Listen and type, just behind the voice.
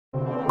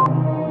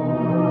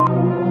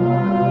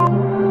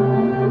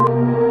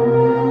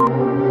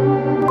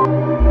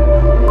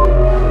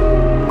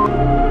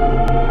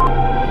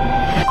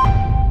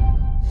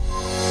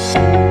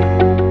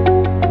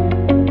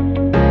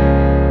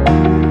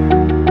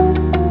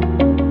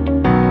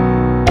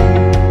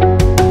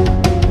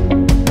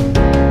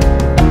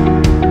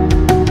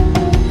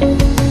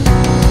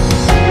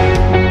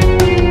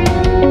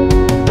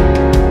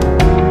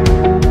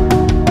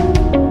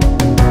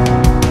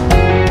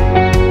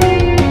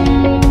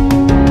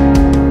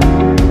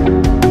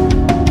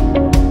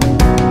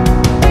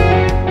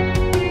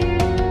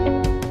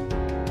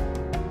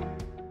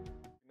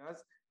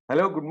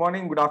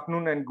morning, good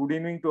afternoon, and good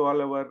evening to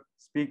all our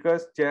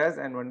speakers, chairs,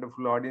 and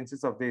wonderful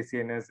audiences of the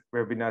ACNS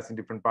webinars in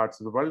different parts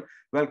of the world.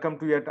 Welcome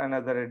to yet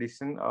another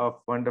edition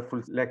of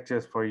wonderful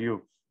lectures for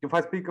you. The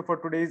first speaker for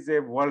today is a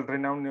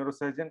world-renowned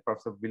neurosurgeon,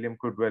 Professor William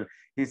Cudwell.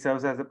 He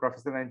serves as the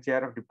professor and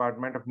chair of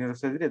Department of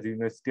Neurosurgery at the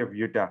University of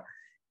Utah.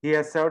 He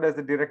has served as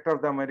the director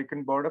of the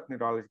American Board of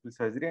Neurological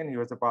Surgery, and he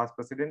was a past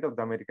president of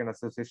the American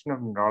Association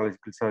of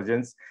Neurological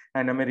Surgeons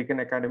and American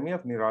Academy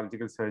of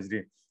Neurological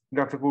Surgery.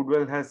 Dr.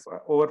 Cudwell has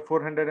over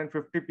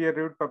 450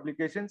 peer-reviewed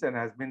publications and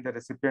has been the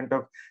recipient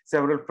of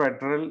several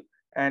federal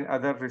and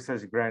other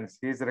research grants.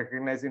 He is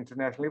recognized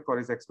internationally for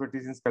his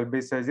expertise in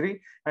skull-base surgery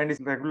and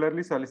is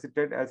regularly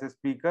solicited as a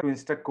speaker to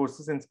instruct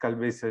courses in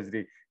skull-base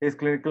surgery. His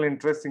clinical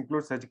interests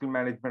include surgical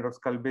management of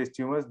skull-base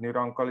tumors,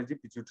 neuro-oncology,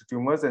 pituitary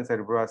tumors, and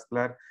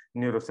cerebrovascular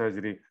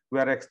neurosurgery. We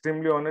are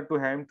extremely honored to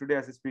have him today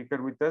as a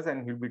speaker with us,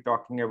 and he'll be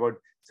talking about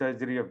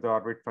surgery of the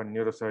orbit for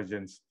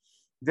neurosurgeons.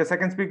 The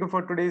second speaker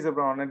for today is our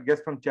honored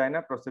guest from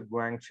China, Professor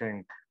Guang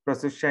Sheng.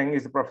 Professor Sheng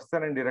is a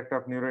professor and director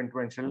of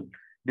Neurointerventional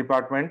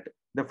Department,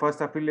 the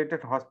first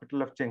affiliated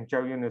hospital of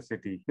Chengchiao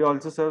University. He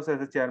also serves as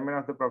the chairman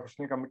of the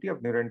Professional Committee of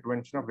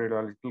Neurointervention of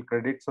Radiological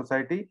Credit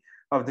Society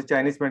of the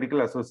Chinese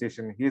Medical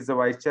Association. He is the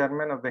vice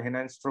chairman of the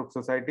Henan Stroke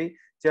Society,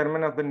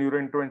 chairman of the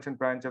Neurointervention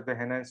branch of the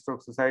Henan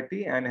Stroke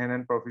Society, and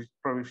Henan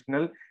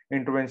Provisional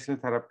Interventional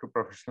Therapy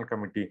Professional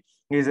Committee.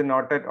 He is a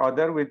noted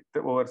author with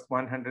over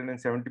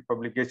 170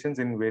 publications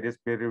in various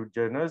peer-reviewed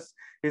journals.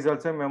 He is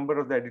also a member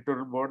of the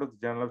editorial board of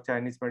the Journal of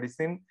Chinese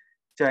Medicine,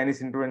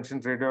 Chinese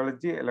Intervention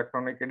Radiology,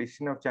 electronic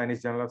edition of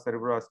Chinese Journal of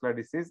Cerebrovascular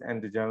Disease,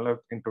 and the Journal of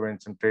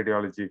Intervention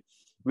Radiology.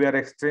 We are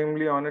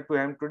extremely honored to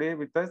have him today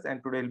with us,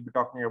 and today we'll be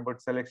talking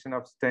about selection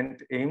of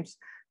stent aims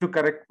to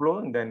correct flow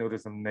in the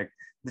aneurysm neck.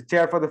 The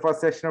chair for the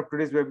first session of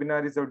today's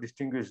webinar is our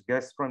distinguished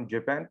guest from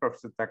Japan,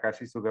 Professor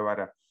Takashi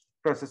Sugawara.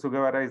 Professor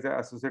Sugawara is an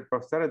associate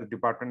professor at the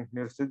Department of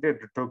Neurosurgery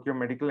at the Tokyo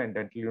Medical and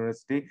Dental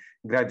University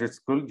Graduate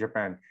School,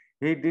 Japan.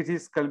 He did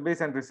his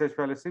skull-base and research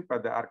fellowship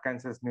at the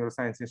Arkansas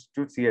Neuroscience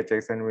Institute, CHI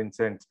St.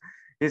 Vincent.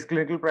 His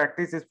clinical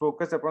practice is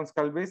focused upon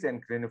skull-base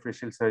and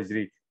craniofacial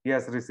surgery. He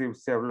has received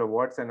several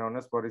awards and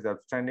honors for his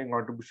outstanding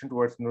contribution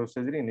towards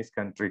neurosurgery in his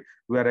country.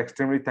 We are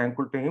extremely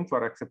thankful to him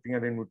for accepting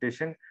our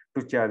invitation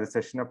to chair the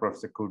session of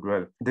Professor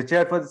Cudwell. The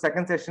chair for the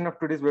second session of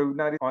today's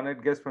webinar is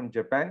honored guest from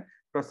Japan,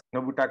 Professor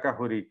Nobutaka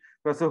Hori.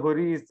 Professor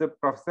Hori is the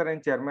professor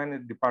and chairman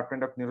at the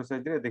Department of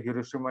Neurosurgery at the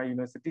Hiroshima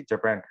University,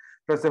 Japan.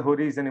 Professor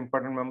Hori is an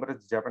important member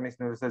of the Japanese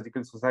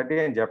Neurosurgical Society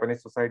and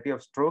Japanese Society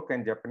of Stroke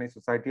and Japanese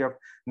Society of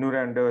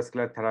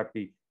Neuroendovascular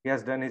Therapy. He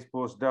has done his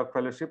postdoc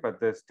fellowship at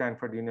the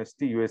Stanford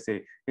University,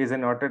 USA. He is a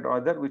noted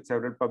author with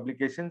several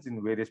publications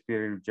in various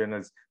peer-reviewed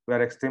journals. We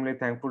are extremely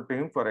thankful to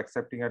him for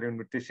accepting our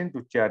invitation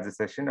to chair the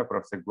session of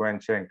Professor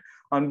Guan Sheng.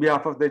 On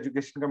behalf of the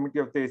Education Committee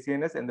of the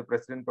ACNS and the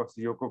President,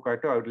 Professor Yoko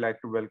Kaito, I would like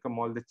to welcome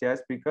all the chair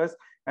speakers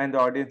and the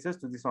audiences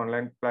to this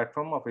online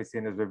platform of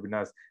ACNS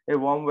webinars. A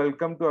warm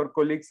welcome to our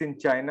colleagues in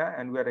China,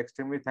 and we are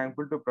extremely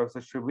thankful to Professor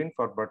Shubin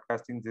for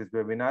broadcasting this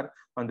webinar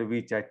on the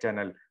WeChat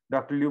channel.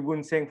 Dr. Liu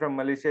Bun Seng from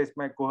Malaysia is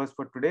my co-host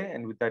for today,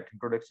 and with that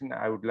introduction,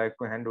 I would like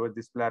to hand over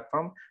this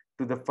platform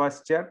to the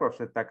first chair,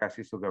 Professor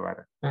Takashi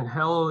Sugawara. And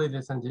hello,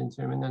 ladies and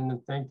gentlemen,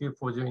 and thank you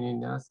for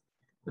joining us.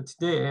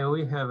 Today,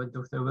 we have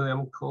Dr.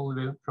 William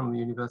Caldwell from the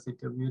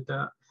University of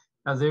Utah.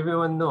 As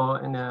everyone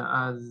knows, and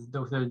as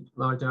Dr.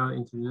 Raja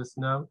introduced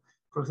now,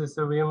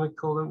 Professor William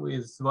Caldwell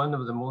is one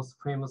of the most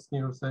famous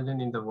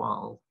neurosurgeons in the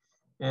world.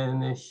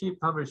 And he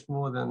published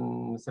more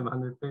than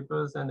 700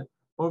 papers, and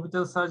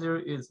orbital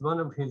surgery is one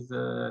of his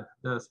the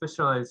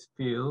specialized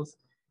fields.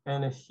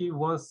 And he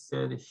once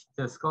said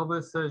the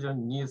skull-base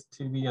surgeon needs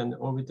to be an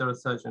orbital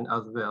surgeon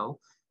as well.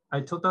 I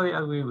totally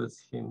agree with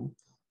him.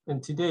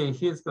 And today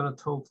he is going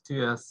to talk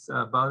to us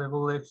a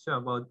valuable lecture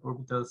about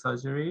orbital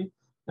surgery.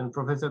 And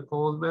Professor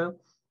Caldwell,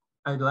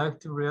 I'd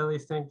like to really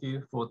thank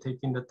you for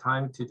taking the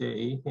time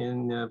today.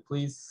 And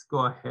please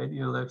go ahead,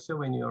 your lecture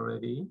when you're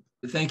ready.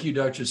 Thank you,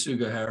 Dr.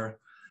 Sugahara,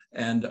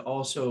 and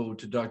also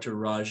to Dr.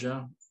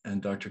 Raja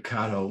and Dr.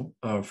 Kato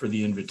for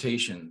the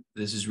invitation.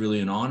 This is really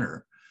an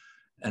honor.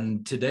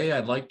 And today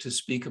I'd like to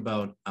speak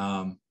about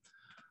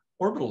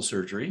orbital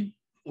surgery.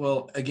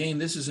 Well,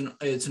 again,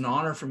 it's an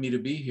honor for me to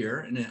be here.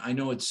 And I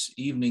know it's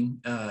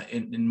evening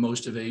in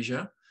most of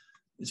Asia.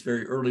 It's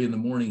very early in the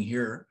morning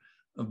here,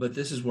 but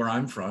this is where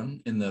I'm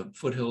from, in the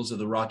foothills of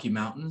the Rocky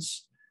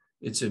Mountains.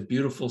 It's a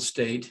beautiful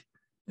state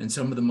and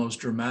some of the most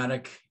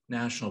dramatic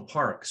national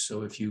parks.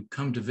 So if you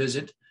come to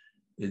visit,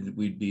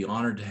 we'd be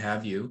honored to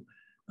have you.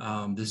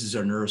 This is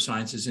our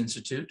Neurosciences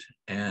Institute,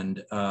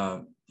 and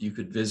you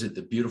could visit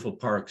the beautiful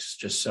parks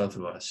just south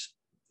of us.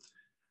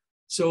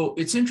 So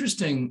it's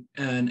interesting,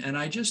 and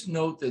I just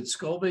note that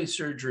skull-base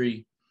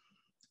surgery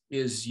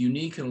is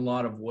unique in a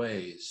lot of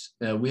ways.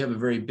 We have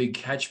a very big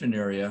catchment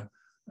area,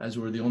 as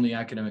we're the only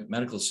academic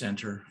medical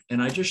center.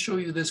 And I just show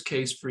you this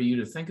case for you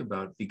to think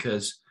about,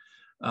 because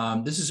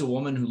this is a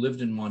woman who lived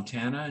in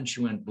Montana, and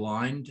she went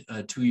blind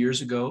 2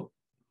 years ago,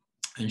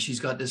 and she's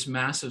got this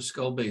massive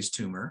skull-base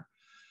tumor.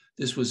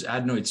 This was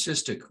adenoid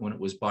cystic when it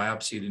was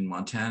biopsied in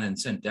Montana and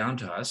sent down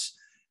to us.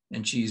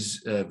 and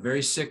she's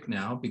very sick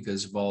now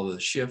because of all the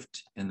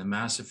shift and the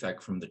mass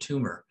effect from the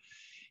tumor.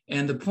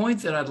 And the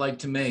point that I'd like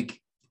to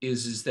make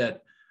is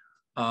that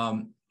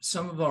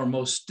some of our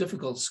most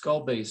difficult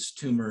skull-based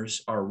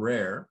tumors are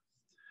rare.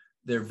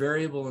 They're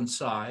variable in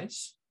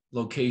size,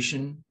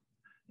 location,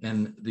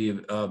 and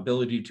the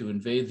ability to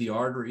invade the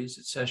arteries,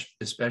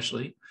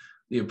 especially.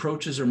 The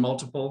approaches are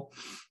multiple,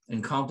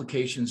 and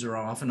complications are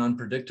often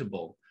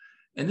unpredictable.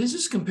 And this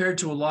is compared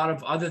to a lot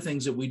of other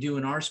things that we do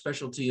in our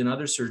specialty and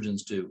other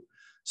surgeons do.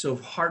 So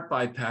heart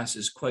bypass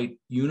is quite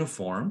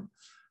uniform.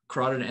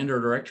 Carotid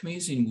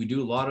endarterectomies, and we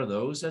do a lot of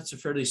those. That's a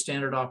fairly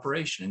standard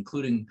operation,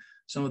 including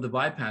some of the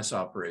bypass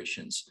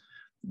operations.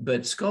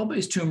 But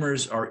skull-based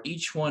tumors are,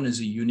 each one is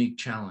a unique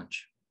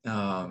challenge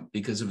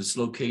because of its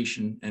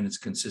location and its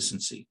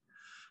consistency.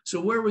 So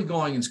where are we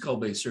going in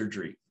skull-based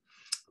surgery?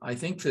 I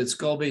think that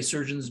skull-based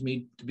surgeons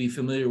need to be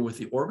familiar with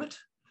the orbit.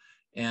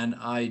 And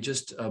I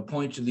just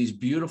point to these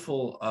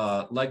beautiful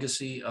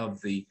legacy of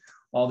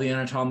all the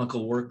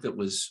anatomical work that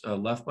was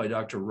left by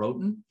Dr.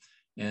 Roten.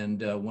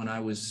 And when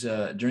I was,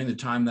 during the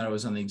time that I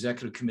was on the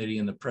executive committee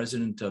and the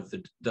president of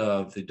the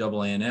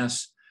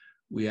ACNS,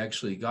 we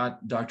actually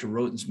got Dr.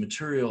 Roten's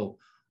material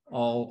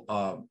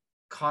all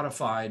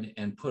codified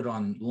and put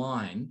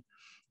online.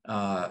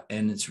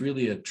 And it's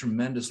really a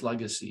tremendous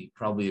legacy,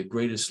 probably a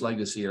greatest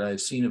legacy that I've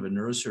seen of a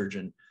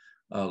neurosurgeon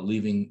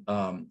leaving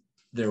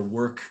their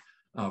work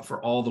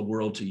for all the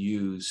world to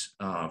use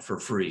for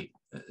free.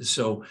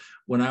 So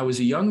when I was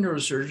a young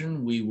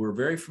neurosurgeon, we were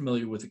very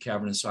familiar with the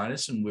cavernous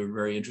sinus, and we were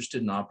very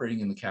interested in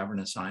operating in the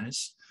cavernous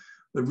sinus.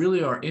 But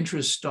really our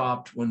interest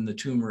stopped when the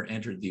tumor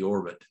entered the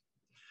orbit.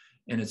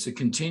 And it's a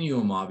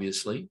continuum,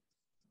 obviously.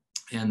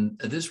 And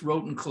this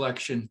Roten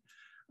collection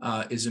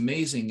is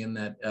amazing in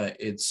that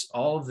it's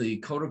all of the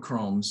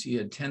codochromes. He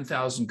had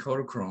 10,000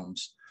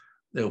 codochromes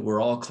that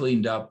were all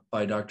cleaned up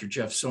by Dr.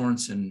 Jeff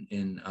Sorensen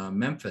in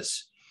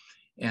Memphis.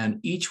 And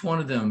each one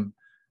of them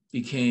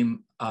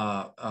became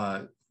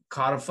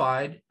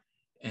codified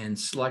and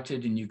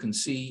selected. And you can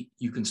see,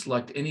 you can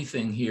select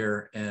anything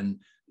here and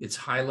it's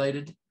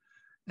highlighted.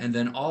 And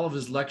then all of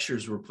his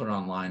lectures were put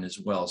online as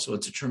well. So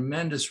it's a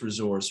tremendous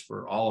resource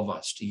for all of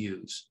us to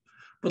use.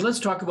 But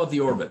let's talk about the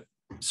orbit.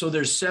 So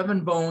there's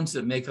 7 bones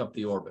that make up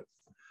the orbit: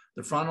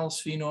 the frontal,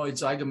 sphenoid,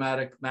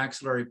 zygomatic,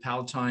 maxillary,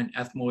 palatine,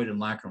 ethmoid, and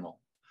lacrimal.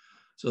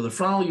 So the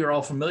frontal you're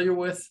all familiar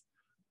with,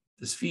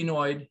 the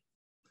sphenoid,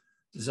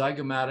 the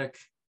zygomatic,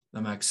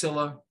 the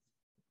maxilla,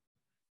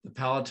 the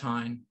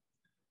palatine,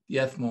 the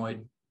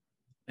ethmoid,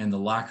 and the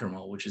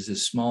lacrimal, which is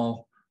this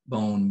small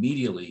bone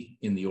medially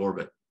in the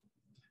orbit.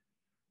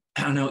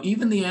 Now,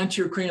 even the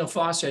anterior cranial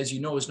fossa, as you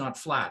know, is not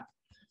flat.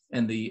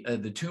 And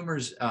the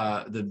tumors,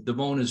 the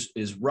bone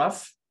is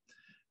rough.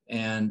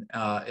 And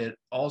it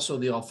also,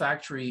 the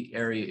olfactory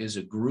area is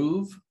a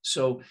groove.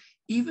 So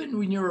even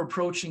when you're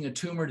approaching a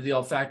tumor to the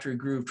olfactory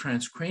groove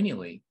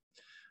transcranially,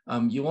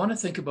 you want to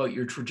think about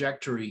your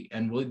trajectory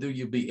and whether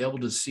you'll be able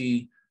to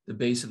see the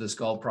base of the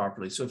skull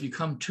properly. So if you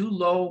come too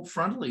low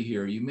frontally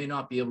here, you may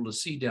not be able to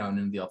see down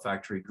in the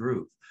olfactory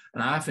groove.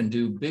 And I often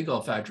do big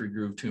olfactory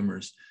groove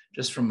tumors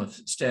just from a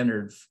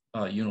standard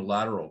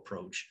unilateral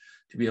approach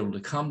to be able to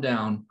come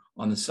down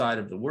on the side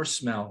of the worst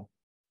smell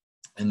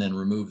and then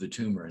remove the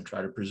tumor and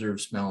try to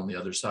preserve smell on the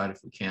other side if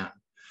we can.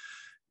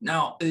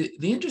 Now, the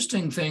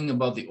interesting thing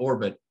about the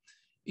orbit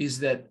is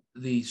that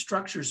the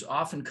structures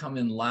often come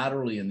in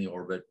laterally in the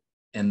orbit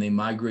and they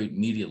migrate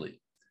medially.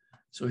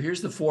 So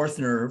here's the 4th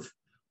nerve,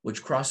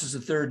 which crosses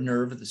the 3rd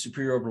nerve at the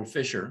superior orbital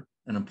fissure,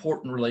 an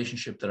important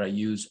relationship that I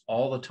use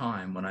all the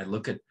time when I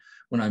look at,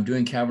 when I'm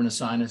doing cavernous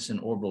sinus and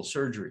orbital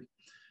surgery.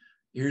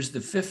 Here's the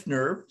 5th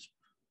nerve.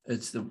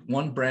 It's the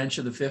one branch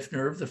of the 5th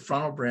nerve, the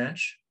frontal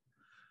branch,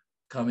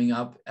 coming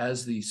up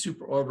as the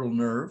supraorbital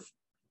nerve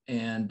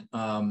and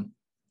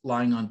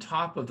lying on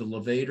top of the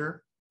levator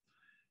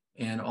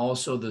and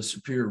also the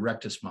superior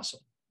rectus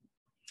muscle.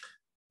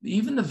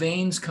 Even the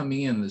veins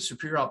coming in, the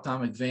superior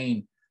ophthalmic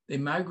vein, they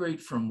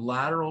migrate from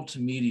lateral to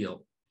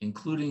medial,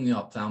 including the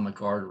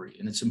ophthalmic artery.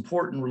 And it's an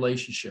important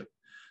relationship.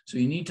 So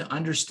you need to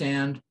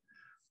understand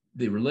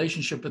the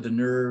relationship of the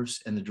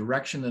nerves and the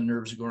direction the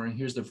nerves are going.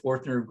 Here's the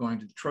 4th nerve going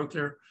to the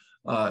trochlear,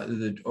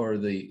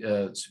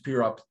 the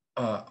superior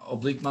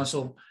oblique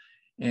muscle.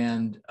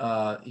 And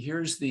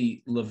here's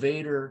the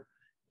levator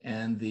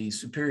and the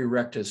superior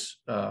rectus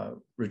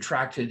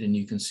retracted, and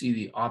you can see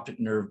the optic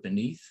nerve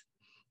beneath.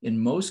 In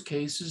most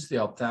cases, the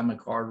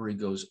ophthalmic artery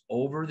goes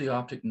over the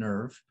optic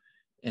nerve,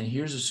 and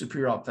here's a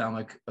superior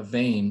ophthalmic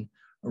vein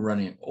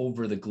running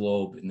over the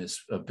globe in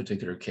this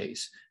particular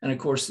case. And of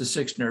course, the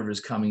 6th nerve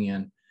is coming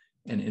in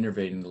and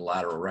innervating the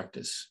lateral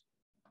rectus.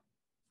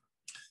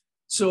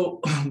 So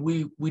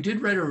we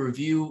did write a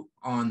review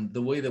on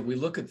the way that we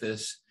look at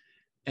this,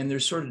 and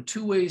there's sort of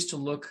 2 ways to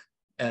look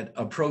at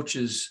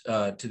approaches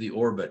to the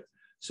orbit.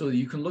 So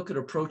you can look at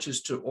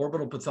approaches to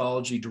orbital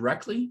pathology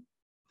directly,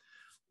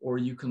 or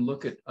you can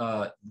look at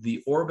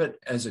the orbit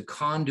as a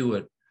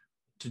conduit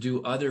to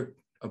do other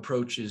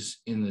approaches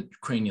in the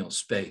cranial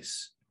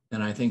space.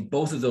 And I think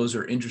both of those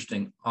are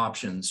interesting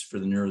options for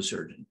the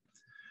neurosurgeon.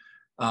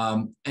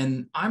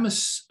 And I'm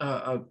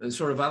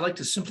I like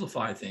to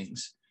simplify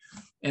things.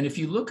 And if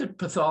you look at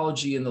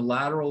pathology in the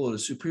lateral or the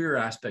superior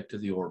aspect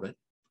of the orbit,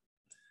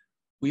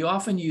 we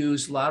often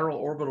use lateral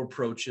orbital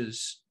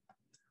approaches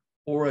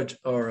or a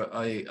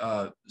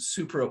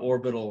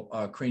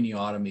supraorbital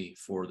craniotomy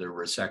for the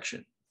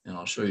resection. And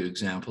I'll show you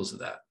examples of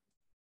that.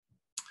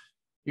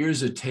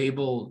 Here's a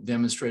table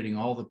demonstrating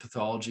all the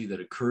pathology that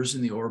occurs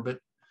in the orbit.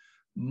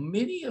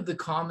 Many of the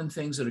common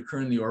things that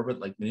occur in the orbit,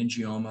 like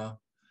meningioma,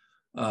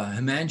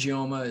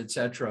 hemangioma,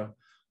 etc.,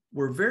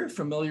 we're very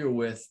familiar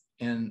with,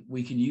 and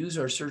we can use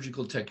our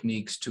surgical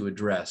techniques to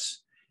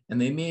address. And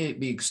they may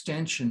be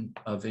extension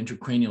of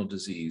intracranial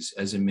disease,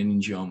 as in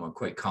meningioma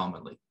quite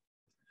commonly.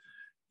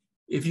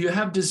 If you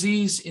have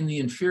disease in the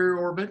inferior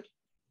orbit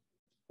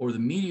or the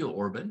medial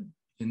orbit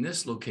in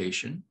this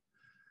location,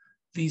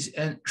 these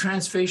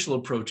transfacial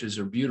approaches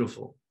are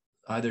beautiful,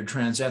 either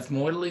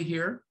transethmoidally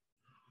here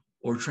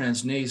or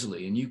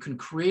transnasally. And you can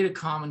create a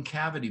common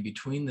cavity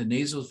between the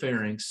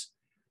nasopharynx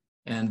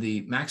and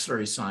the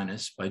maxillary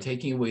sinus by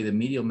taking away the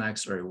medial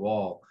maxillary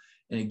wall.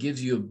 And it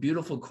gives you a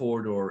beautiful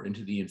corridor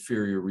into the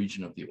inferior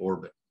region of the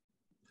orbit.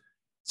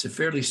 It's a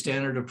fairly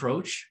standard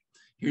approach.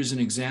 Here's an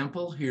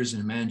example. Here's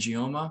an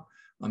hemangioma,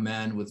 a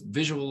man with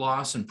visual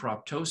loss and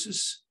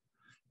proptosis.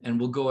 And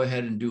we'll go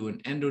ahead and do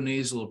an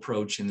endonasal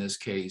approach in this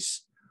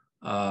case,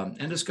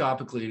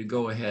 endoscopically, to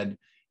go ahead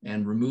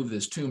and remove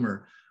this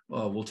tumor.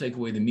 We'll take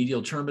away the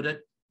medial turbinate,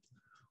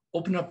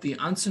 open up the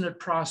uncinate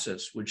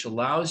process, which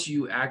allows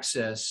you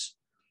access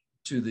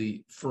to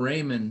the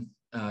foramen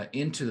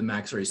into the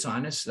maxillary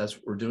sinus. That's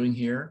what we're doing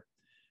here.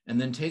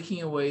 And then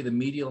taking away the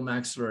medial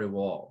maxillary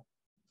wall.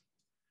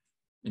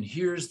 And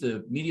here's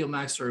the medial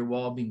maxillary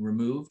wall being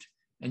removed.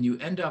 And you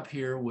end up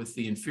here with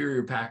the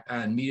inferior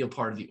and medial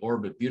part of the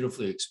orbit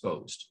beautifully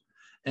exposed.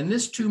 And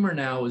this tumor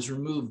now is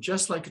removed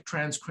just like a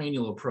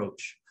transcranial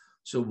approach.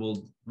 So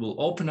we'll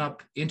open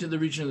up into the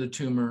region of the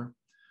tumor,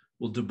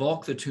 we'll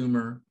debulk the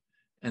tumor,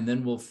 and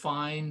then we'll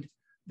find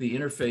the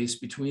interface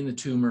between the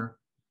tumor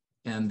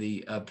and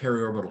the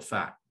periorbital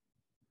fat.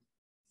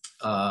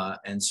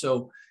 And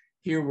so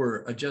here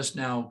we're just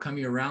now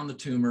coming around the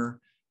tumor.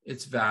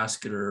 It's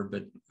vascular,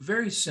 but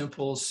very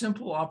simple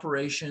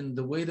operation,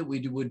 the way that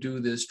we would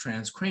do this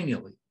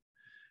transcranially.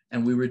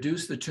 And we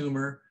reduce the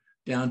tumor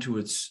down to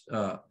its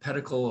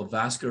pedicle of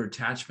vascular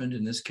attachment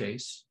in this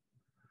case.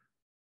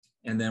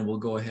 And then we'll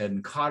go ahead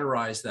and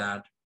cauterize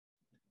that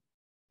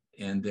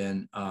and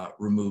then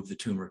remove the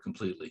tumor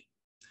completely.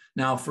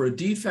 Now, for a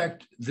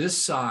defect this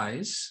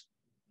size,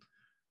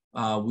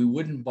 we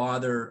wouldn't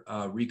bother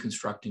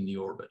reconstructing the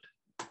orbit.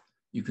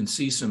 You can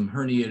see some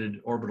herniated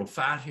orbital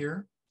fat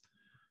here,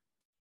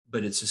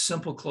 but it's a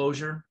simple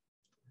closure.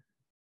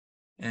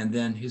 And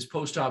then his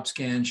post-op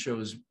scan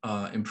shows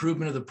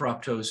improvement of the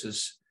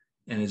proptosis,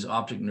 and his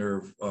optic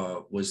nerve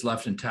was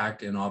left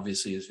intact, and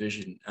obviously his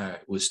vision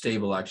was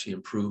stable, actually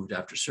improved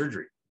after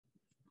surgery.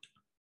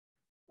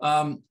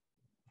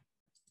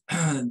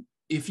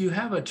 If you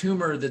have a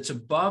tumor that's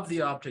above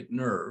the optic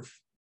nerve,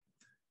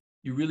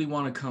 you really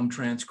want to come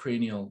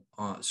transcranial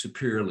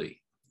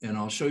superiorly. And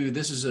I'll show you,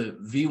 this is a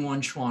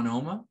V1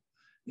 schwannoma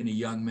in a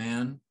young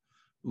man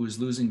who is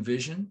losing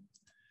vision.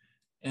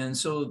 And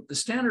so the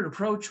standard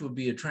approach would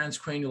be a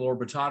transcranial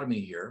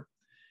orbitotomy here.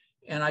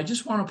 And I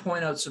just want to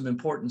point out some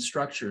important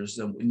structures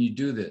that when you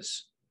do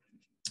this.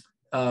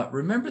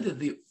 Remember that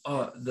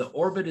the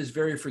orbit is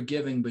very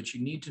forgiving, but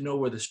you need to know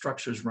where the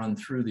structures run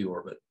through the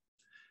orbit.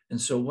 And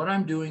so what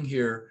I'm doing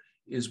here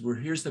is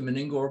here's the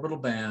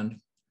meningoorbital band,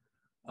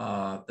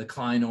 the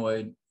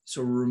clinoid.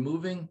 So we're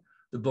removing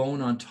the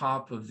bone on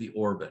top of the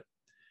orbit.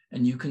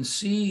 And you can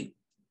see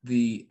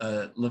the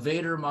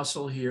levator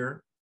muscle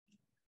here,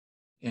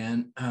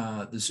 and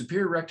the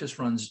superior rectus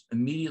runs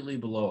immediately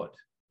below it.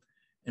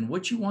 And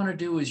what you want to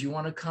do is you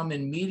want to come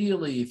in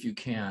medially, if you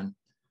can,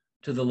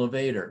 to the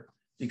levator,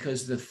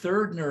 because the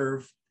third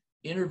nerve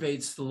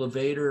innervates the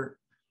levator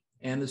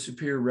and the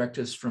superior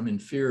rectus from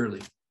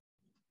inferiorly.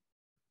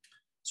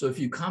 So if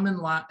you come in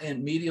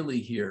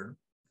medially here,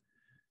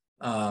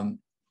 then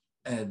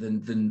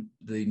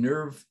the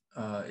nerve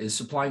is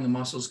supplying the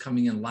muscles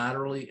coming in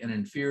laterally and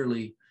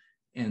inferiorly,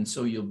 and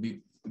so you'll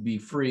be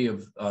free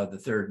of the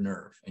third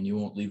nerve, and you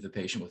won't leave the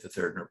patient with the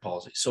third nerve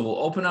palsy. So we'll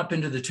open up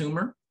into the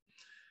tumor.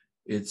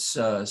 It's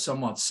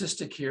somewhat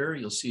cystic here.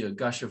 You'll see a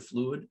gush of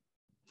fluid.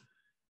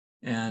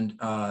 And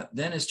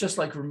then it's just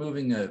like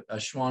removing a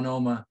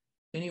schwannoma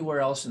anywhere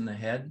else in the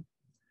head.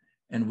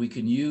 And we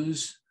can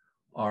use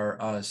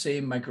our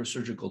same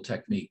microsurgical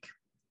technique.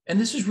 And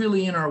this is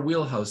really in our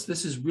wheelhouse.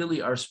 This is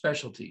really our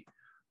specialty,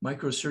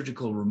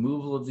 microsurgical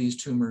removal of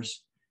these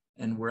tumors.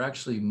 And we're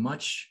actually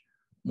much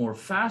more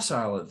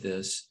facile at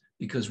this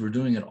because we're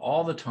doing it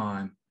all the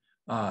time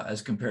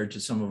as compared to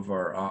some of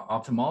our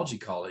ophthalmology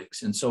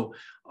colleagues. And so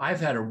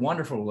I've had a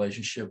wonderful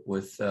relationship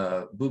with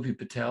Bhupi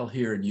Patel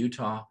here in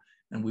Utah,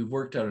 and we've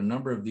worked out a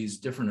number of these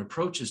different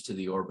approaches to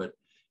the orbit,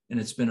 and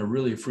it's been a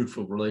really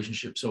fruitful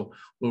relationship. So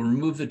we'll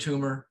remove the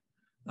tumor.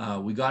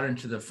 We got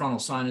into the frontal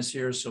sinus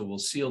here, so we'll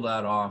seal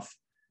that off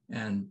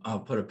and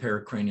put a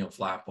pericranial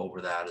flap over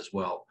that as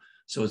well.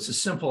 So it's a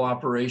simple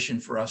operation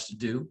for us to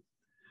do.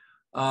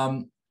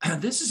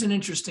 This is an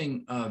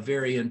interesting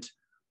variant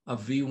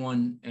of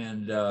V1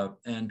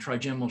 and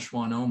trigeminal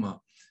schwannoma.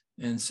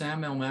 And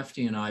Sam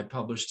El-Mefti and I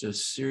published a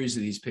series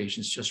of these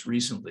patients just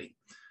recently.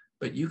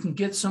 But you can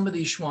get some of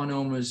these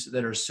schwannomas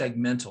that are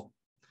segmental.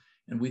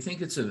 And we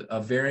think it's a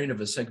variant of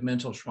a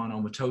segmental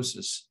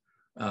schwannomatosis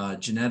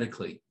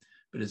genetically.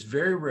 But it's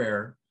very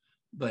rare.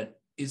 But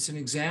it's an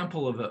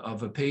example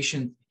of a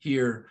patient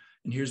here.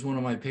 And here's one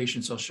of my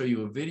patients I'll show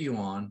you a video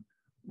on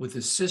with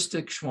a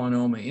cystic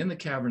schwannoma in the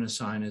cavernous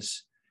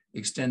sinus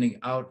extending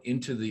out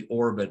into the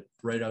orbit,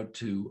 right out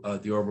to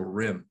the orbital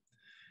rim.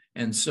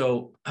 And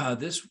so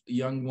this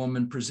young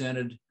woman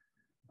presented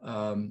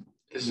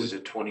this is a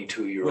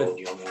 22-year-old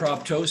young woman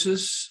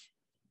proptosis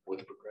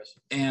with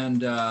progressive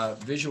and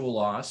visual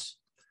loss.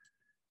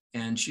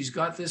 And she's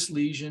got this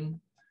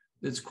lesion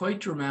that's quite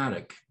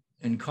dramatic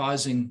and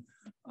causing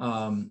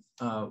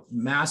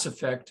mass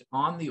effect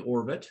on the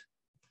orbit,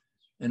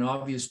 an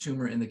obvious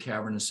tumor in the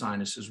cavernous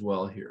sinus as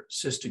well here,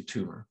 cystic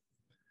tumor.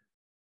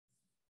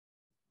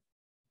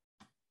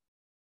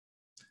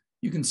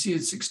 You can see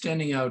it's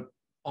extending out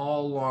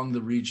all along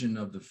the region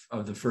of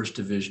the first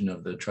division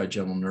of the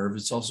trigeminal nerve.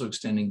 It's also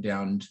extending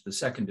down into the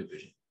second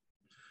division.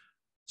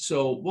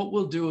 So what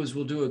we'll do is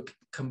we'll do a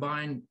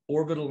combined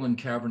orbital and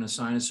cavernous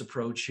sinus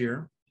approach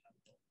here.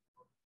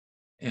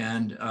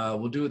 And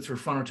we'll do it through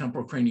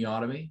frontotemporal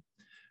craniotomy.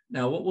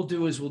 Now what we'll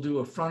do is we'll do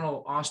a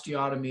frontal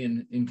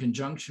osteotomy in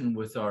conjunction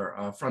with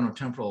our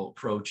frontotemporal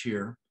approach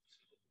here,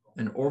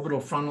 an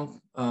orbital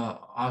frontal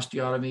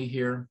osteotomy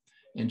here,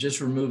 and just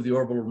remove the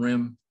orbital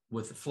rim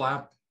with the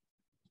flap,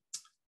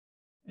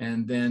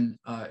 and then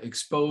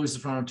expose the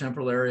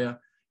frontotemporal area.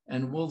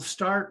 And we'll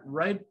start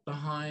right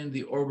behind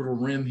the orbital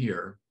rim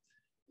here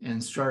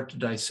and start to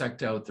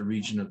dissect out the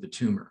region of the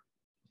tumor.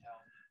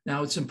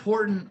 Now it's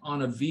important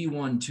on a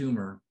V1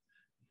 tumor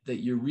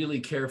that you're really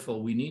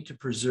careful. We need to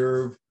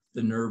preserve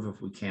the nerve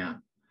if we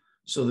can.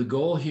 So the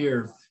goal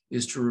here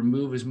is to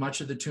remove as much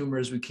of the tumor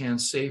as we can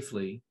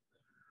safely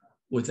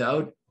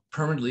without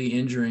permanently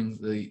injuring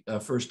the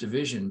first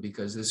division,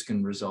 because this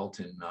can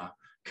result in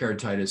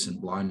keratitis and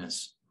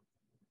blindness.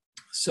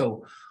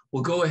 So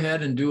we'll go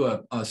ahead and do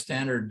a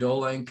standard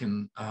Dolenk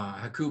and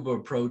Hakuba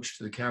approach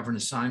to the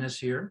cavernous sinus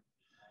here.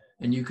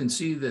 And you can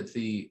see that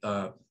the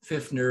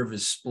fifth nerve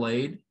is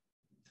splayed,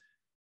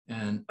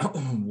 and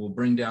we'll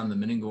bring down the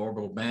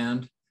meningoorbital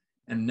band.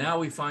 And now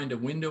we find a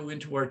window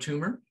into our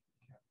tumor,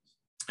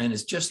 and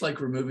it's just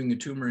like removing a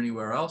tumor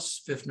anywhere else,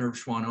 fifth nerve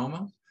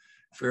schwannoma,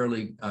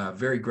 fairly,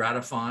 very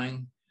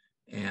gratifying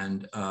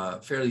and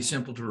fairly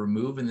simple to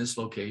remove in this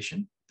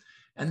location.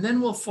 And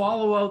then we'll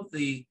follow out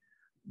the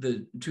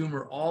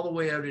tumor all the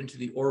way out into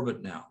the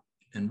orbit now.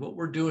 And what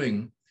we're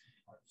doing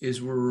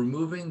is we're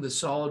removing the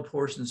solid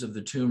portions of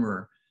the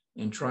tumor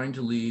and trying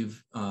to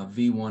leave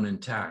V1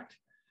 intact.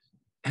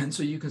 And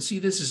so you can see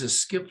this is a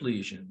skip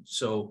lesion.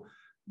 So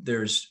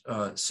there's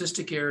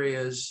cystic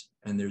areas,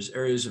 and there's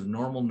areas of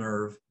normal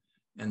nerve,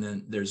 and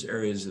then there's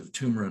areas of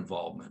tumor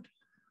involvement.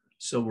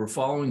 So we're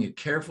following it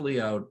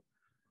carefully out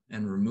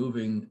and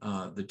removing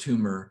the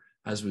tumor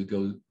as we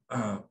go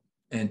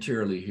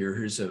anteriorly here.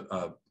 Here's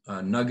a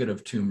nugget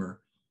of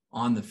tumor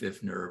on the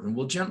fifth nerve, and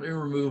we'll gently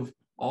remove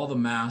all the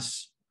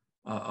mass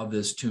of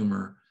this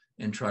tumor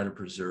and try to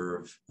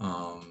preserve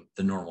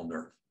the normal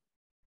nerve.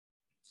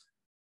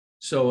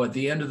 So at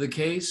the end of the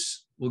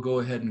case, we'll go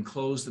ahead and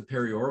close the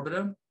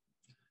periorbita,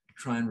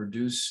 try and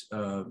reduce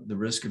the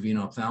risk of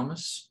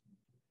enophthalmos,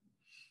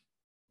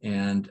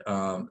 and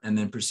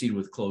then proceed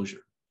with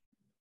closure.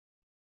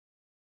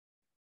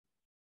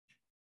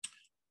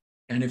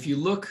 And if you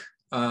look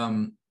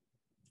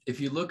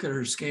at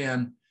her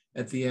scan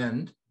at the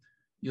end,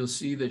 you'll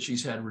see that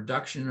she's had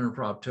reduction in her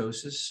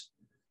proptosis,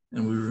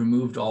 and we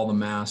removed all the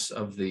mass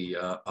of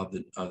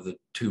the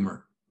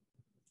tumor.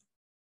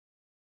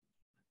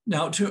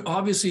 Now,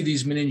 obviously,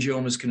 these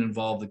meningiomas can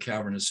involve the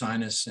cavernous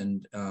sinus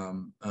and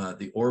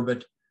the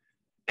orbit.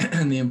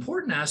 And the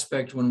important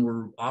aspect when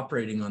we're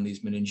operating on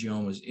these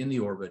meningiomas in the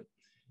orbit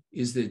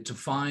is that to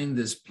find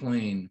this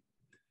plane,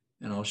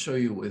 and I'll show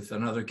you with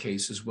another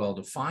case as well,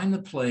 to find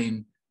the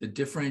plane that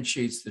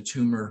differentiates the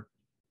tumor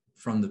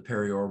from the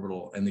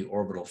periorbital and the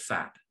orbital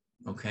fat,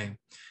 okay?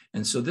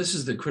 And so this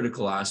is the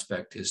critical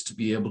aspect, is to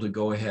be able to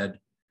go ahead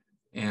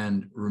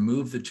and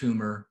remove the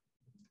tumor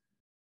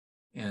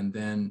and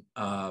then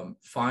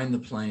find the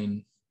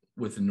plane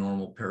with the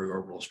normal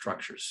periorbital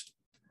structures.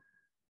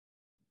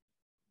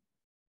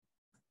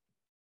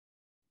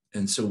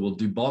 And so we'll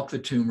debulk the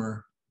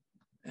tumor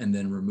and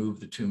then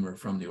remove the tumor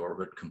from the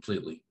orbit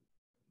completely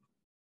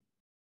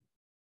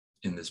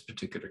in this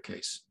particular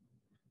case.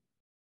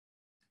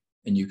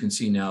 And you can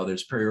see now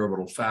there's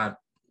periorbital fat.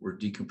 We're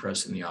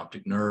decompressing the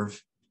optic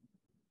nerve.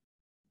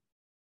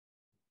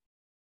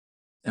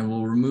 And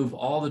we'll remove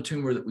all the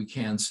tumor that we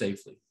can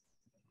safely.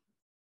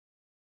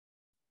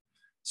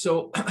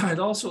 So I'd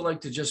also like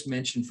to just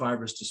mention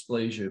fibrous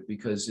dysplasia,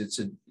 because it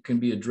can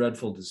be a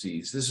dreadful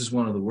disease. This is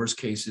one of the worst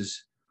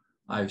cases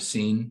I've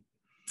seen,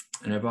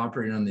 and I've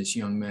operated on this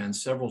young man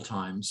several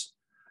times.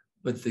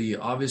 but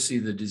obviously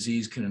the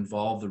disease can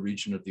involve the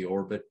region of the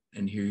orbit.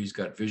 And here he's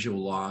got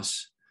visual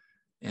loss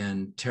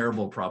and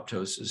terrible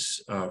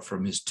proptosis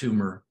from his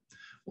tumor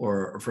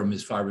or from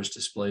his fibrous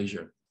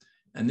dysplasia.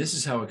 And this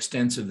is how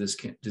extensive this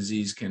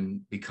disease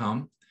can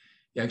become.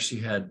 He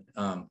actually had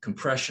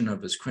compression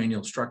of his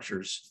cranial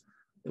structures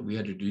that we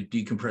had to do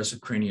decompressive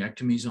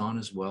craniectomies on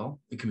as well.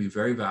 It can be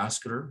very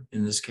vascular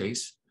in this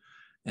case,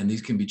 and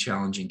these can be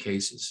challenging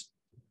cases.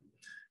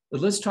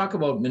 But let's talk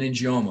about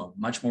meningioma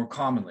much more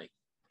commonly.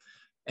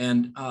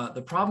 And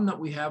the problem that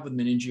we have with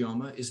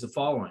meningioma is the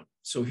following.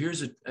 So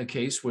here's a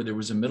case where there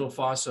was a middle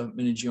fossa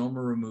meningioma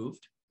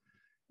removed,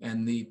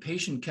 and the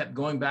patient kept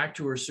going back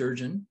to her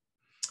surgeon,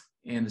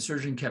 and the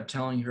surgeon kept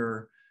telling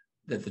her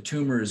that the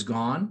tumor is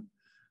gone,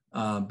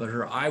 but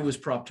her eye was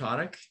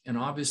proptotic, and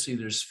obviously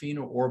there's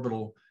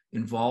sphenoorbital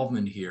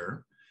involvement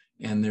here,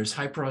 and there's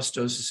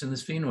hyperostosis in the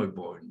sphenoid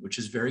bone, which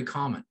is very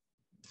common.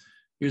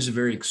 Here's a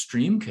very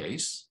extreme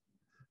case.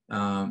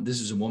 This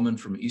is a woman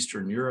from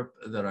Eastern Europe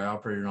that I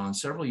operated on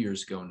several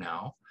years ago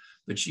now,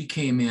 but she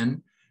came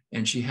in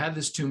and she had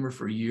this tumor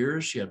for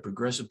years. She had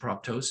progressive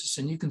proptosis,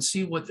 and you can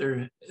see what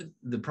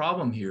the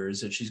problem here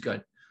is that she's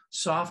got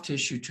soft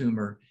tissue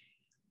tumor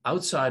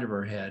outside of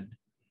her head,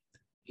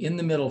 in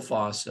the middle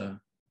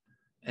fossa,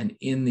 and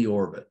in the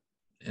orbit.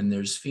 And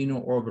there's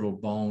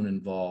sphenoorbital bone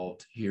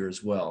involved here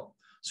as well.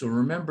 So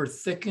remember,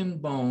 thickened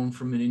bone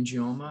from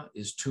meningioma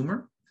is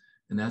tumor,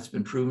 and that's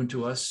been proven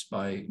to us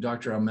by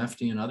Dr.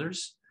 Al-Mefti and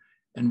others.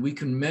 And we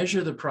can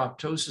measure the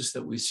proptosis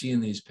that we see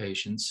in these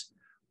patients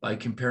by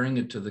comparing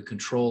it to the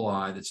control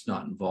eye that's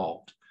not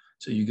involved.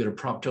 So you get a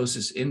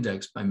proptosis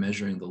index by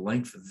measuring the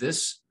length of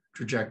this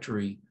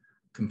trajectory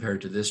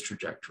compared to this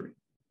trajectory.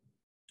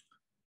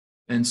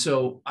 And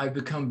so I've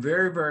become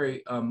very,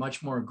 very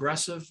much more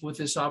aggressive with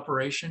this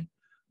operation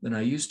than I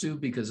used to,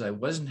 because I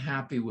wasn't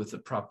happy with the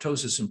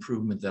proptosis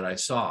improvement that I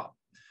saw.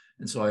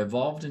 And so I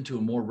evolved into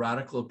a more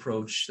radical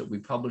approach that we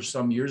published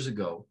some years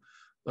ago,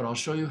 but I'll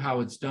show you how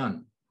it's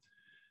done.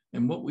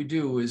 And what we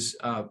do is,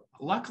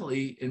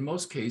 luckily, in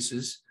most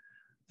cases,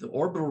 the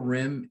orbital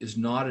rim is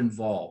not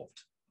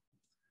involved.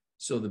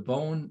 So the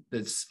bone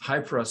that's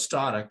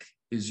hyperostotic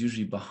is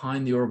usually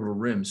behind the orbital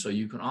rim. So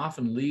you can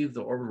often leave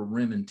the orbital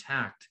rim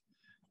intact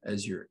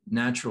as your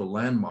natural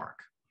landmark.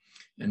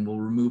 And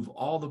we'll remove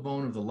all the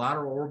bone of the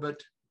lateral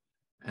orbit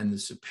and the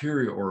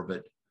superior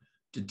orbit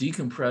to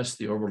decompress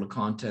the orbital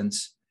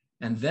contents.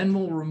 And then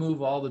we'll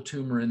remove all the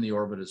tumor in the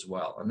orbit as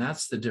well. And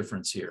that's the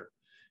difference here,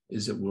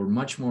 is that we're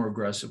much more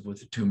aggressive with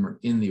the tumor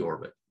in the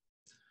orbit.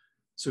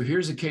 So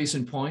here's a case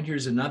in point.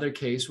 Here's another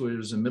case where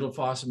there's a middle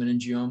fossa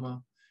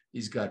meningioma.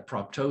 He's got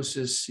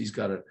proptosis. He's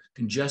got a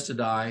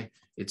congested eye.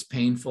 It's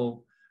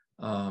painful.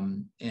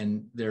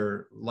 And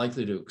they're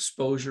likely to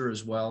exposure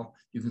as well.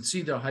 You can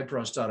see the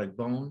hyperostotic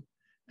bone.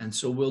 And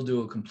so we'll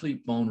do a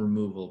complete bone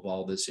removal of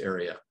all this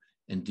area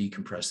and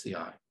decompress the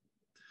eye.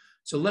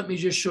 So let me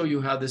just show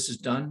you how this is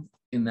done.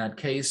 In that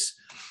case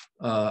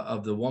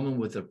of the woman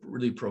with a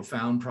really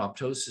profound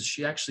proptosis,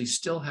 she actually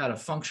still had a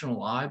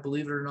functional eye,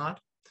 believe it or not.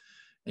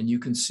 And you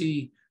can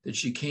see that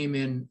she came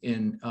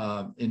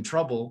in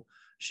trouble.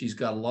 She's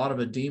got a lot of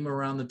edema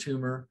around the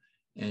tumor,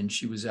 and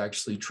she was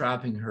actually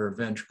trapping her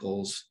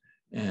ventricles,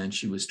 and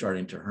she was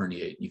starting to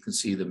herniate. You can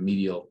see the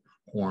medial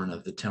horn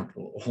of the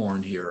temporal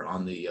horn here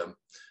on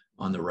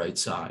the right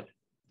side.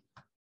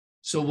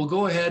 So we'll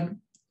go ahead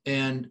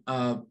and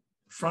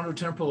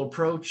frontotemporal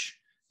approach,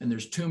 and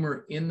there's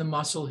tumor in the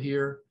muscle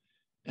here.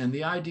 And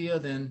the idea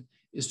then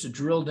is to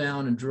drill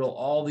down and drill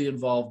all the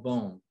involved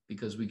bone,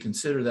 because we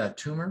consider that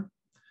tumor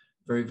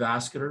very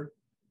vascular.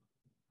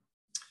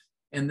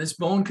 And this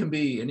bone can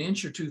be an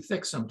inch or two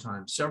thick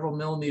sometimes, several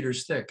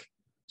millimeters thick.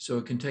 So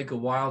it can take a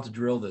while to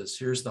drill this.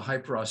 Here's the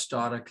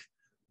hyperostotic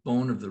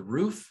bone of the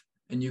roof.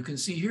 And you can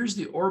see here's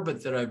the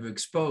orbit that I've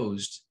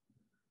exposed,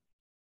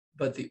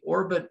 but the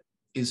orbit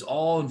is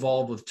all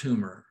involved with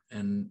tumor.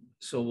 And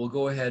so we'll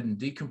go ahead and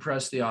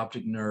decompress the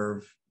optic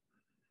nerve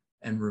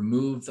and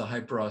remove the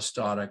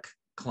hyperostotic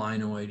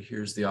clinoid.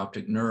 Here's the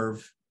optic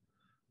nerve,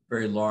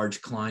 very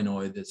large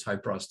clinoid that's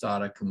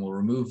hyperostotic, and we'll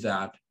remove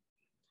that.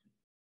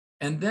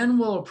 And then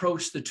we'll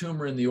approach the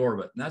tumor in the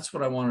orbit. And that's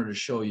what I wanted to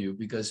show you,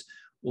 because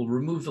we'll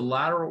remove the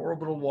lateral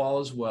orbital wall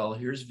as well.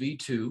 Here's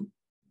V2.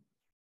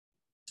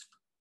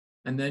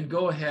 And then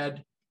go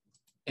ahead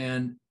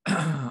and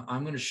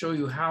I'm going to show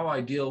you how I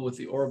deal with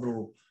the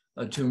orbital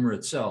tumor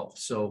itself.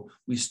 So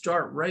we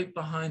start right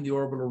behind the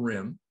orbital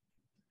rim,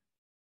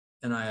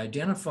 and I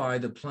identify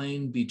the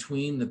plane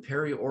between the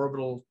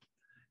periorbital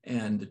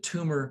and the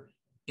tumor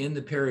in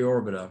the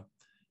periorbita,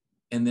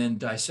 and then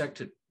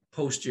dissect it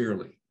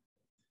posteriorly.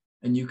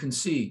 And you can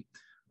see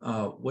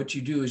what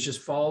you do is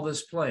just follow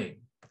this plane.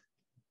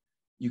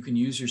 You can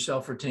use your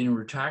self-retaining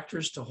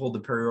retractors to hold the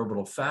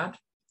periorbital fat,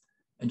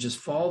 and just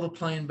follow the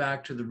plane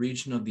back to the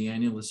region of the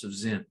annulus of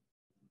Zinn.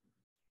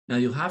 Now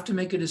you'll have to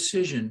make a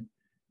decision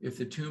if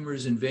the tumor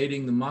is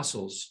invading the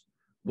muscles,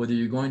 whether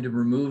you're going to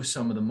remove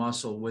some of the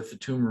muscle with the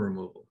tumor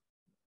removal.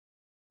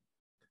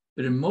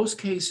 But in most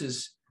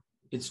cases,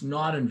 it's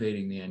not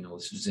invading the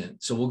annulus of Zinn.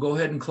 So we'll go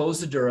ahead and close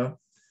the dura,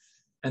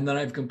 And then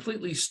I've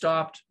completely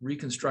stopped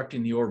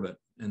reconstructing the orbit.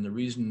 And the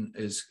reason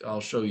is,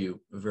 I'll show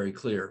you very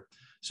clear.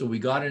 So we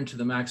got into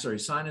the maxillary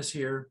sinus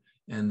here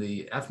and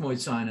the ethmoid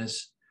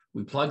sinus.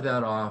 We plugged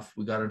that off.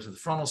 We got into the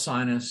frontal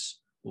sinus.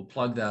 We'll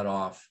plug that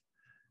off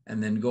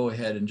and then go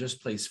ahead and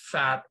just place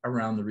fat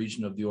around the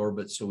region of the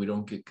orbit so we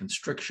don't get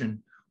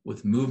constriction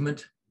with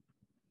movement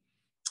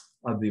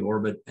of the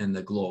orbit and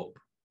the globe.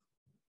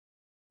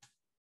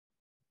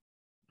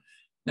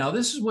 Now,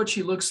 this is what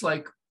she looks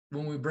like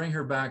when we bring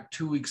her back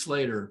 2 weeks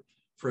later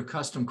for a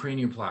custom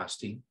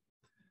cranioplasty,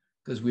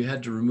 because we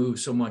had to remove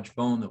so much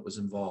bone that was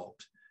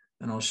involved.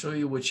 And I'll show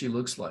you what she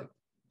looks like.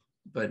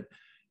 But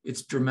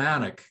it's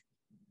dramatic,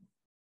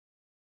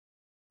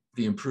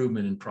 the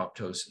improvement in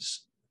proptosis.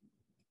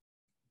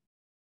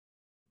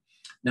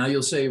 Now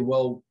you'll say,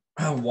 well,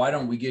 why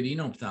don't we get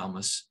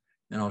enophthalmos?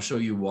 And I'll show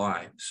you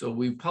why. So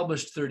we've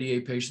published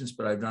 38 patients,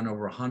 but I've done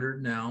over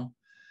 100 now,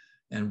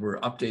 and we're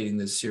updating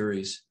this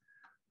series.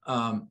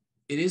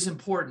 It is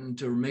important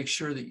to make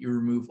sure that you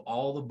remove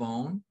all the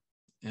bone.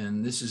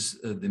 And this is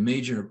the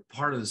major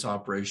part of this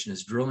operation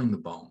is drilling the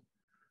bone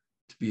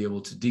to be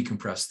able to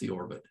decompress the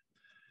orbit.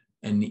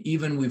 And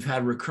even we've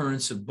had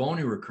recurrence of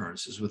bony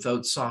recurrences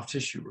without soft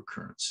tissue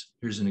recurrence.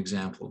 Here's an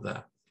example of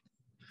that.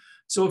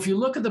 So if you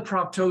look at the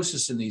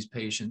proptosis in these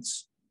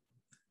patients,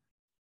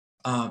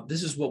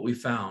 this is what we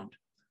found.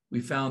 We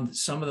found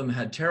some of them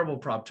had terrible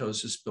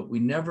proptosis, but we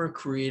never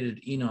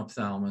created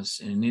enophthalmos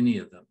in any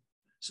of them.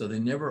 So they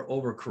never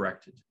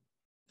overcorrected.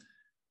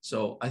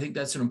 So I think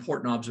that's an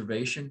important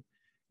observation.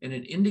 And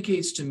it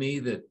indicates to me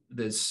that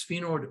the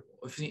sphenoorbital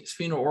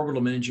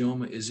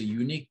meningioma is a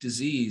unique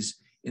disease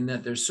in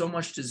that there's so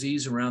much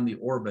disease around the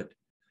orbit,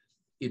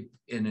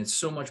 and it's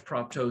so much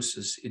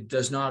proptosis, it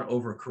does not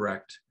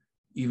overcorrect,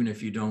 even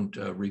if you don't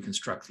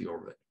reconstruct the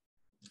orbit.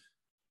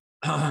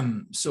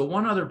 So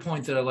one other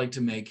point that I'd like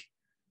to make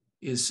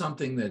is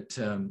something that,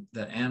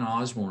 that Anna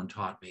Osborne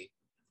taught me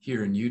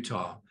here in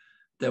Utah,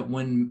 that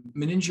when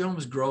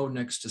meningiomas grow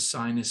next to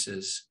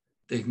sinuses,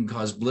 they can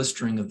cause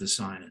blistering of the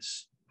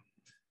sinus.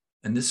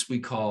 And this we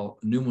call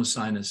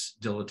pneumosinus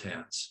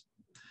dilatans.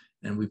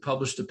 And we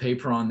published a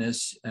paper on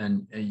this,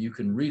 and you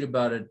can read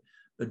about it.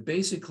 But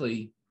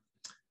basically,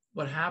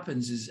 what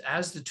happens is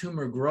as the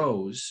tumor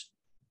grows,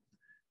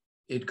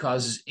 it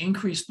causes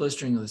increased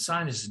blistering of the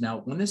sinuses.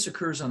 Now, when this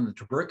occurs on the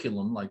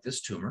tuberculum, like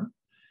this tumor,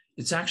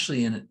 it's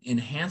actually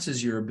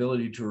enhances your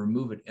ability to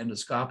remove it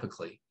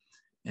endoscopically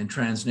and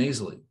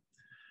transnasally.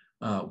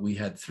 We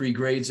had 3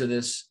 grades of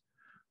this,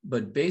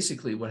 but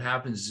basically what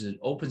happens is it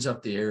opens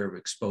up the area of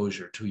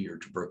exposure to your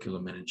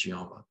tuberculum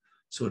meningioma.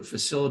 So it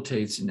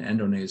facilitates an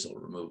endonasal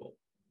removal.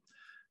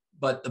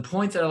 But the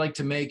point that I like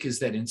to make is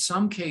that in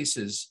some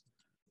cases,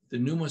 the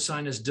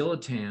pneumosinus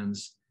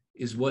dilatans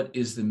is what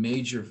is the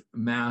major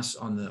mass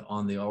on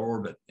the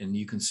orbit. And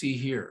you can see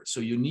here.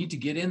 So you need to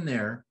get in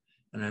there,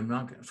 and I'm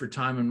not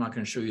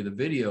going to show you the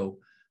video,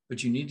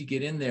 but you need to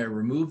get in there,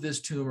 remove this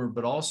tumor,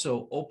 but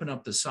also open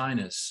up the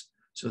sinus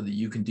so that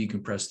you can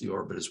decompress the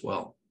orbit as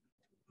well.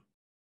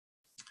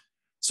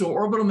 So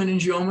orbital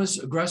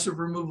meningiomas, aggressive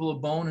removal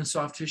of bone and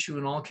soft tissue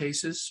in all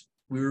cases.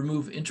 We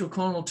remove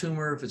intraclonal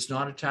tumor if it's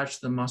not attached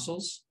to the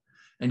muscles,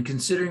 and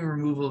considering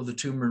removal of the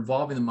tumor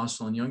involving the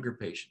muscle in younger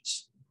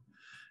patients.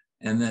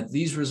 And that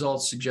these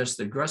results suggest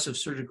that aggressive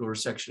surgical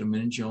resection of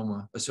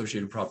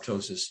meningioma-associated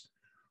proptosis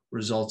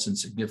results in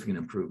significant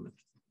improvement.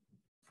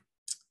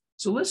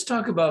 So let's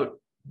talk about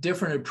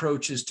different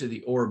approaches to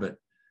the orbit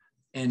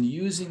and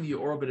using the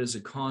orbit as a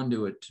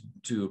conduit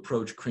to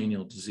approach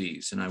cranial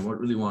disease. And I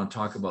really want to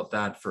talk about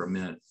that for a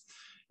minute.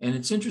 And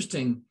it's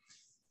interesting,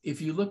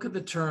 if you look at the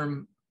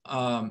term,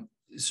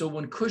 so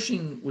when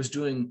Cushing was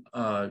doing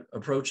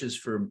approaches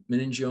for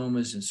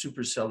meningiomas and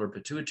suprasellar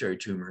pituitary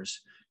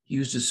tumors, he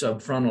used a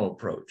subfrontal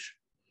approach.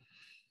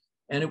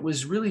 And it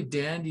was really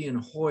Dandy and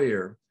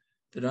Hoyer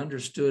that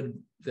understood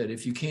that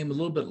if you came a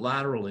little bit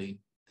laterally,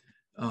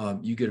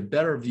 you get a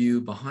better view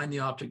behind the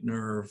optic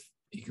nerve,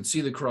 you can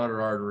see the carotid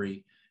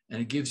artery,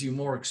 and it gives you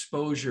more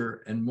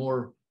exposure and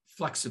more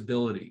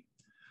flexibility.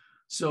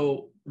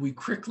 So we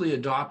quickly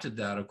adopted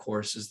that, of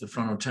course, as the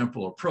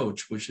frontotemporal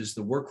approach, which is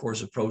the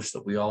workhorse approach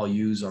that we all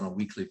use on a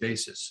weekly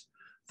basis.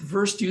 The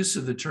first use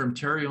of the term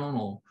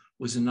terional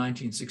was in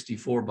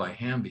 1964 by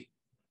Hamby.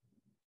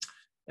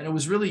 And it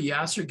was really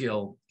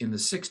Yassergill in the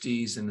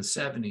 60s and the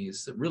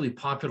 70s that really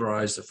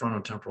popularized the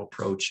frontotemporal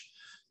approach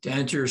to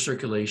anterior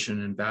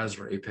circulation and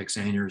basilar apex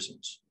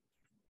aneurysms.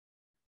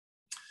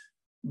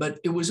 But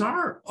it was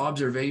our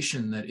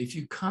observation that if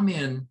you come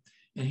in,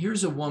 and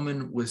here's a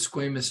woman with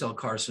squamous cell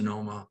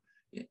carcinoma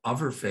of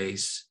her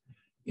face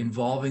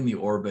involving the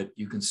orbit,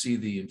 you can see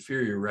the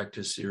inferior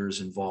rectus here is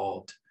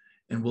involved,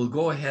 and we'll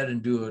go ahead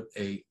and do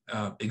a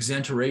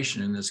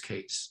exenteration in this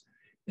case.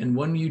 And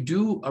when you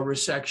do a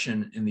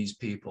resection in these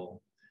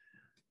people,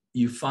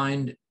 you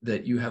find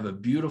that you have a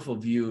beautiful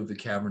view of the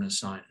cavernous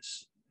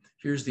sinus.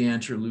 Here's the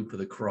anterior loop of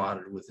the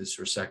carotid with this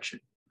resection.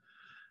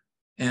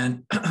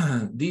 And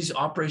these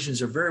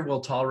operations are very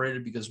well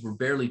tolerated because we're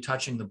barely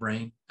touching the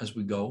brain as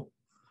we go.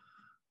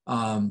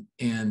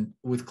 And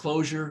with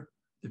closure,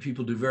 the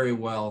people do very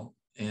well.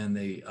 and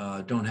they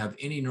don't have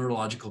any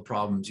neurological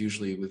problems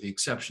usually, with the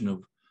exception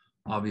of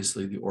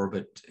obviously the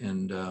orbit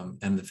and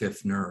the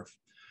fifth nerve.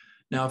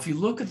 Now, if you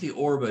look at the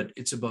orbit,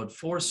 it's about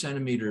 4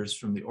 centimeters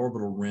from the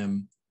orbital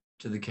rim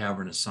to the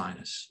cavernous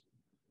sinus.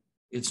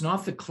 It's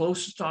not the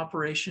closest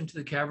operation to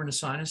the cavernous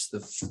sinus.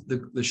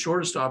 The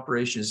shortest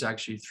operation is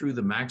actually through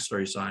the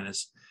maxillary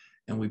sinus,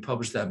 and we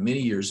published that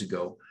many years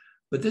ago.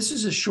 But this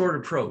is a short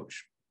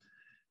approach,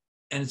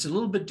 and it's a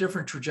little bit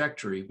different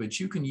trajectory, but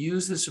you can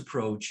use this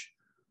approach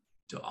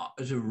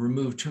to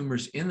remove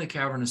tumors in the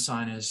cavernous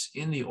sinus,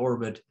 in the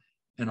orbit,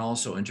 and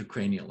also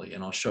intracranially.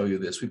 And I'll show you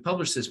this. We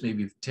published this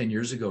maybe 10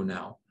 years ago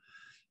now,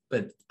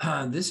 but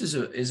this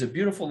is a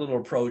beautiful little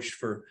approach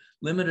for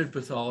limited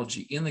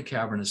pathology in the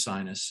cavernous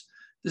sinus.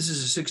 This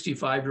is a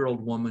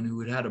 65-year-old woman who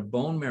had had a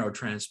bone marrow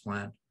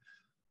transplant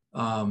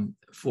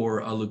for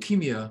a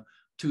leukemia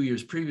 2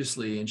 years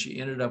previously, and she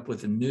ended up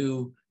with a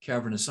new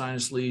cavernous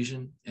sinus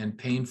lesion and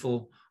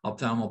painful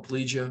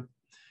ophthalmoplegia.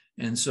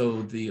 And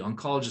so the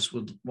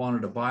oncologist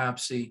wanted a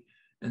biopsy.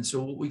 And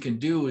so what we can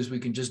do is we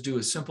can just do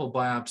a simple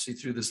biopsy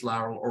through this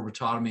lateral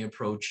orbitotomy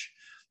approach.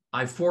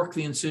 I fork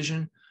the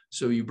incision.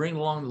 So you bring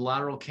along the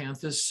lateral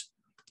canthus.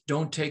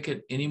 Don't take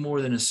it any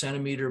more than 1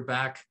 centimeter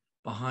back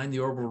behind the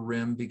orbital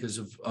rim because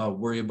of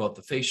worry about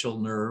the facial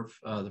nerve,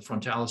 the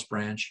frontalis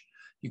branch.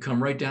 You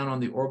come right down on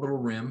the orbital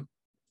rim,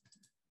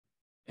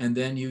 and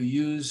then you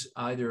use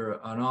either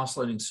an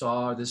oscillating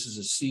saw, this is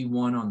a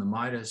C1 on the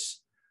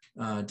Midas,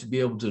 to be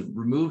able to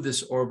remove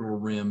this orbital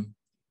rim.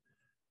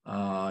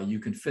 You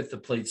can fit the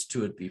plates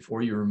to it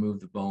before you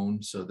remove the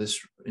bone, so this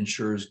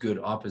ensures good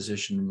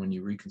opposition when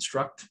you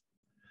reconstruct.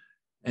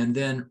 And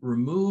then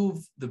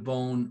remove the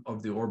bone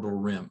of the orbital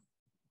rim.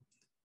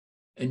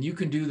 And you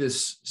can do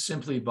this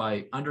simply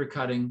by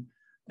undercutting,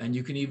 and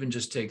you can even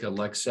just take a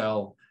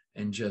Lexel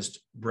and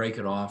just break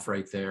it off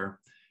right there.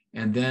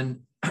 And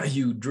then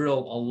you drill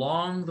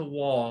along the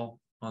wall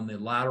on the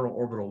lateral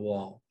orbital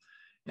wall.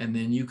 And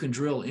then you can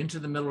drill into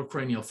the middle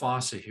cranial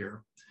fossa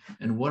here.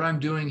 And what I'm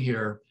doing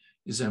here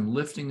is I'm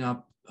lifting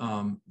up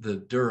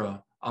the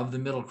dura of the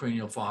middle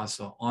cranial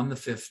fossa on the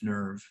fifth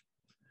nerve,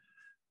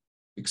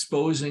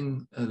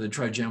 exposing the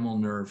trigeminal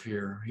nerve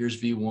here.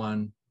 Here's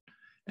V1,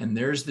 and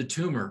there's the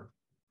tumor.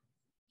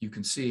 You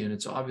can see, and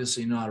it's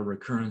obviously not a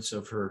recurrence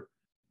of her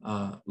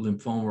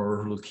lymphoma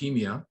or her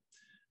leukemia.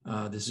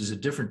 This is a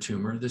different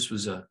tumor. This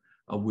was a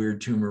weird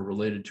tumor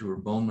related to her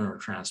bone marrow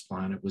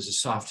transplant. It was a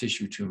soft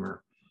tissue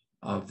tumor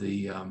of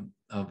the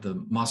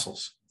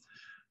muscles.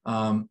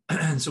 And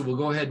so we'll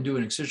go ahead and do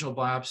an excisional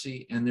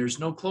biopsy, and there's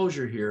no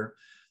closure here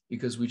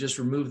because we just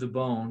remove the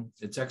bone.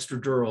 It's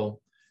extradural,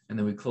 and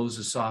then we close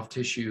the soft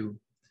tissue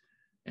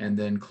and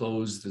then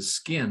close the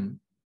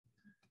skin.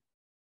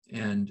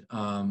 And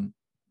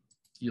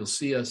you'll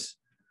see us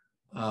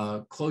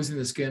closing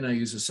the skin. I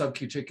use a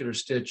subcuticular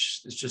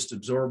stitch. It's just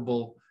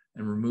absorbable,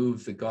 and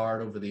remove the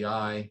guard over the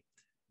eye.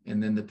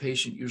 And then the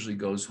patient usually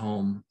goes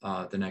home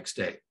the next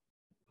day.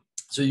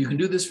 So you can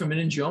do this for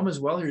meningioma as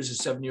well. Here's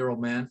a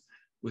 7-year-old man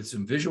with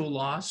some visual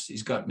loss.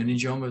 He's got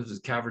meningioma of the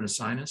cavernous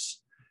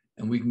sinus.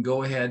 And we can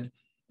go ahead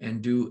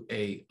and do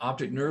a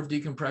optic nerve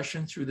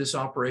decompression through this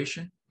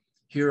operation.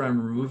 Here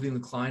I'm removing the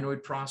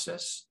clinoid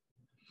process,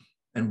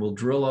 and we'll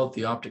drill out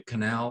the optic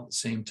canal at the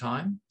same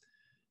time.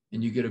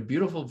 And you get a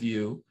beautiful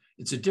view.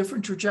 It's a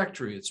different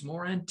trajectory. It's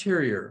more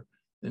anterior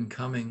than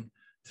coming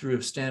through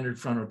a standard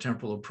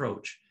frontotemporal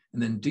approach.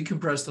 And then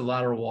decompress the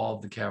lateral wall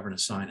of the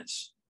cavernous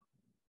sinus.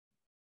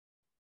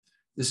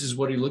 This is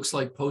what he looks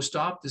like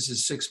post-op. This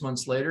is 6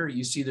 months later.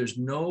 You see there's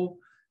no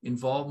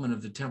involvement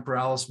of the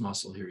temporalis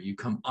muscle here. You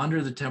come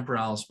under the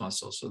temporalis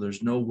muscle, so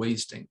there's no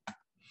wasting.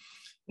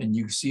 And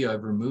you see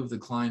I've removed the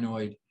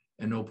clinoid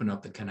and opened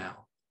up the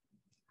canal.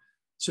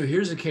 So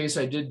here's a case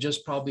I did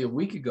just probably a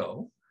week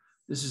ago.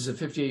 This is a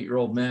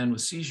 58-year-old man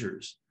with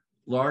seizures,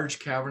 large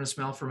cavernous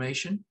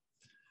malformation.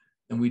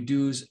 And we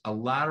do a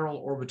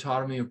lateral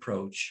orbitotomy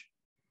approach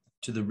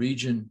to the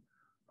region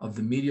of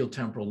the medial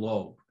temporal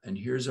lobe. And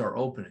here's our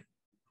opening.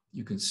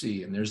 You can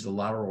see, and there's the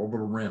lateral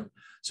orbital rim.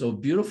 So a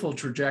beautiful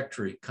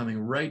trajectory coming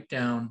right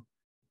down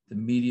the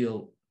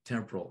medial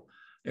temporal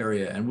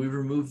area. And we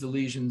removed the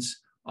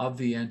lesions of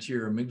the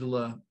anterior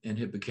amygdala and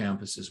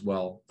hippocampus as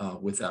well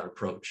with that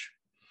approach.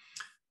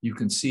 You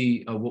can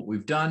see what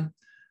we've done.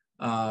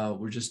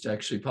 We're just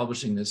actually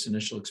publishing this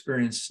initial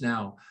experience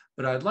now,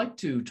 but I'd like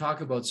to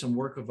talk about some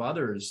work of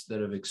others that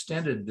have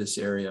extended this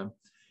area,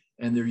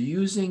 and they're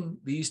using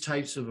these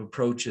types of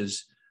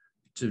approaches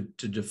to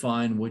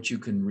define what you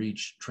can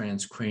reach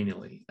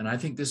transcranially. And I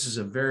think this is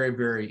a very,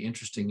 very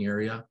interesting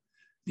area.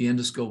 The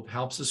endoscope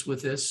helps us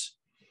with this,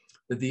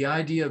 but the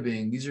idea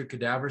being, these are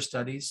cadaver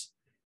studies,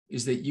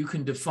 is that you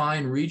can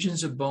define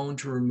regions of bone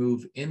to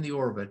remove in the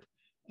orbit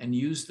and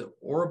use the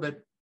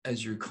orbit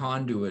as your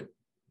conduit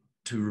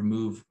to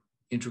remove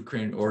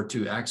intracranial or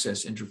to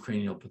access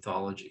intracranial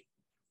pathology.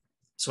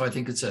 So I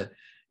think it's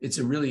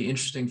a really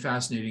interesting,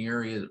 fascinating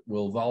area that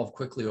will evolve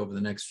quickly over the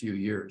next few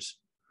years.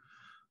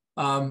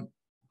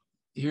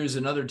 Here's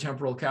another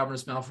temporal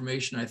cavernous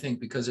malformation. I think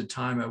because of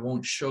time, I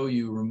won't show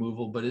you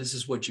removal, but this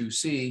is what you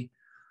see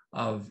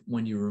of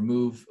when you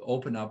remove,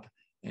 open up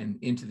and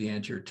into the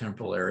anterior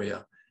temporal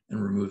area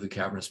and remove the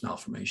cavernous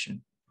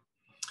malformation.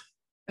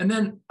 And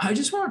then I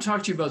just want to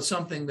talk to you about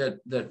something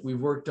that we've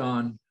worked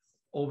on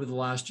over the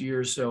last year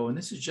or so, and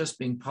this is just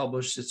being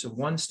published. It's a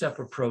one-step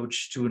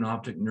approach to an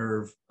optic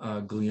nerve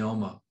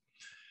glioma.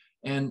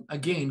 And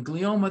again,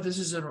 glioma, this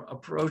is an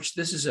approach,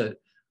 this is a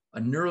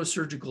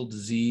neurosurgical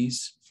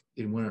disease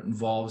when it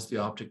involves the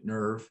optic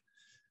nerve.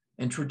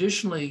 And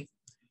traditionally,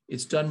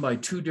 it's done by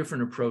two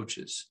different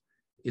approaches.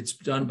 It's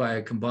done by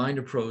a combined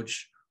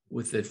approach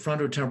with a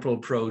frontotemporal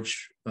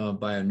approach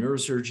by a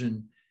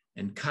neurosurgeon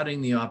and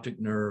cutting the optic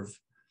nerve,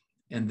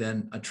 and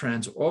then a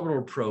transorbital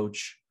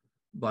approach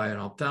by an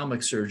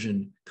ophthalmic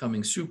surgeon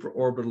coming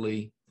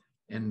supraorbitally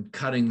and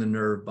cutting the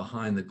nerve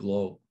behind the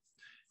globe,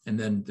 and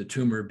then the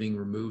tumor being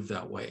removed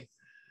that way.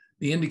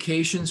 The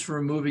indications for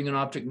removing an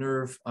optic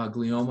nerve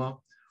glioma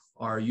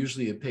are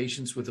usually in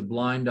patients with a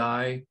blind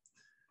eye,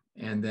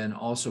 and then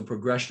also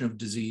progression of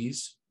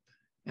disease,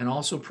 and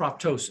also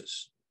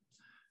proptosis.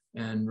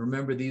 And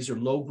remember, these are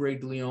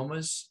low-grade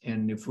gliomas,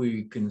 and if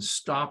we can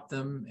stop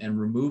them and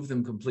remove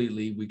them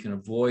completely, we can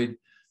avoid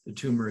the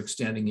tumor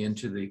extending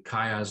into the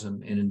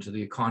chiasm and into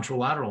the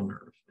contralateral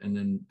nerve, and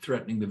then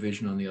threatening the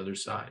vision on the other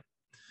side.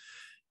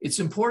 It's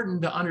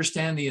important to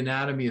understand the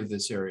anatomy of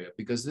this area,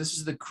 because this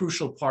is the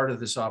crucial part of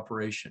this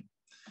operation,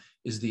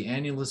 is the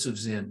annulus of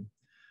Zinn.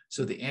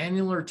 So the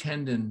annular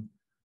tendon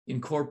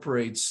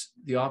incorporates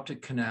the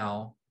optic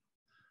canal,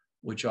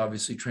 which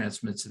obviously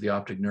transmits to the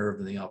optic nerve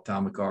and the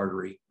ophthalmic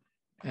artery,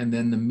 and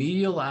then the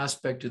medial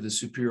aspect of the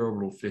superior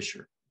orbital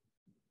fissure.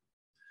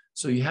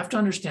 So you have to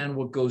understand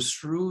what goes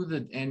through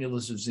the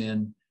annulus of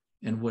Zinn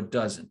and what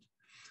doesn't.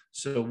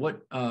 So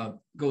what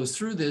goes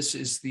through this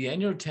is the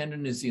annular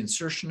tendon is the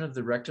insertion of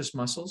the rectus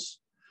muscles.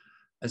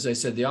 As I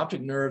said, the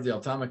optic nerve, the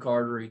ophthalmic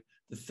artery,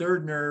 the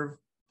third nerve,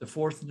 the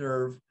fourth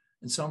nerve,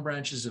 and some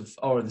branches of,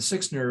 or the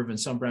sixth nerve and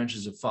some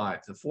branches of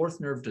 5. The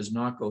fourth nerve does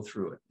not go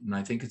through it. And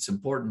I think it's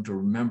important to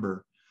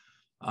remember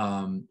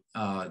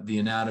the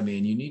anatomy,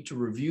 and you need to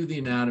review the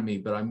anatomy,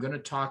 but I'm going to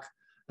talk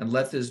and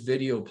let this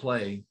video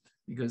play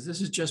because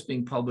this is just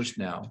being published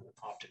now.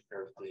 Optic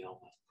nerve glioma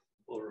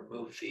will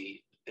remove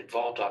the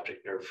involved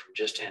optic nerve from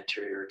just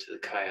anterior to the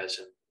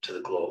chiasm to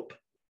the globe.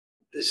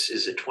 This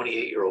is a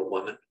 28-year-old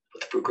woman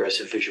with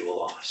progressive visual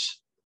loss.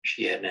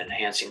 She had an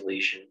enhancing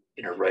lesion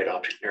in her right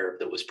optic nerve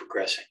that was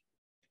progressing.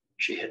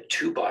 She had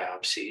 2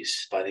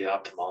 biopsies by the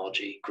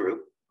ophthalmology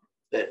group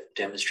that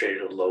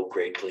demonstrated a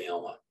low-grade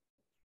glioma.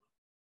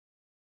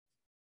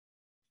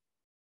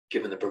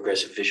 Given the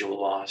progressive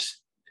visual loss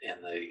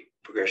and the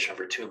progression of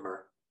her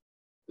tumor,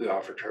 we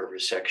offered her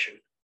resection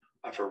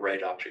of her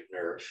right optic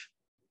nerve.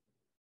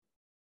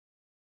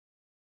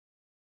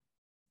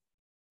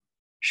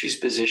 She's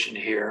positioned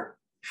here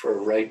for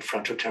a right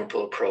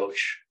frontotemporal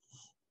approach,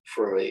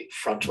 for a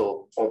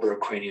frontal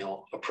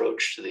orbitocranial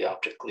approach to the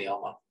optic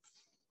glioma.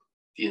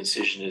 The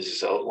incision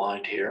is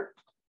outlined here.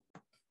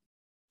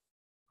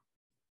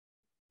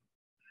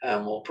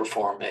 And we'll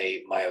perform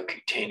a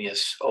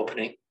myocutaneous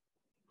opening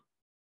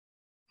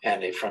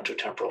and a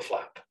frontotemporal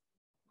flap.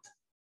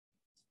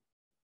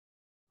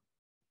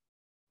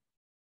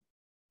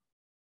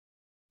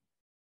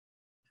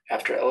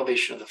 After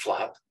elevation of the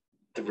flap,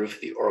 the roof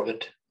of the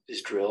orbit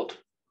is drilled,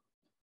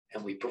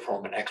 and we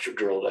perform an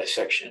extradural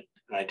dissection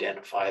and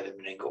identify the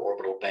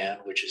meningoorbital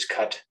band, which is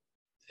cut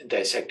and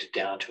dissected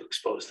down to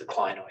expose the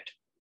clinoid.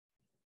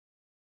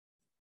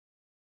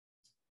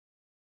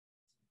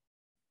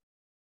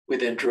 We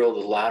then drill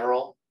the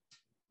lateral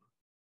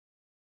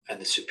and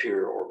the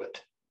superior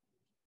orbit.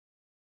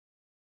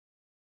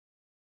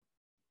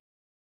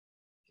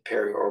 The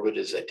periorbit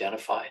is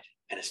identified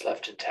and is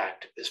left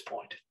intact at this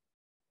point.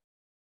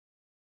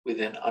 We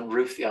then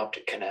unroof the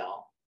optic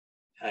canal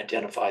and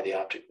identify the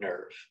optic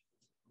nerve.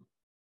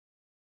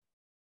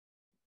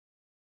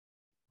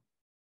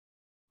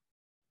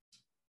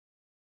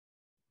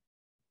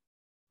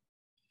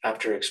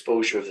 After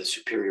exposure of the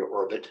superior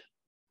orbit,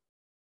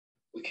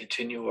 we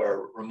continue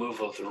our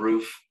removal of the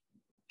roof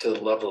to the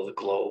level of the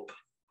globe,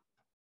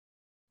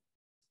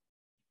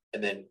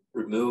 and then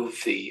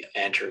remove the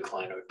anterior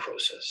clinoid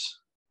process.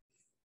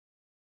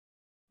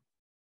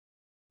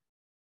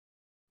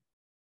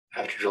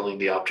 After drilling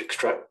the optic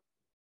strut,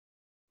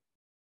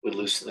 we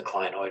loosen the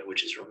clinoid,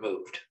 which is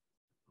removed.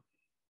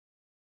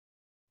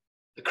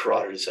 The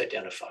carotid is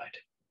identified.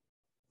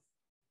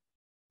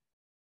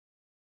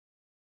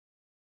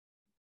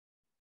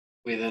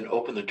 We then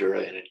open the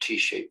dura in a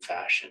T-shaped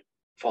fashion,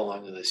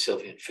 following the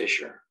Sylvian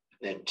fissure,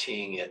 then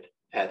teeing it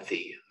at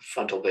the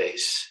frontal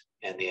base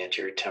and the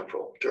anterior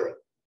temporal dura.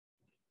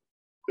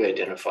 We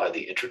identify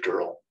the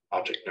intradural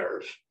optic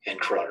nerve and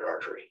carotid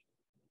artery.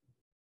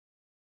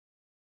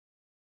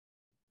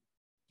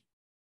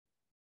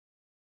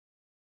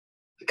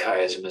 The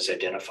chiasm is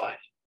identified.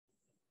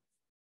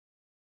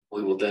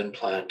 We will then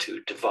plan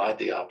to divide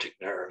the optic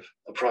nerve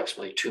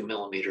approximately 2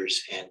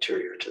 millimeters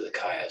anterior to the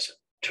chiasm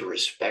to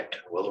respect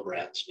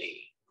Willebrand's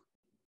knee.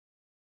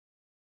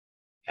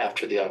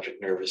 After the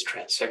optic nerve is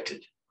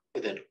transected,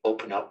 we then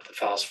open up the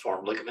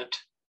falciform ligament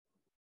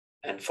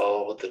and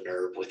follow the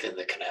nerve within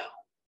the canal.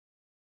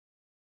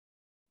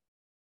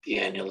 The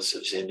annulus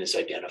of Zinn is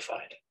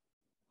identified.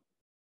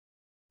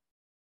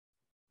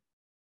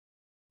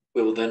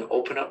 We will then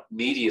open up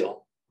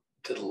medial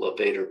to the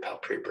levator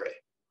palpebrae,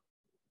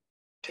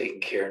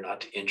 taking care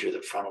not to injure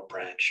the frontal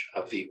branch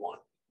of V1.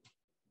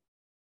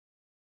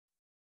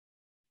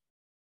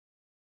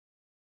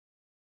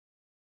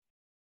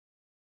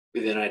 We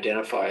then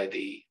identify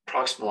the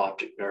proximal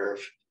optic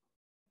nerve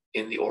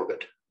in the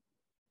orbit.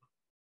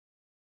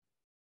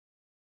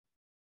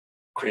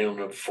 Cranial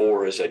nerve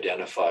 4 is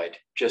identified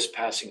just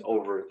passing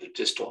over the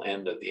distal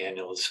end of the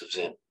annulus of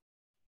Zinn,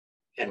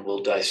 and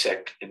will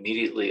dissect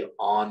immediately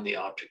on the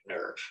optic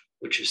nerve,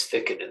 which is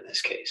thickened in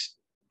this case.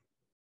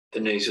 The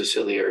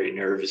nasociliary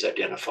nerve is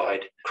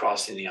identified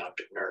crossing the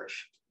optic nerve.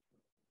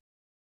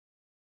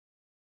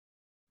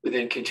 We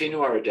then continue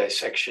our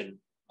dissection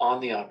on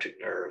the optic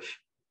nerve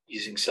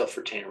using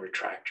self-retaining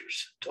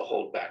retractors to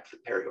hold back the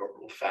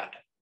periorbital fat.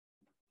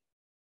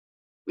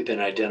 We then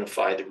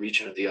identify the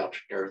region of the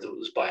optic nerve that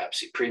was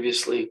biopsied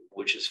previously,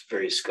 which is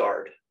very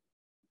scarred.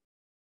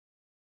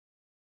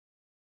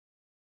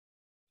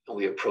 And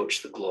we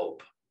approach the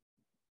globe.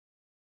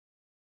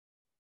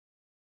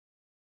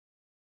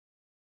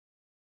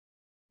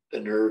 The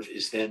nerve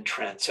is then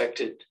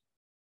transected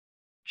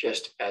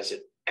just as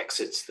it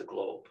exits the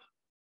globe.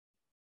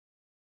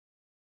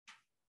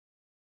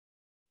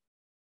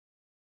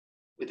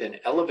 We then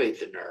elevate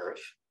the nerve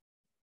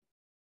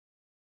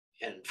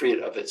and free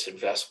it of its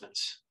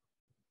investments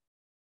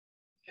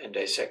and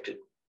dissect it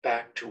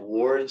back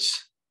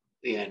towards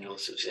the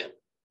annulus of Zinn.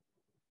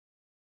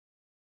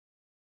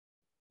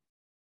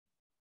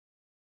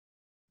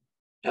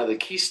 Now, the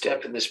key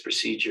step in this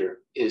procedure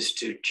is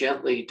to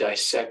gently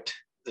dissect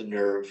the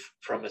nerve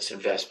from its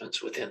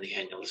investments within the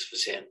annulus of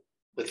Zinn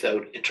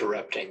without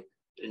interrupting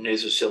the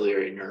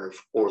nasociliary nerve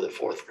or the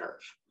fourth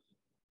nerve.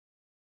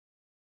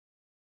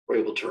 We're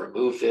able to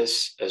remove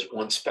this as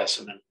one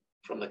specimen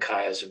from the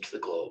chiasm to the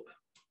globe.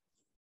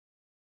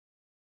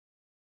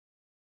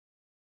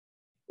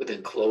 We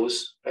then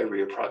close by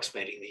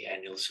reapproximating the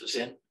annulus of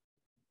Zinn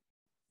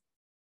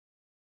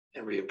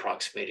and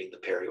reapproximating the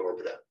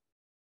periorbita.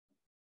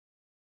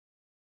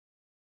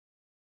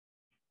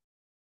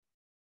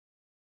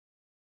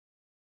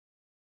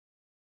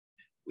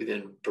 We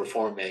then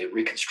perform a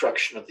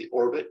reconstruction of the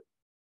orbit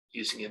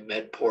using a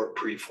Medpor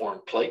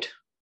preformed plate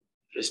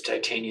that is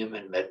titanium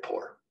and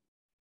Medpor.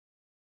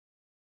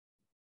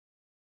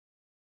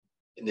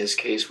 In this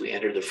case, we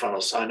enter the frontal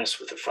sinus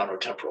with a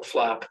frontotemporal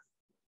flap,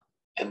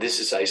 and this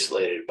is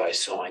isolated by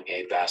sewing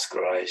a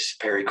vascularized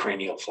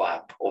pericranial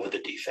flap over the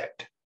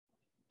defect.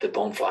 The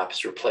bone flap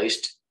is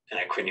replaced and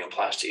a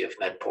cranioplasty of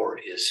Medpor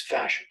is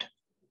fashioned.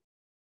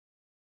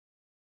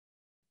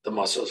 The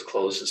muscle is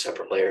closed in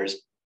separate layers,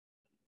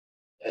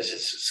 as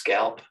is the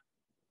scalp.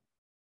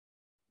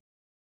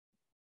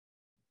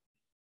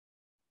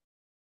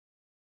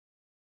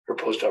 Her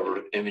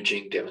postoperative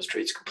imaging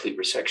demonstrates complete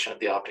resection of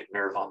the optic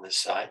nerve on this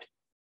side.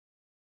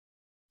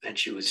 And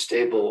she was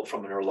stable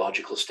from a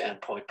neurological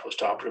standpoint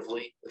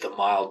postoperatively with a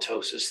mild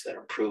ptosis that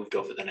improved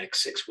over the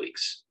next 6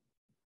 weeks.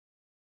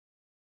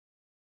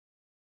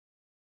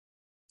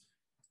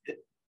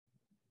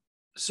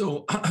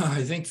 So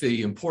I think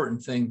the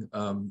important thing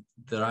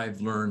that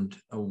I've learned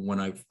when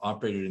I've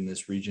operated in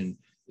this region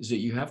is that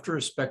you have to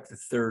respect the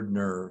third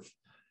nerve,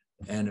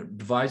 and it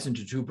divides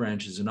into two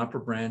branches: an upper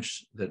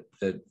branch that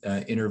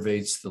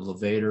innervates the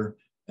levator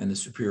and the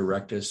superior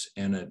rectus,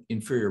 and an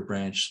inferior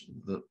branch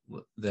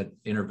that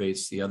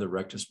innervates the other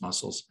rectus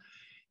muscles.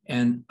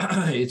 And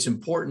it's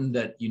important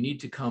that you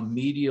need to come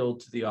medial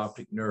to the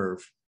optic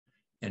nerve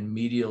and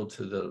medial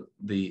to the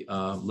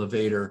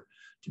levator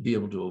to be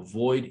able to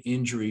avoid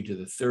injury to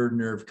the third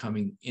nerve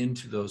coming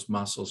into those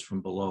muscles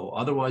from below.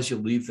 Otherwise, you'll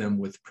leave them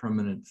with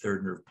permanent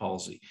third nerve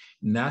palsy.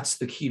 And that's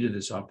the key to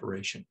this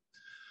operation.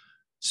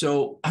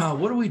 So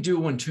what do we do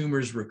when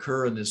tumors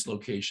recur in this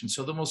location?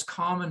 So the most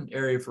common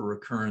area for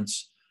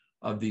recurrence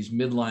of these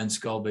midline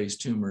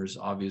skull-based tumors,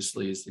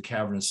 obviously, is the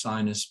cavernous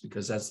sinus,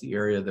 because that's the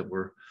area that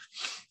we're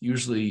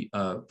usually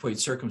quite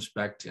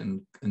circumspect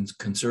and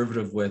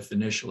conservative with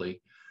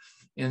initially.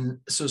 And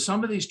so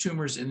some of these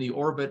tumors in the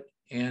orbit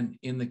and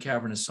in the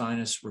cavernous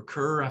sinus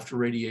recur after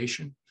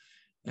radiation.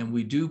 And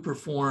we do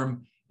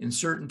perform, in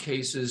certain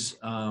cases,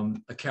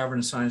 a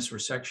cavernous sinus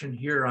resection.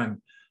 Here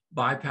I'm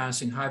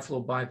bypassing, high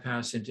flow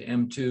bypass into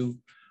M2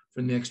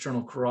 from the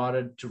external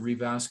carotid to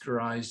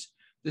revascularize.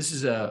 This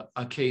is a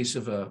case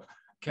of a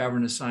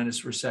cavernous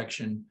sinus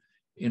resection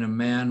in a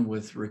man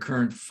with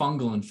recurrent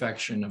fungal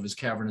infection of his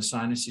cavernous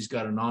sinus. He's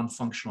got a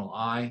non-functional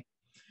eye.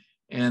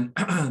 And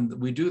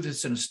we do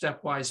this in a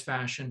stepwise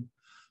fashion.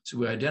 So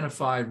we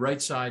identified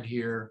right side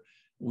here,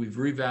 we've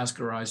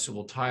revascularized, so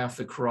we'll tie off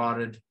the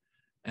carotid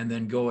and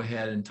then go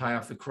ahead and tie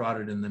off the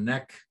carotid in the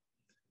neck,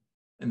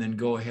 and then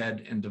go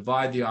ahead and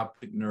divide the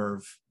optic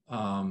nerve.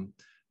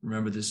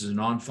 Remember, this is a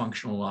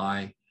non-functional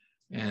eye,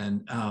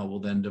 and we'll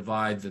then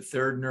divide the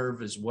third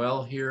nerve as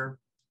well here,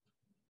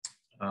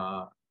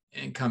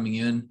 and coming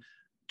in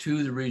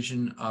to the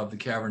region of the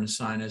cavernous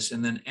sinus,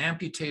 and then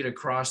amputate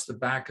across the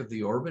back of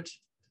the orbit.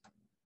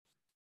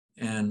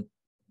 And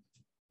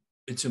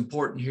it's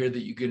important here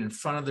that you get in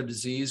front of the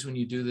disease when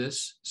you do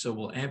this. So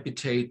we'll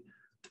amputate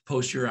the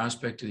posterior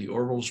aspect of the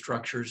orbital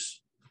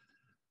structures.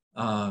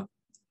 And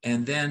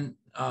then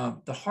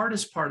the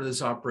hardest part of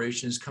this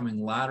operation is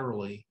coming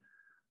laterally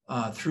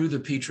through the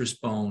petrous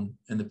bone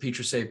and the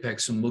petrous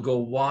apex, and we'll go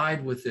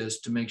wide with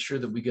this to make sure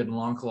that we get an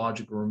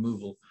oncological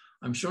removal.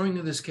 I'm showing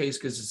you this case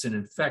because it's an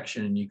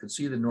infection and you can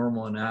see the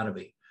normal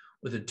anatomy.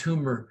 With a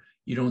tumor,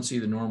 you don't see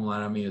the normal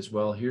anatomy as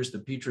well. Here's the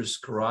petrous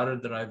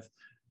carotid that I've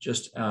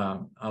just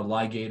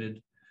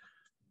ligated.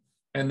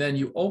 And then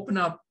you open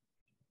up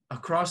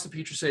across the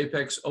petrous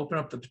apex, open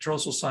up the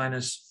petrosal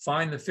sinus,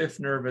 find the fifth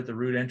nerve at the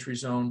root entry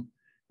zone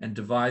and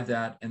divide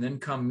that, and then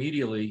come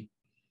medially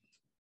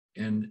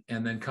and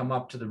then come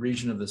up to the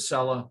region of the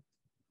sella.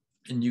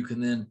 And you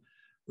can then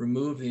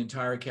remove the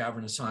entire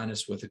cavernous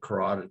sinus with a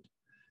carotid.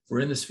 We're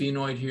in the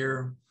sphenoid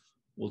here.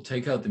 We'll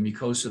take out the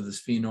mucosa of the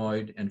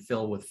sphenoid and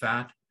fill with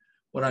fat.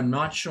 What I'm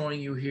not showing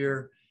you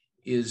here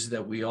is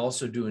that we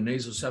also do a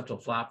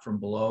nasoseptal flap from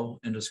below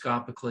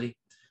endoscopically.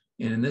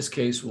 And in this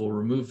case, we'll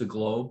remove the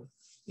globe.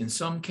 In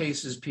some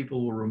cases,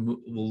 people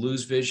will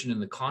lose vision in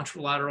the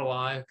contralateral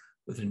eye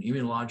with an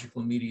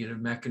immunological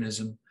mediated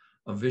mechanism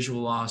of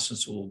visual loss. And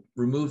so we'll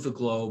remove the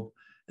globe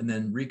and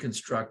then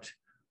reconstruct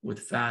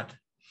with fat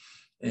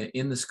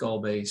in the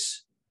skull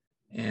base.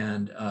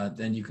 And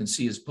then you can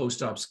see his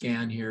post-op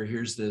scan here.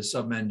 Here's the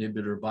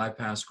submandibular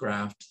bypass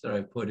graft that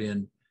I put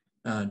in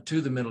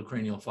to the middle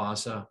cranial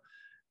fossa,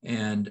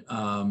 and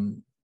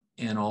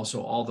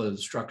also all the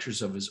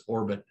structures of his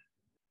orbit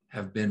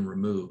have been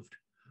removed.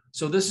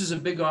 So this is a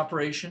big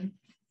operation.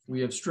 We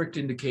have strict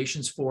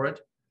indications for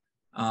it.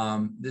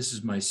 This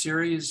is my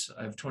series.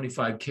 I have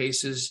 25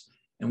 cases,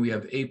 and we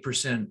have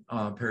 8%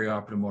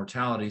 perioperative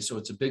mortality. So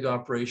it's a big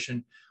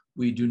operation.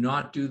 We do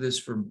not do this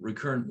for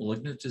recurrent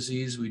malignant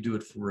disease. We do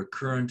it for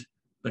recurrent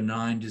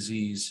benign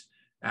disease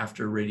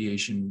after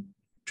radiation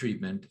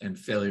treatment and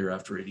failure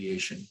after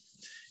radiation.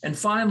 And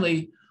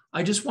finally,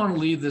 I just want to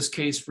leave this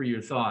case for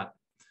your thought,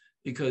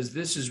 because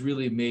this has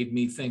really made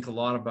me think a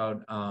lot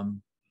about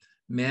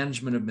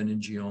management of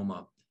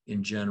meningioma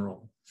in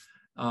general.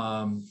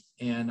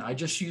 And I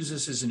just use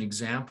this as an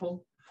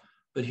example,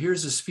 but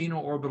here's a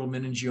sphenoorbital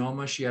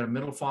meningioma. She had a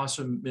middle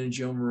fossa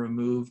meningioma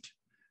removed,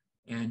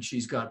 and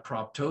she's got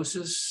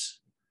proptosis,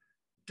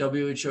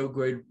 WHO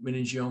grade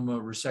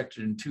meningioma resected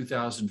in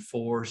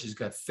 2004. She's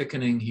got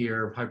thickening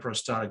here of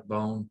hyperostotic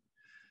bone.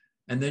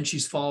 And then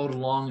she's followed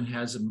along and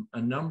has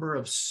a number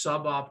of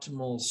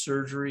suboptimal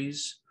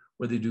surgeries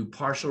where they do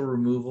partial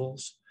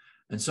removals.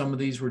 And some of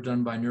these were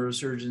done by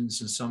neurosurgeons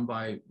and some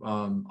by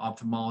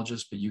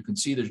ophthalmologists, but you can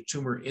see there's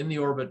tumor in the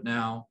orbit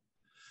now.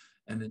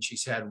 And then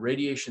she's had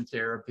radiation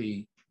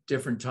therapy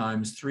different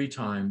times, 3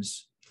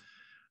 times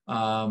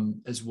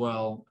as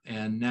well.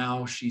 And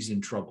now she's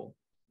in trouble.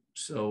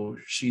 So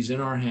she's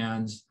in our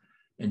hands,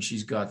 and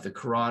she's got the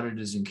carotid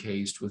is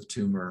encased with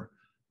tumor.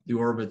 The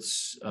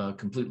orbit's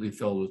completely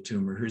filled with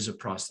tumor. Here's a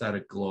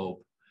prostatic globe,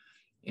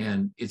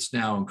 and it's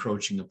now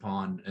encroaching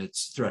upon,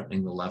 it's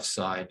threatening the left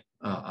side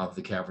of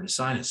the cavernous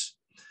sinus.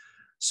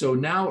 So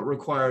now it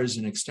requires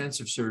an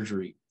extensive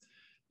surgery.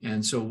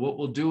 And so what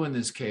we'll do in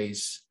this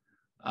case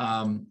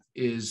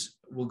is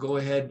we'll go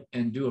ahead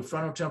and do a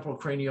frontotemporal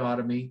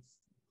craniotomy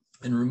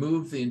and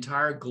remove the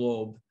entire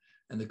globe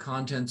and the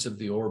contents of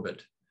the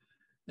orbit.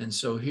 And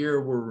so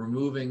here we're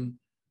removing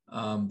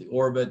the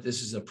orbit.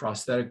 This is a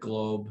prosthetic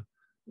globe.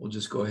 We'll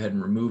just go ahead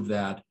and remove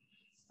that.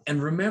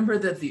 And remember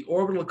that the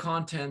orbital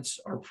contents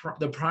are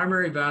the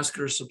primary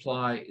vascular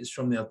supply is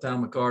from the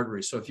ophthalmic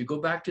artery. So if you go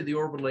back to the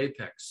orbital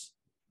apex,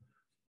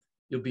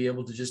 you'll be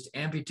able to just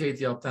amputate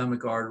the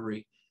ophthalmic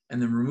artery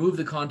and then remove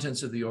the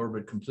contents of the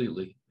orbit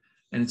completely.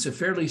 And it's a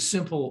fairly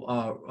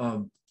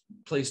simple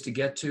place to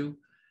get to.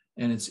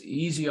 And it's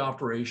easy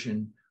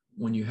operation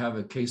when you have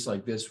a case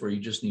like this where you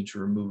just need to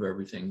remove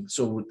everything.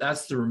 So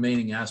that's the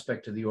remaining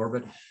aspect of the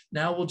orbit.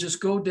 Now we'll just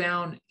go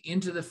down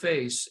into the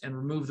face and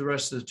remove the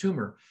rest of the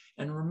tumor.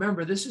 And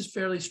remember, this is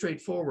fairly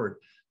straightforward.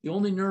 The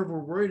only nerve we're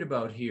worried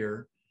about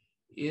here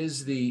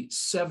is the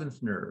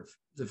 7th nerve,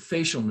 the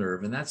facial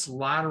nerve, and that's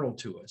lateral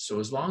to us. So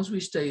as long as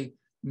we stay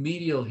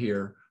medial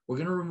here, we're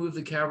going to remove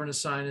the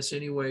cavernous sinus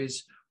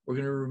anyways. We're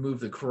going to remove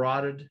the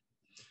carotid,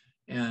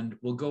 and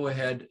we'll go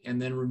ahead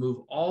and then remove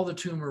all the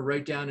tumor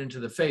right down into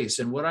the face.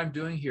 And what I'm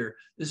doing here,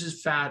 this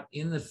is fat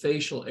in the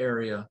facial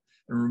area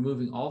and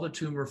removing all the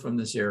tumor from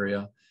this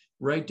area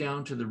right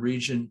down to the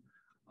region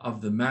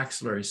of the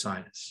maxillary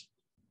sinus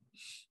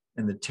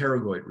and the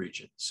pterygoid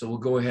region. So we'll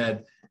go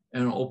ahead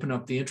and open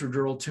up the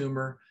intradural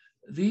tumor.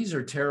 These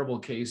are terrible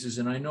cases,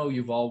 and I know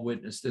you've all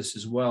witnessed this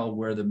as well,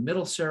 where the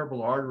middle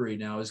cerebral artery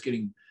now is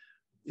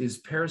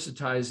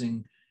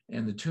parasitizing,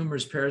 and the tumor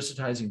is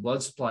parasitizing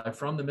blood supply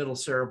from the middle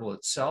cerebral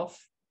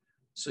itself.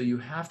 So you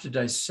have to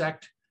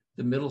dissect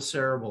the middle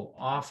cerebral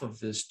off of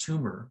this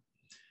tumor,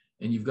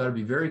 and you've got to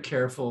be very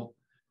careful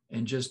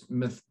and just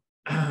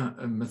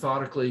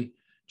methodically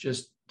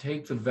just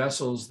take the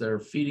vessels that are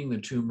feeding the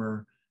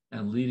tumor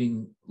and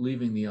leaving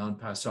the en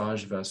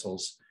passage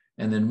vessels.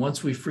 And then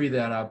once we free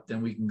that up,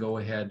 then we can go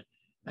ahead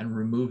and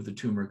remove the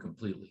tumor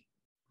completely.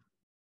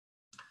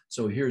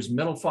 So here's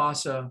middle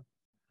fossa,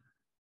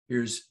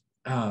 here's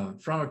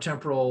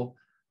frontotemporal,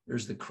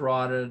 there's the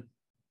carotid,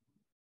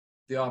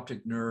 the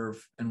optic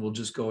nerve, and we'll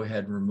just go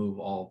ahead and remove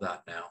all of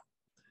that now.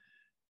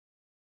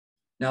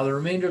 Now, the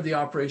remainder of the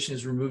operation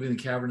is removing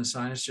the cavernous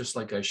sinus, just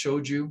like I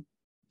showed you.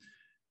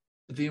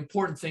 But the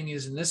important thing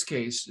is, in this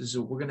case, is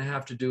that we're going to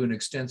have to do an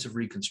extensive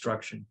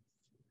reconstruction.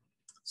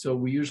 So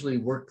we usually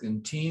work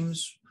in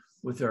teams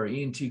with our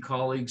ENT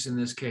colleagues in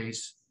this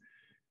case,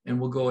 and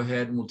we'll go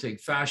ahead and we'll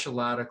take fascia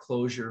lata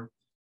closure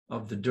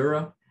of the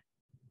dura,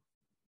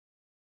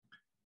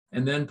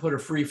 and then put a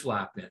free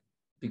flap in,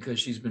 because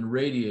she's been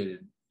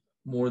radiated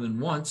more than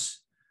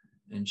once,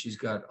 and she's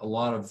got a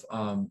lot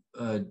of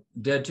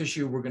dead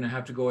tissue. We're going to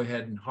have to go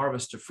ahead and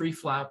harvest a free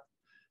flap,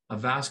 a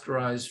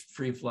vascularized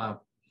free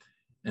flap,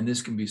 and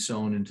this can be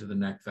sewn into the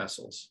neck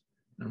vessels.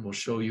 And we'll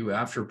show you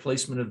after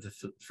placement of the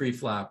free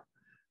flap,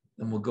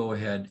 then we'll go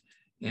ahead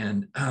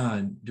and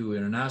do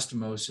an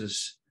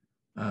anastomosis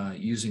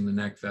using the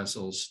neck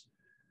vessels,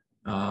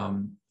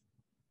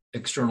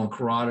 external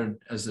carotid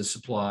as the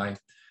supply.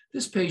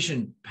 This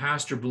patient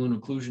passed her balloon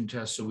occlusion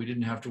test, so we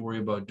didn't have to worry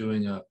about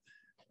doing a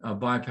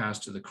bypass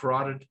to the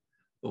carotid,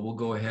 but we'll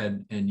go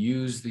ahead and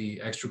use the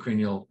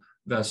extracranial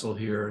vessel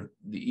here,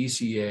 the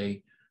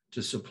ECA,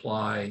 to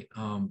supply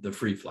the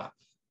free flap.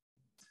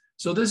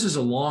 So this is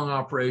a long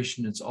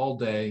operation. It's all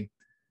day,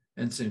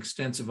 and it's an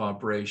extensive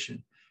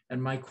operation.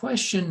 And my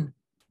question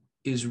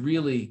is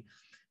really,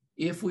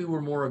 if we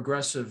were more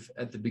aggressive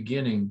at the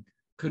beginning,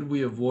 could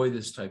we avoid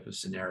this type of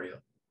scenario?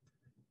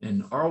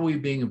 And are we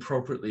being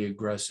appropriately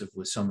aggressive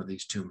with some of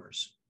these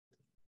tumors?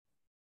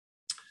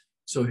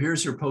 So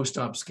here's her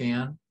post-op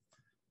scan.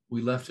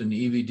 We left an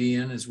EVD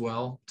in as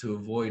well to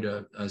avoid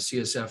a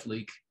CSF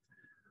leak.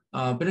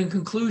 But in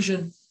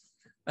conclusion,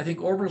 I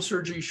think orbital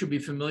surgery should be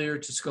familiar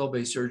to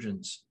skull-based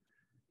surgeons.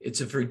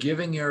 It's a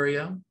forgiving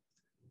area.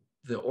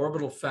 The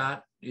orbital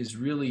fat is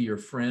really your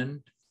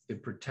friend.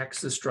 It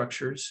protects the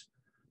structures.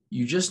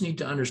 You just need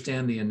to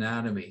understand the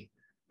anatomy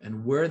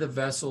and where the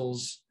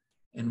vessels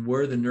and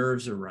where the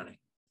nerves are running.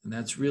 And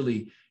that's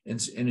really, and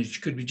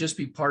it could just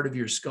be part of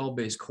your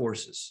skull-based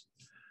courses.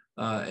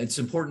 It's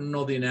important to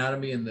know the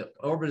anatomy, and the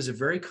orbit is a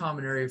very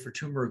common area for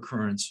tumor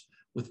occurrence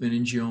with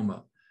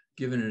meningioma,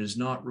 given it is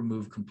not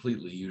removed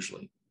completely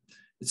usually.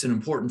 It's an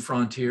important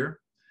frontier.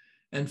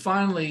 And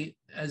finally,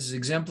 as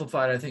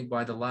exemplified, I think,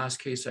 by the last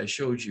case I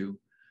showed you,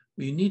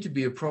 we need to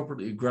be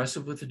appropriately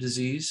aggressive with the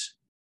disease.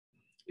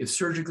 If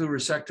surgically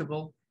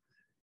resectable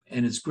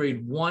and it's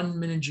grade 1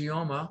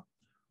 meningioma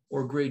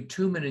or grade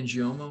 2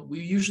 meningioma,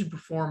 we usually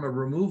perform a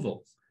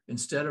removal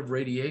instead of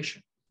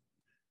radiation.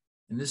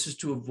 And this is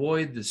to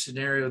avoid the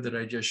scenario that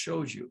I just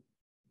showed you.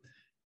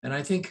 And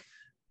I think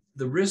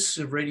the risks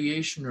of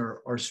radiation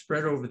are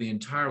spread over the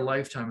entire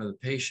lifetime of the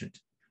patient,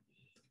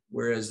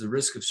 whereas the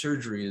risk of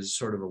surgery is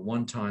sort of a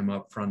one-time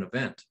upfront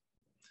event.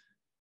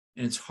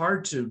 And it's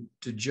hard to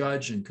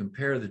judge and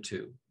compare the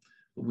two,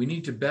 but we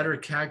need to better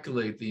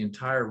calculate the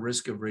entire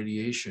risk of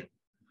radiation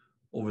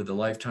over the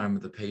lifetime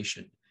of the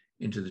patient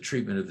into the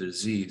treatment of the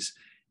disease.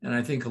 And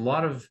I think a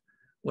lot of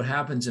what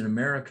happens in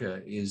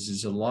America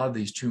is a lot of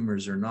these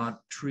tumors are not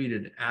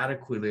treated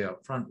adequately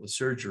up front with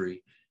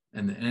surgery,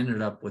 and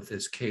ended up with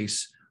this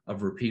case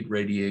of repeat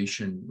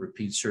radiation,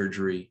 repeat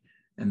surgery,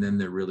 and then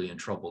they're really in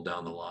trouble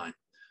down the line.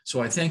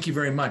 So I thank you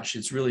very much.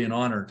 It's really an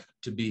honor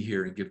to be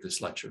here and give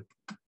this lecture.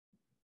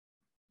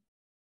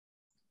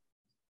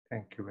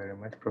 Thank you very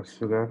much,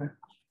 Professor Sugata.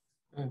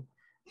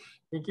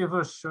 Thank you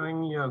for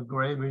showing your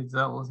great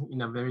results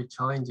in a very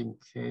challenging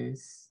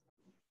case.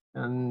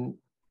 And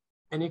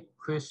any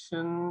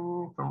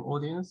question from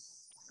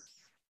audience?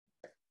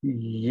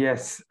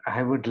 Yes,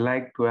 I would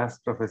like to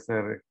ask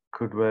Professor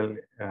Kudwell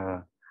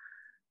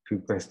two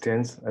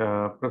questions.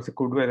 Professor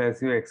Kudwell,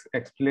 as you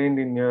explained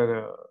in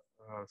your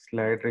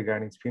slide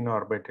regarding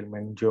sphenoorbital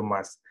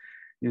meningiomas,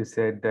 you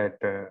said that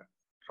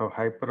so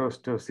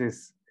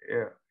hyperostosis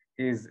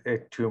is a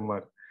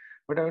tumor.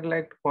 But I would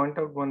like to point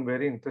out one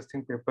very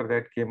interesting paper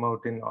that came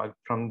out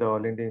from the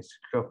All India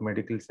Institute of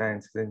Medical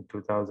Sciences in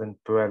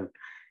 2012,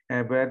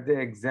 where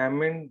they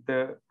examined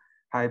the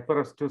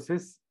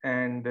hyperostosis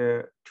and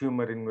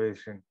tumor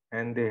invasion.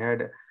 And they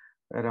had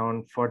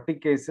around 40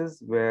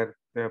 cases where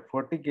there are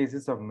 40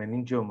 cases of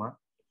meningioma.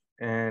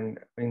 And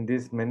in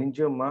this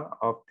meningioma,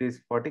 of these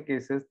 40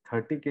 cases,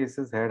 30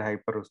 cases had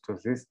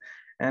hyperostosis.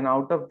 And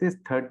out of these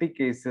 30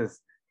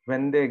 cases,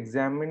 when they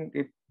examined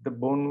it, the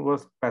bone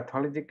was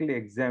pathologically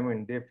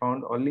examined, they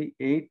found only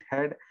 8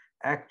 had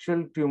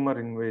actual tumor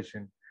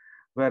invasion,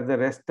 where the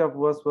rest of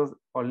was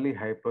only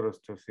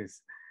hyperostosis.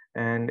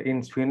 And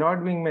in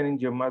sphenoid wing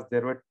meningiomas,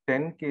 there were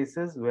 10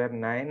 cases where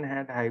 9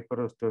 had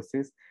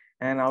hyperostosis,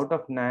 and out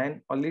of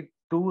 9, only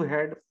 2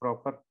 had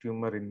proper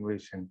tumor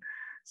invasion.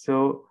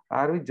 So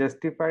are we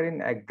justified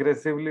in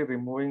aggressively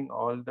removing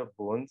all the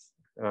bones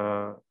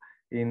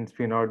in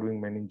sphenoid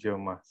wing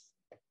meningiomas?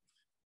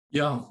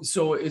 Yeah,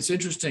 so it's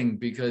interesting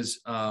because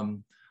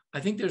I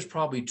think there's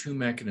probably two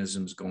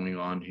mechanisms going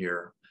on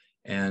here.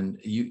 And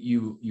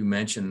you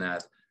mentioned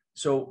that.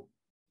 So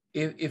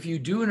if you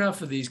do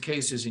enough of these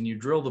cases and you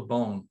drill the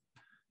bone,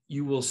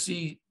 you will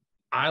see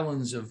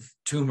islands of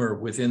tumor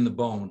within the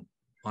bone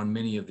on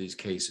many of these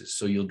cases.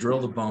 So you'll drill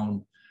the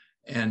bone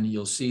and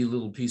you'll see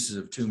little pieces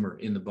of tumor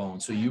in the bone.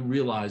 So you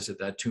realize that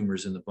that tumor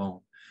is in the bone.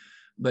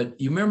 But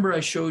you remember I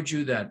showed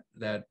you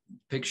that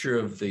picture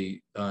of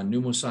the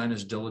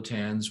pneumosinus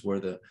dilatans where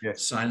the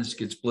sinus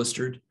gets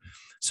blistered.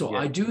 So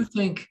I do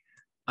think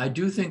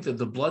that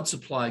the blood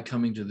supply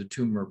coming to the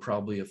tumor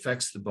probably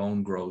affects the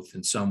bone growth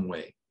in some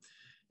way.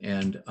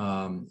 And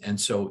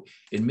so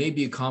it may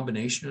be a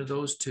combination of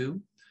those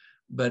two.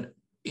 But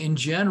in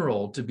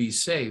general, to be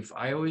safe,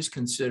 I always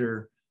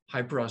consider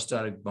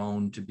hyperostotic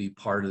bone to be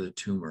part of the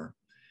tumor.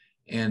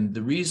 And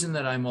the reason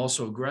that I'm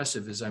also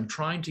aggressive is I'm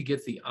trying to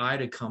get the eye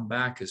to come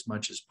back as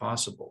much as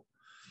possible.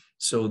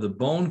 So the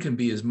bone can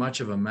be as much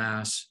of a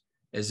mass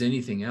as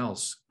anything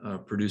else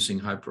producing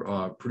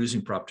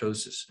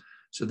proptosis.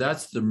 So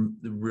that's the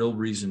real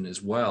reason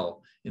as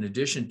well. In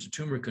addition to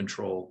tumor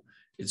control,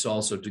 it's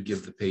also to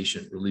give the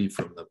patient relief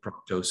from the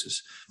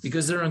proptosis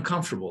because they're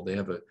uncomfortable. They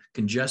have a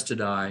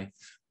congested eye.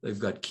 They've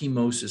got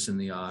chemosis in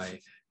the eye.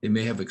 They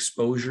may have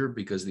exposure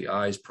because the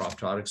eye is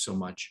proptotic so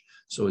much.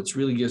 So it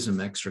really gives them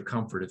extra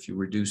comfort if you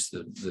reduce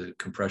the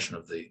compression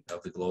of the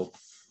globe.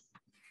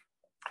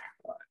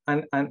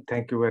 And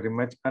thank you very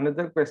much.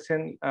 Another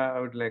question I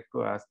would like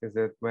to ask is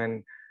that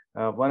when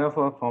one of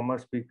our former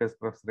speakers,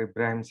 Professor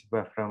Ibrahim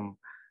Siba from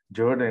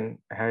Jordan,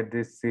 had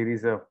this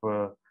series of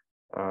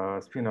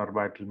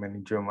sphenorbital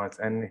meningiomas,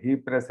 and he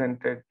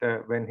presented,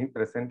 when he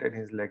presented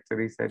his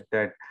lecture, he said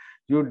that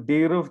you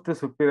de-roof the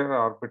superior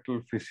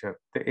orbital fissure.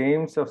 The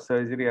aims of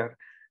surgery are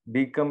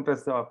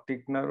decompress the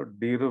optic nerve,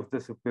 de-roof the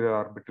superior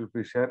orbital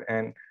fissure,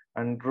 and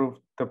unroof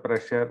the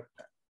pressure,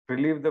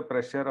 relieve the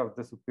pressure of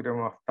the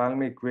superior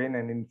ophthalmic vein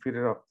and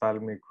inferior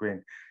ophthalmic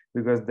vein,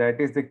 because that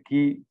is the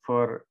key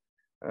for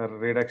a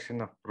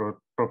reduction of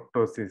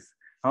proptosis.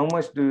 How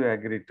much do you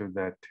agree to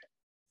that?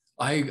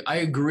 I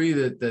agree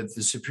that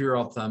the superior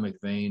ophthalmic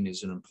vein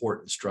is an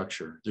important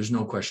structure. There's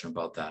no question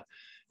about that.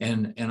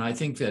 And I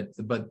think that,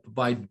 but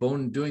by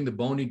doing the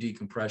bony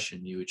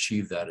decompression, you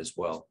achieve that as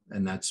well.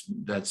 And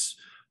that's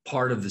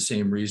part of the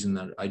same reason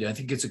that I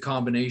think it's a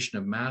combination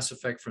of mass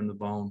effect from the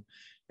bone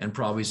and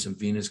probably some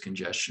venous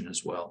congestion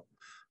as well.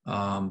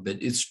 But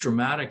it's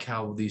dramatic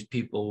how these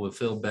people will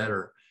feel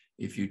better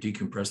if you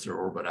decompress their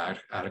orbit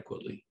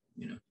adequately,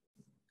 you know.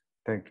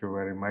 Thank you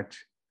very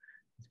much.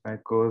 My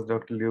co-host,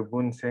 Dr. Liu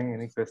Boon Singh,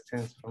 any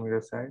questions from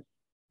your side?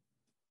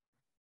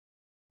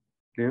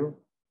 Liu?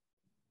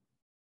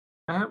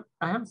 I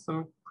have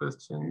some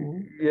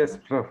questions. Yes,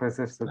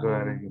 Professor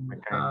Sugawara.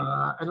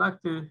 I'd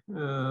like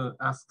to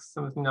ask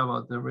something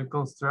about the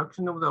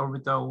reconstruction of the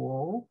orbital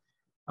wall.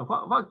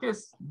 What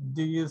case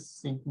do you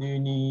think do you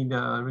need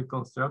a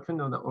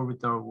reconstruction of the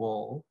orbital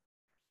wall?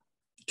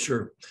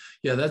 Sure.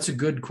 Yeah, that's a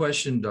good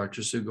question,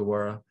 Dr.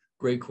 Sugawara.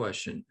 Great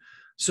question.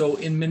 So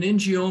in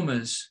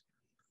meningiomas,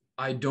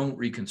 I don't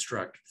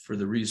reconstruct for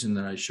the reason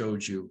that I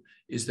showed you,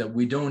 is that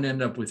we don't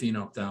end up with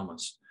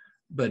enophthalmos.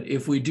 But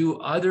if we do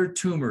other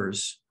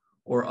tumors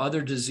or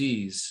other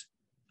disease,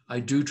 I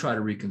do try to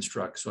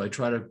reconstruct. So I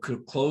try to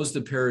close the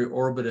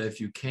periorbita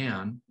if you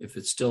can, if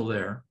it's still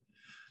there.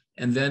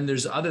 And then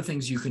there's other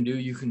things you can do.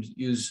 You can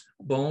use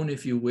bone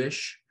if you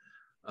wish,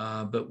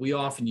 but we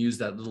often use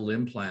that little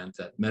implant,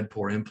 that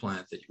Medpor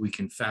implant that we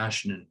can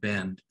fashion and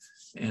bend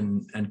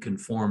and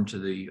conform to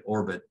the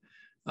orbit.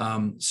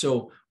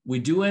 So we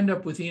do end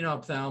up with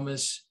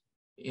enophthalmos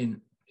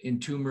in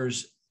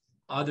tumors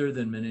other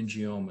than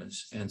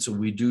meningiomas. And so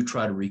we do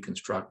try to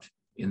reconstruct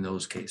in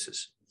those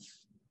cases.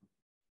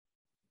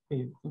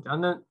 Okay.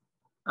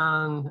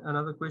 And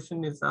another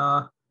question is,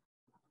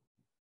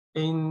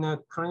 in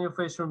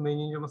craniofacial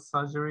meningioma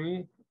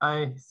surgery,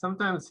 I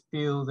sometimes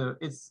feel that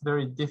it's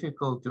very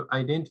difficult to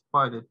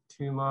identify the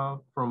tumor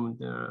from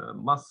the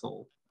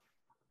muscle,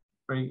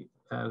 very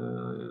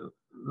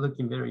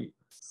looking very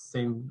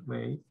same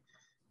way.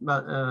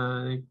 But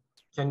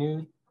can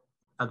you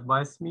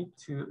advise me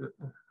to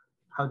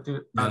how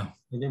to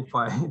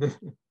identify the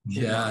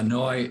Yeah,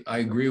 no, I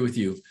agree with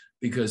you,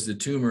 because the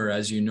tumor,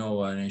 as you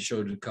know, and I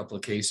showed a couple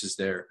of cases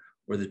there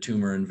where the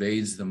tumor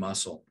invades the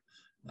muscle.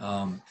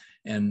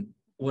 And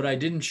what I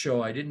didn't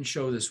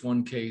show this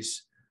one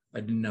case, I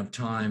didn't have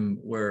time,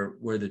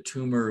 where the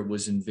tumor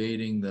was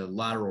invading the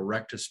lateral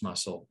rectus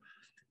muscle,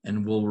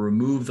 and we'll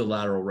remove the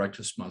lateral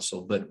rectus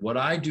muscle. But what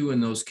I do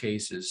in those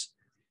cases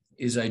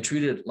is I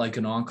treat it like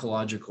an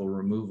oncological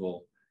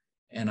removal,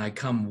 and I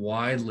come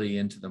widely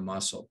into the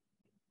muscle.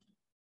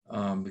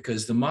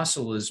 Because the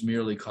muscle is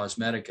merely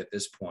cosmetic at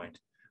this point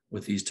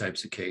with these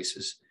types of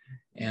cases.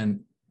 And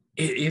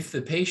if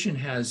the patient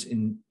has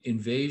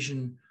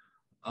invasion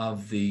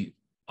of the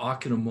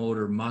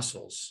oculomotor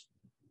muscles,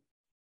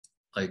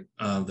 like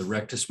the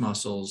rectus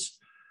muscles,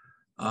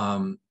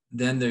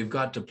 then they've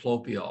got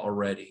diplopia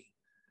already.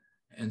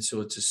 And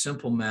so it's a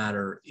simple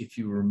matter. If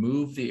you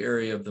remove the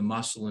area of the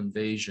muscle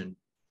invasion,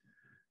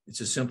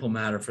 It's a simple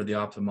matter for the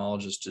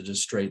ophthalmologist to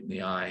just straighten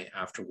the eye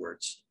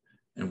afterwards.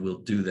 And we'll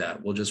do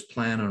that. We'll just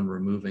plan on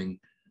removing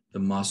the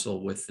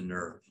muscle with the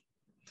nerve,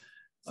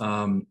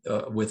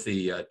 with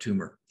the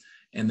tumor.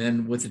 And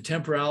then with the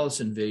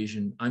temporalis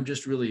invasion, I'm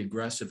just really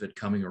aggressive at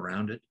coming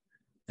around it.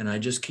 And I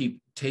just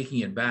keep taking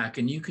it back.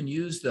 And you can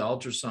use the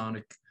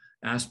ultrasonic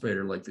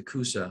aspirator like the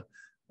CUSA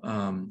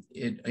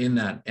in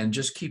that, and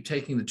just keep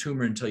taking the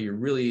tumor until you're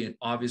really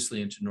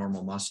obviously into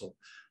normal muscle.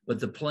 But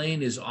the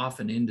plane is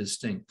often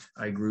indistinct.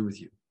 I agree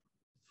with you,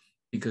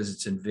 because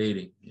it's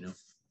invading, you know.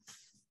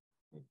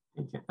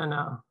 Thank you. And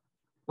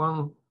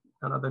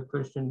another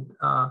question.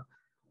 I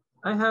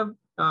have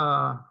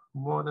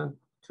more than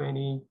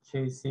 20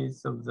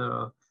 cases of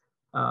the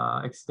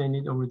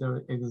extended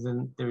orbital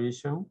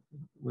exenteration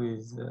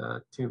with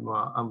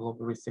tumor envelope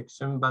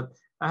resection, but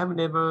I have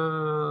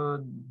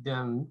never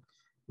done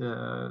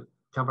the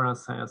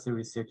cavernous sinus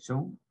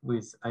resection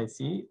with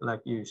IC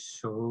like you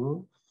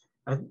show,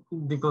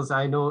 because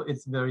I know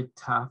it's very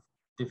tough,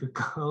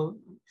 difficult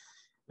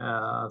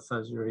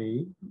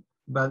surgery.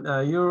 But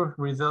your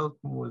result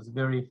was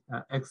very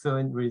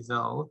excellent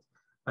result,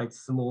 like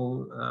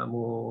small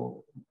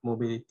more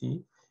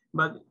mobility.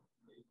 But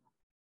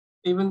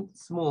even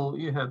small,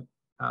 you have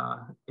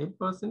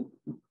 8%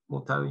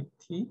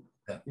 mortality.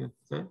 Yeah. You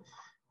said.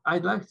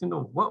 I'd like to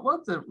know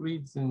what's the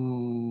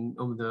reason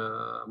of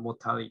the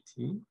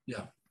mortality?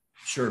 Yeah,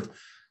 sure.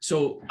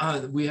 So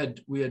we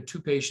had two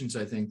patients,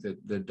 I think,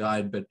 that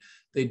died, but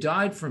they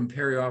died from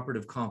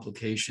perioperative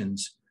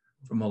complications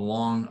from a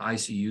long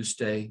ICU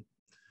stay.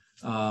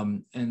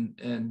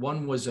 And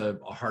one was a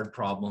heart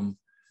problem,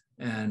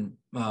 and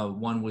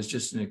one was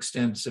just an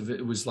extensive,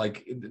 it was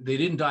like, they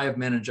didn't die of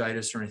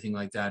meningitis or anything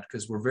like that,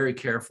 because we're very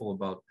careful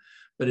about,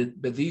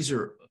 but these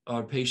are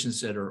patients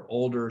that are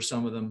older,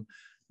 some of them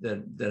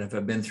that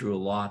have been through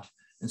a lot.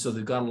 And so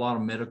they've got a lot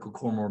of medical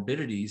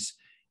comorbidities,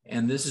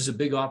 and this is a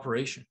big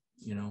operation,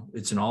 you know,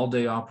 it's an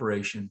all-day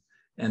operation,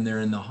 and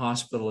they're in the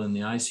hospital in the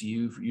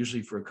ICU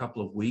usually for a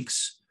couple of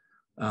weeks.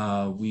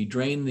 We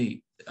drain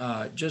the,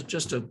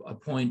 just a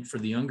point for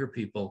the younger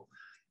people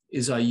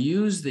is I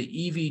use the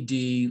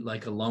EVD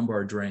like a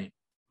lumbar drain.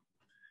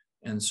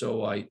 And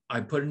so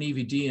I put an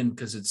EVD in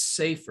because it's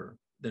safer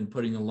than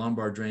putting a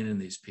lumbar drain in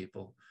these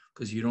people,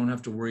 because you don't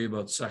have to worry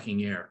about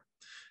sucking air.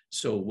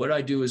 So what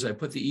I do is I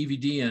put the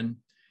EVD in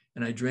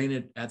and I drain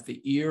it at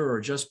the ear or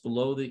just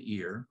below the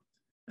ear,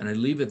 and I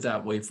leave it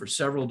that way for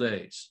several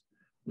days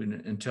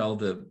until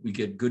we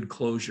get good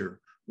closure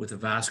with a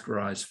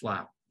vascularized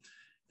flap.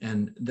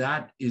 And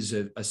that is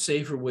a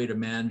safer way to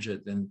manage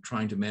it than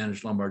trying to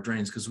manage lumbar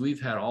drains, because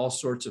we've had all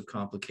sorts of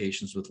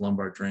complications with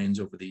lumbar drains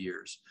over the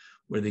years,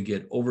 where they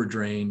get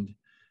overdrained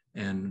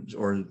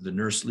or the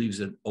nurse leaves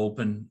it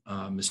open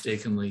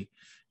mistakenly,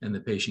 and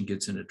the patient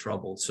gets into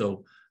trouble.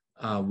 So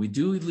we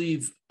do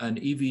leave an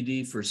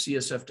EVD for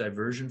CSF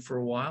diversion for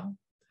a while.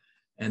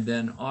 And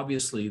then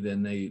obviously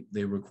then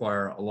they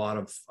require a lot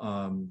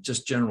of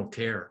just general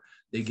care.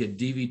 They get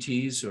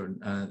DVTs or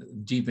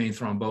deep vein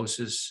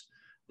thrombosis.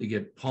 They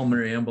get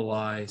pulmonary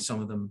emboli,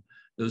 some of them,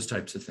 those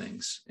types of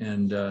things.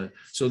 And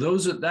so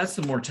that's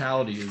the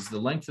mortality, is the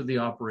length of the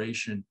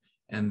operation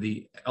and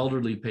the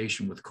elderly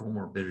patient with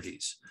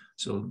comorbidities.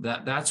 So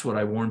that's what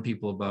I warn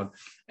people about.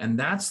 And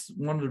that's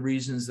one of the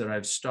reasons that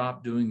I've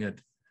stopped doing it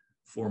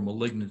for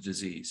malignant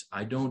disease.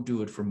 I don't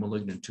do it for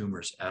malignant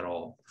tumors at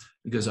all,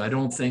 because I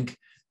don't think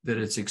that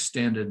it's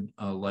extended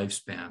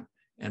lifespan,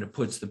 and it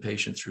puts the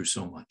patient through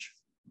so much.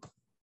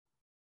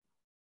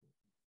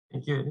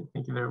 Thank you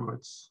very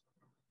much.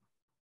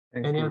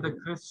 Thank Any you. other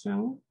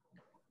question?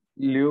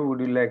 Liu, would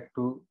you like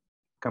to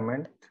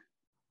comment?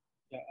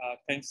 Yeah,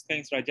 thanks,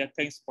 Raja.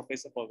 Thanks,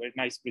 Professor, for a very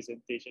nice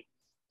presentation.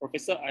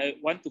 Professor, I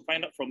want to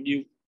find out from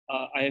you.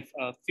 I have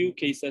a few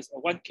cases.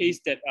 One case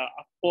that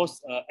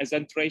post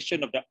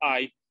exenteration of the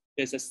eye,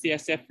 there's a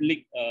CSF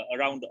leak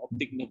around the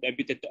optic nerve, the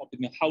amputated optic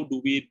nerve. How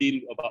do we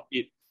deal about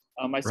it?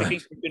 My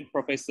second question,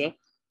 Professor,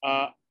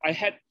 I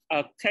had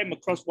came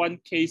across one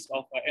case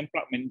of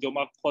M-plug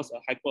meningioma caused a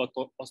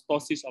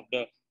hyperostosis of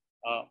the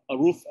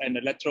roof and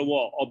the lateral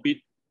wall orbit.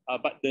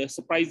 But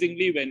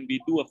surprisingly, when we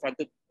do a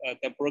frontal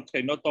temporal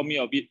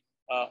craniotomy of it,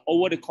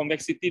 over the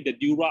convexity, the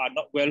dura are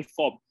not well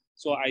formed.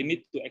 So I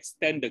need to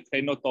extend the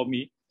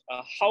craniotomy.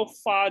 How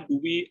far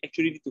do we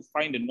actually need to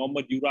find the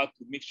normal dura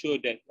to make sure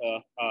that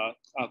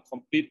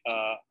complete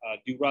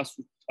dura,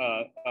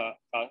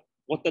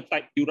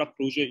 watertight dura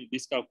closure in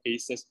this kind of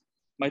cases?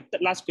 My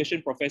last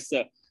question,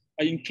 Professor,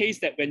 in case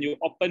that when you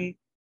open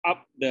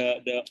up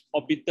the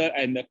orbital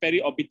and the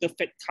periorbital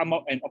fat come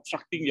out and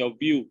obstructing your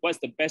view, what's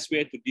the best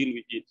way to deal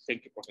with it?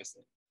 Thank you,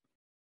 Professor.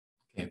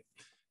 Okay.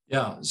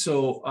 Yeah.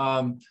 So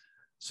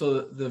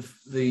so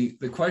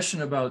the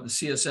question about the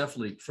CSF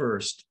leak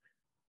first.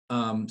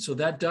 So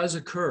that does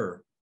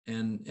occur,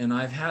 and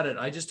I've had it.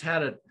 I just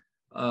had it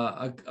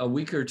a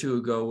week or two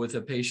ago with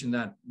a patient,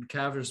 that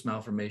cavernous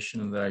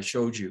malformation that I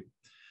showed you.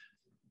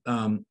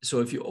 So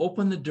if you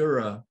open the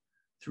dura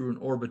through an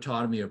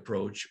orbitotomy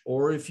approach,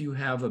 or if you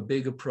have a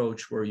big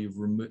approach where you've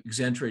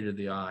exenterated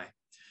the eye,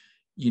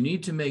 you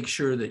need to make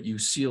sure that you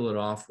seal it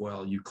off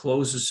well. You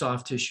close the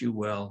soft tissue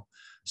well.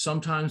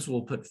 Sometimes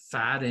we'll put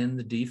fat in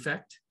the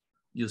defect.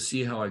 You'll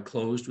see how I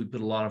closed. We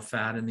put a lot of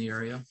fat in the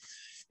area,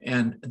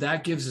 and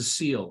that gives a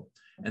seal.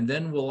 And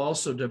then we'll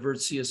also divert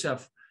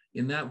CSF.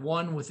 In that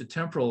one with the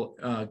temporal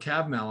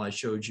cab mal I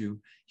showed you,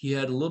 he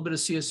had a little bit of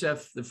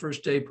CSF the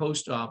first day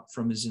post-op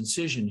from his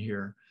incision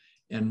here.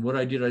 And what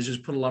I did, I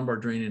just put a lumbar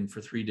drain in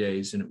for 3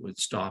 days and it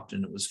stopped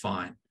and it was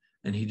fine.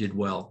 And he did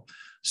well.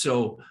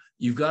 So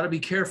you've got to be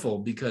careful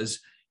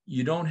because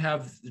you don't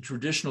have the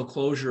traditional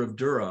closure of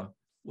dura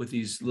with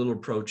these little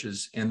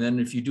approaches. And then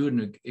if you do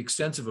an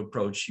extensive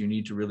approach, you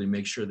need to really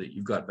make sure that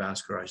you've got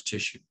vascularized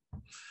tissue.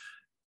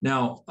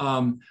 Now,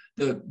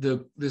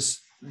 the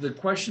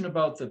question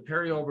about the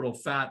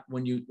periorbital fat,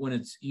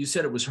 you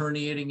said it was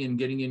herniating and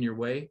getting in your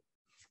way?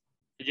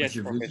 Yes,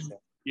 Professor.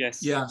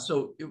 Yes. Yeah,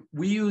 so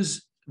we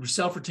use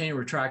self-retaining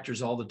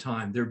retractors all the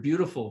time. They're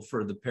beautiful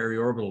for the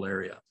periorbital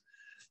area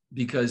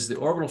because the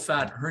orbital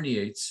fat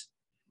herniates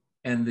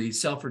and the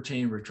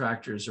self-retaining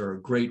retractors are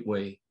a great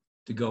way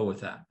to go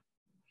with that.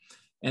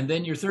 And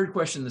then your third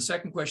question, the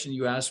second question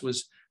you asked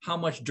was, how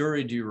much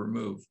dura do you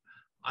remove?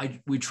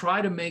 We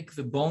try to make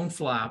the bone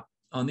flap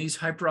on these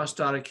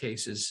hyperostotic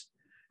cases.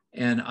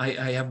 And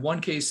I have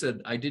one case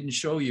that I didn't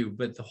show you,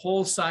 but the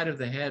whole side of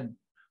the head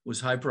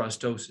was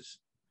hyperostosis.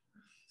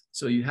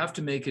 So you have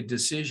to make a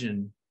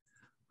decision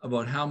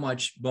about how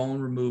much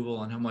bone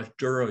removal and how much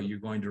dura you're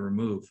going to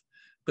remove.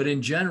 But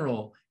in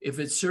general, if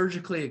it's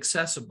surgically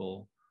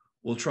accessible,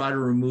 we'll try to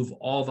remove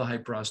all the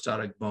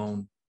hyperostotic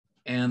bone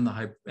and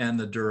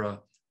the dura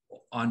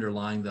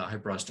underlying the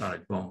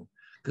hyperostotic bone.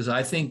 Because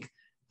I think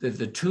that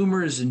the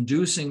tumor is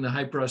inducing the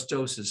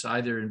hyperostosis,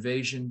 either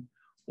invasion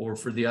or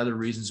for the other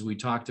reasons we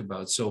talked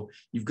about. So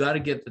you've got to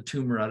get the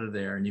tumor out of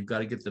there and you've got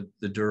to get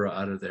the dura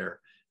out of there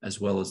as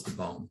well as the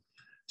bone.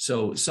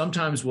 So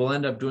sometimes we'll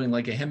end up doing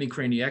like a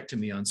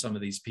hemicraniectomy on some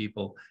of these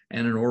people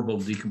and an orbital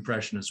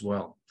decompression as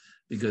well.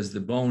 Because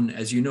the bone,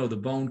 as you know, the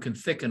bone can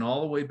thicken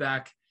all the way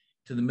back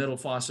to the middle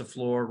fossa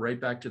floor,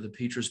 right back to the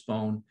petrous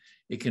bone.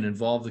 It can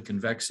involve the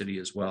convexity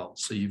as well.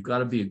 So you've got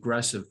to be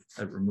aggressive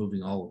at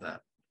removing all of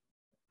that.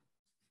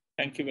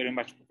 Thank you very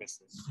much,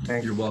 Professor.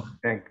 You're welcome.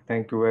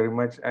 Thank you very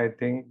much. I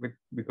think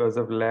because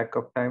of lack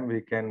of time,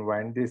 we can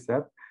wind this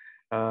up.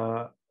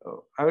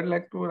 I would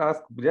like to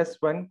ask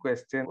just one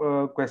question,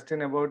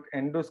 question about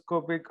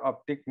endoscopic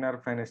optic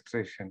nerve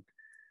fenestration.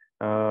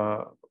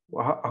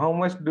 How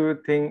much do you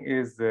think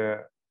is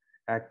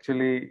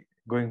actually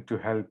going to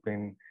help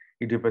in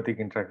idiopathic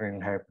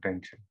intracranial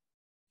hypertension?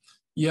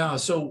 Yeah,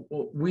 so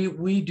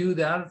we do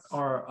that,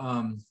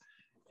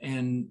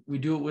 and we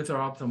do it with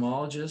our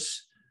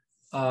ophthalmologists.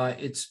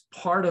 It's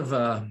part of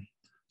a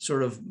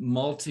sort of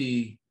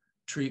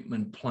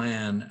multi-treatment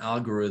plan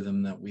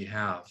algorithm that we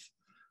have.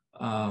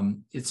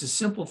 It's a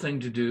simple thing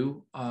to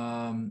do,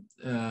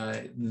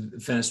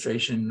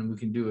 fenestration, and we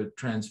can do it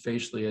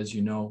transfacially, as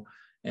you know,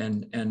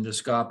 and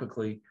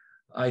endoscopically.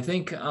 I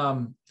think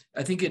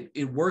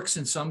it works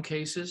in some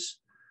cases.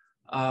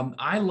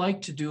 I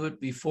like to do it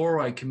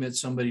before I commit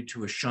somebody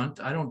to a shunt.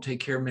 I don't take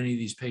care of many of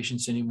these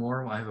patients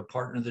anymore. I have a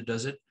partner that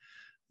does it,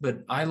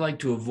 but I like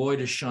to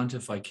avoid a shunt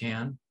if I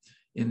can.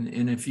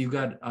 And if you've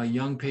got a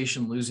young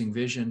patient losing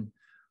vision,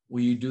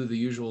 we do the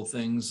usual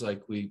things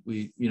like we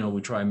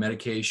try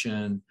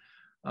medication,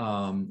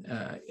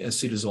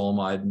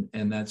 acetazolamide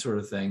and that sort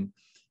of thing.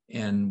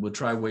 And we'll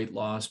try weight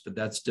loss, but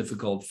that's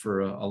difficult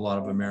for a lot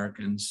of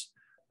Americans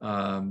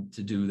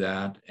to do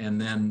that. And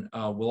then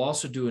we'll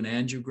also do an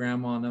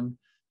angiogram on them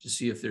to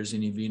see if there's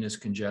any venous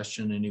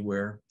congestion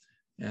anywhere.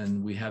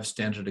 And we have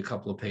stented a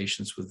couple of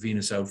patients with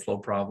venous outflow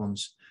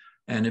problems.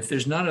 And if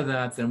there's none of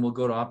that, then we'll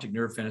go to optic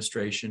nerve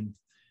fenestration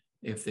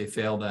if they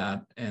fail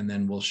that, and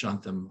then we'll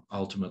shunt them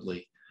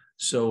ultimately.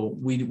 So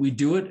we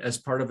do it as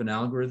part of an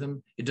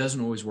algorithm. It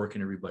doesn't always work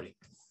in everybody.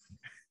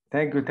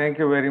 Thank you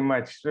very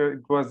much. So it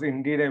was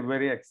indeed a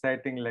very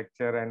exciting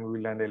lecture and we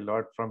learned a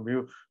lot from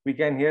you. We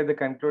can hear the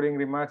concluding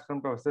remarks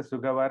from Professor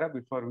Sugawara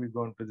before we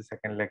go on to the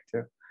second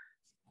lecture.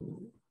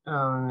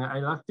 I'd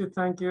like to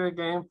thank you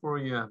again for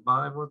your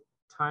valuable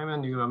time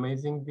and your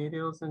amazing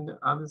videos and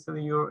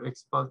obviously your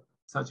expert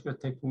surgical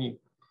technique.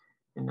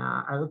 And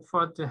I look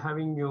forward to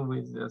having you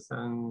with us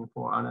and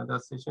for another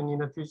session in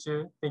the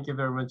future. Thank you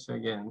very much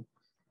again.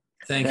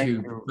 Thank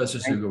you, Professor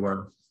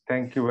Sugawara.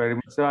 Thank you very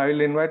much. So I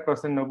will invite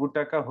Professor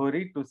Nobutaka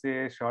Hori to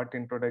say a short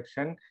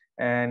introduction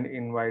and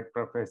invite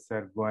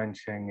Professor Guan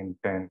Sheng in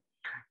 10.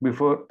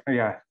 Before,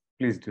 yeah,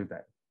 please do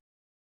that.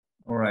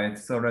 All right,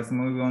 so let's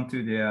move on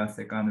to the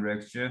second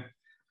lecture.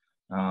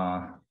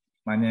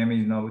 My name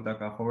is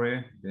Nobutaka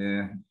Hori,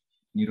 the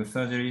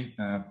neurosurgery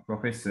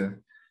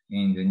professor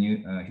in the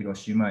new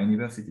Hiroshima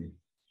University.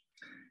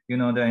 You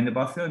know, the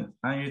endovascular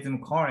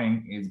aneurysm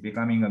coring is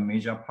becoming a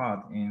major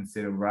part in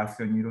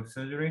cerebrovascular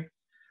neurosurgery,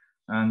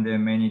 and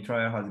many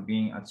trials has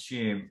been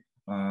achieved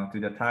to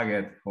the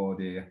target for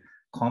the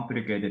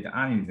complicated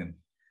aneurysm.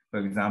 For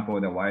example,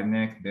 the wide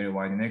neck, very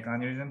wide neck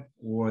aneurysm,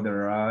 or the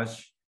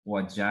large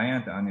or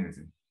giant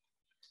aneurysm.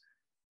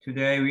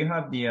 Today, we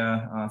have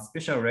the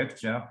special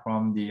lecture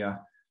from the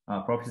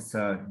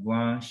Professor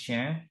Guan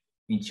Shen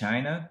in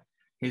China.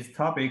 His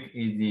topic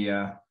is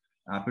the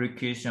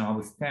application of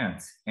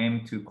stents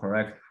aimed to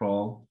correct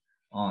flow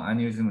on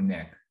aneurysm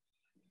neck.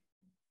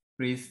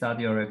 Please start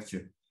your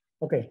lecture.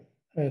 Okay,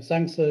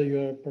 thanks for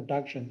your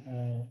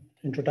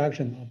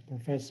introduction of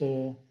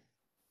Professor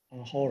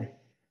Hori.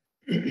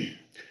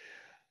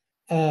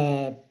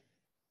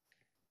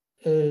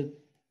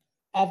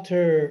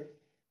 After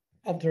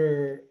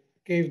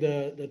gave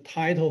the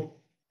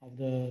title of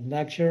the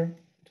lecture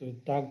to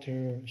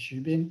Dr.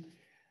 Xu Bin,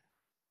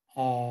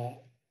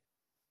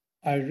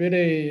 I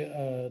really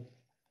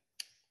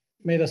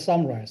made a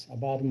summary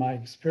about my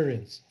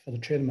experience for the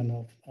treatment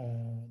of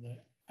the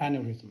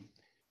aneurysm.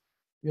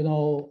 You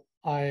know,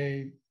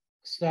 I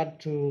started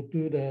to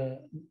do the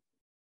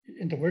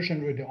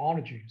intervention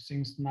radiology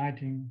since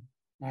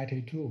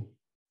 1992.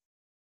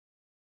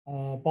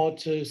 But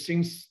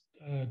since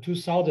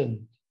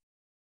 2000,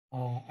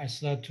 I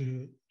started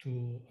to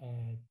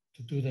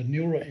do the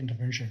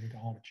neurointervention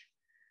radiology.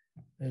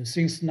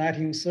 Since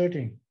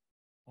 1913,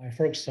 I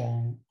focused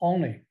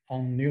only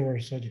on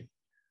neurosurgery.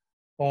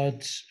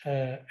 But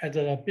at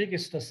the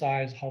biggest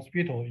size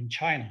hospital in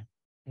China,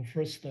 the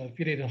first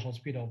affiliated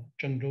hospital of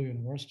Zhengzhou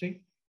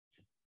University,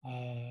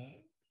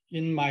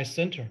 in my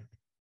center,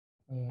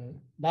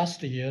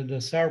 last year, the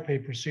therapy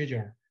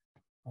procedure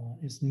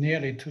is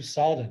nearly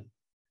 2,000,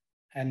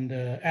 and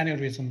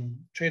aneurysm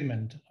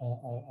treatment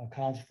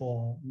accounts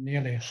for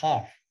nearly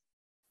half.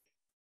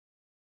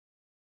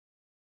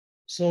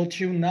 So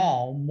till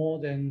now, more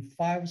than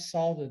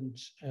 5,000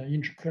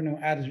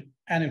 intracranial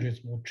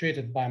aneurysms were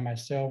treated by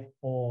myself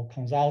or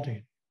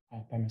consulted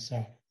by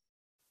myself.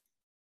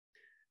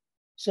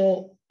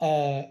 So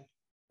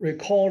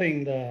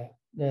recalling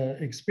the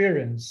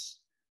experience,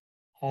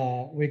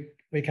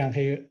 we can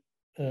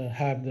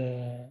have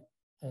the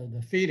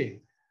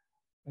feeling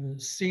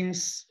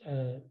since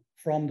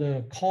from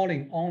the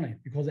calling only,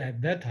 because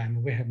at that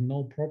time we have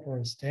no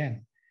proper stent.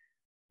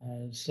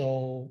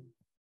 So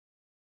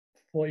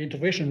for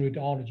intervention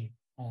radiology,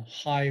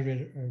 high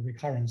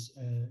recurrence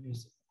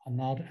is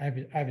not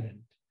evident.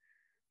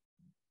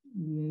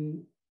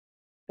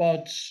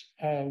 But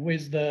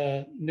with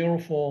the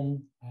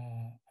neuroform,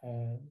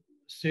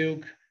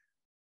 Silk,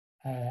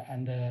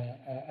 and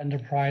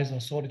Enterprise or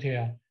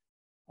Solitaire,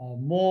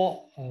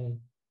 more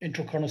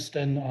intracranial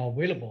stent are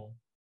available,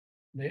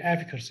 the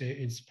efficacy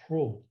is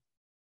proved.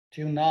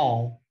 Till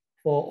now,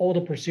 for all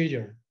the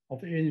procedure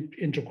of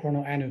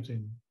intracranial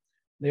aneurysm,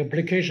 the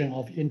application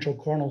of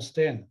intracranial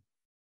stent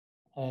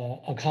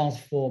accounts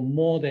for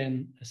more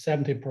than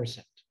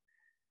 70%.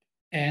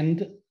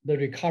 And the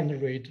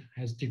recurrence rate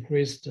has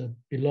decreased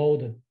below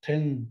the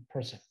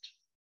 10%.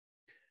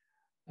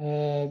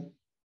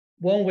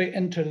 When we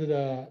enter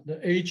the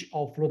age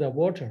of fluid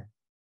water,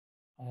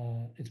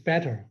 it's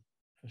better.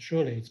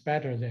 Surely it's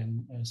better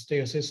than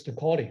state-assisted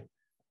calling.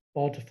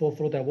 But for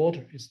fluid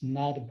water, it's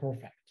not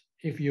perfect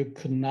if you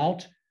could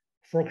not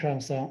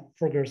focus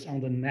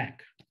on the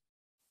neck.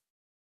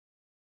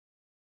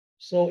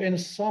 So in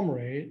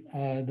summary,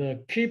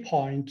 the key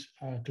point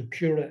to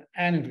cure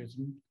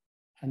aneurysm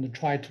and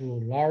try to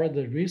lower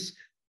the risk,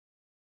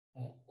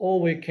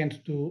 all we can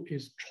do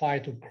is try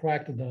to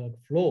correct the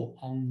flow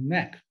on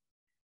neck,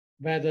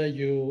 whether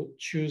you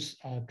choose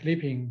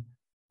clipping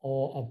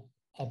or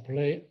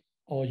apply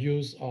or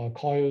use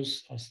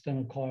coils or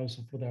stent coils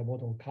for the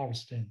water or cover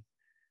stent.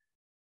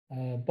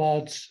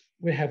 But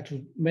we have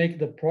to make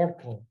the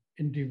protocol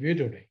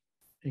individually,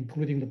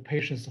 including the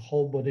patient's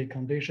whole body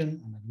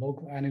condition and the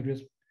local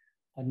aneurysm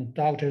and the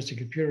doctor's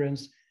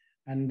experience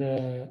and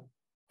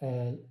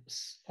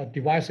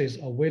devices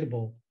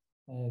available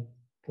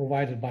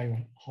provided by your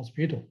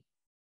hospital.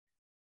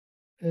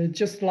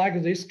 Just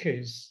like this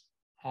case,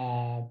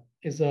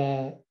 is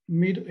a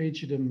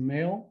middle-aged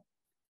male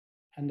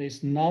and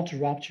it's not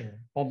rupture,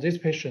 but this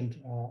patient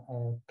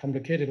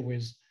complicated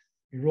with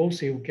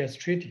erosive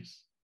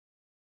gastritis.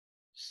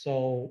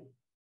 So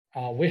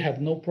we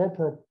have no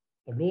proper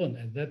balloon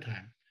at that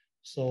time.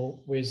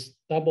 So with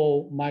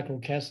double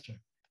microcaster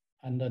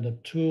and the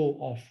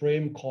two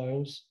frame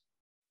coils,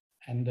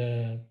 and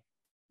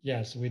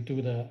yes, we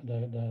do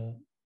the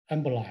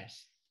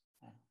embolize.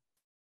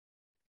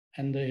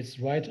 And it's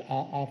right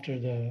after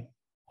the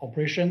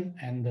operation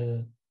and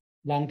the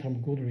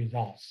long-term good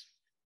results.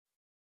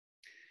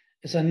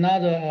 It's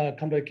another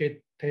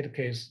complicated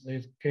case.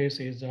 This case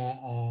is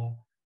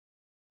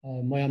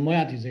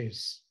Moyamoya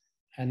disease.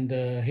 And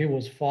he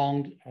was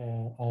found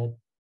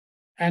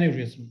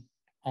aneurysm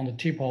on the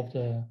tip of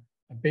the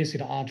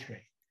basic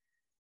artery.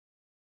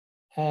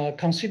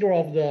 Consider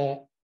of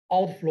the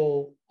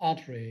outflow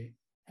artery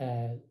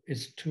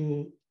is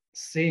too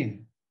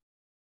thin,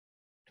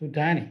 too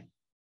tiny.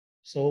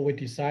 So we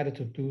decided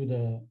to do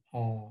the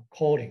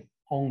calling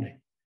only.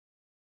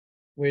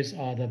 With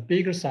the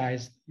bigger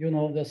size, you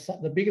know,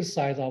 the biggest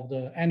size of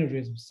the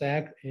aneurysm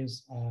sac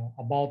is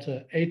about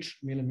 8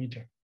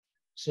 millimeter.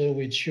 So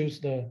we choose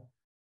the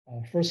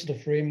first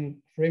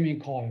framing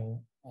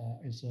coil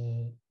is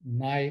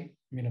 9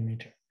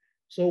 millimeter.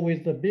 So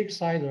with the big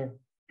size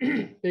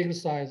big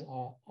size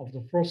of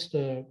the first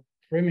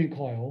framing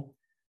coil,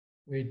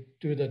 we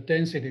do the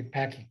density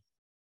packing.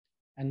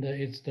 And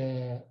it's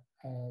the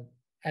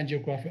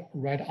angiography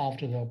right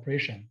after the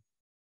operation.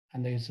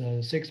 And it's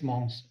 6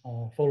 months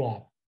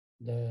follow-up.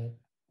 The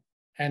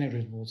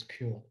aneurysm was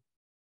cured.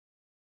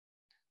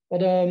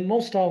 But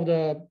most of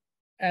the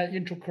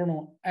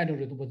intracoronal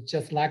aneurysm was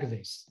just like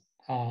this,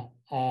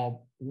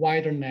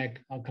 wider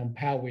neck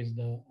compared with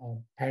the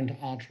parent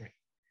artery.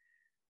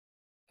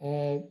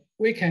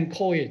 We can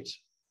call it,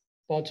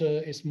 but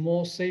it's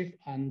more safe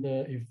and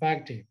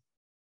effective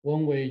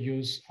when we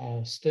use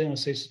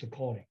stent-assisted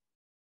coiling.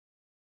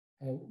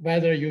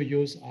 Whether you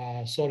use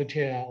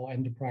solitaire or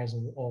enterprise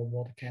or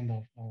what kind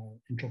of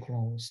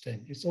intracoronal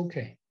stent, it's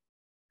okay.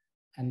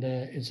 And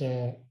it's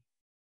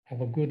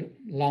have a good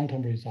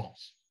long-term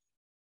results.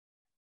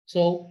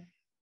 So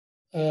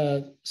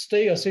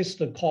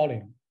stent-assisted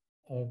coiling,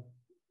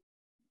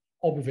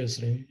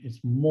 obviously, is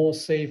more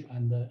safe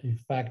and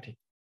effective.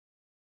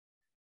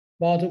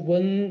 But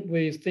when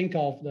we think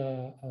of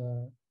the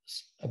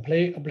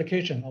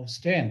application of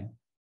stent,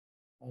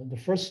 the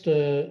first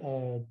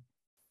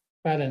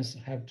balance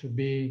have to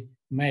be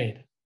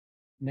made,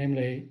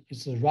 namely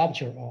it's a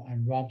rupture or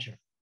unrupture.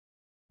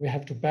 We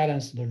have to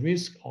balance the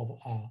risk of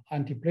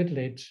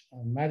antiplatelet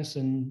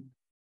medicine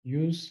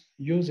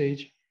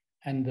usage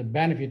and the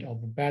benefit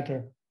of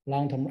better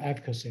long-term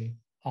efficacy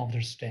of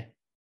the stent.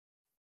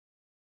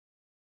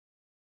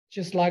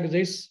 Just like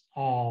this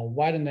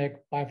wide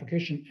neck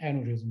bifurcation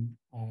aneurysm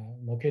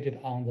located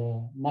on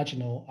the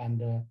marginal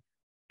and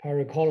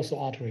pericallosal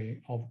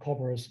artery of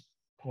corpus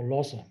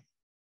callosum.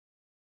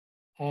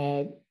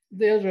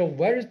 There's a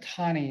very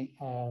tiny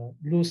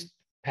loose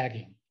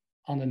packing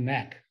on the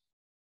neck,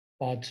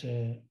 but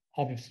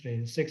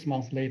obviously 6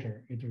 months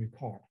later it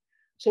recurred.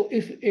 So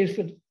if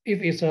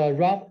it's a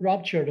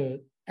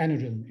ruptured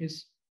aneurysm,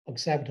 it's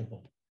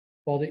acceptable.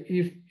 But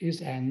if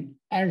it's an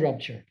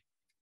unruptured,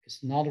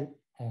 it's not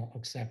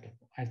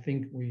acceptable. I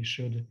think we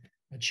should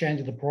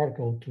change the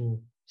protocol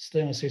to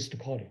stent-assisted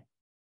coiling,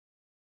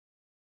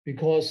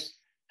 because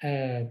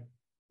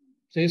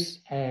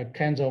these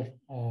kinds of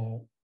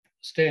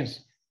stents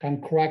can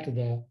correct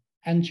the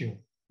angio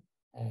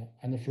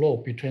and the flow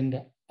between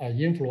the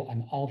inflow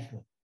and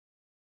outflow.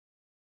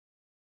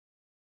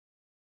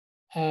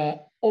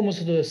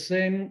 Almost the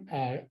same,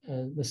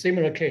 the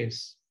similar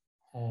case,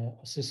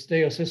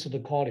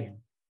 stent-assisted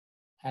coiling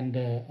and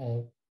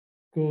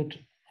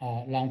good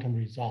long-term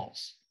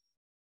results.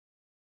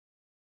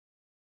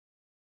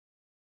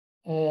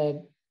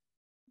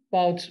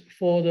 But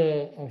for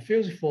the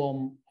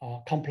fusiform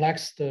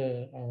complex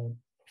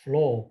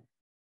flow,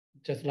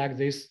 just like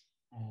this,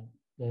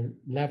 the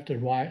left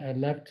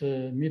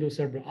middle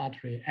cerebral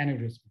artery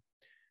aneurysm,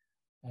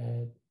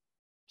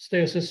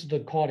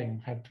 stent-assisted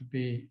coiling have to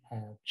be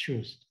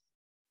chosen.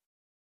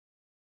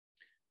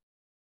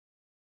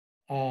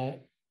 Among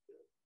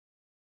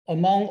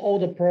all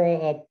the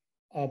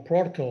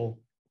protocol,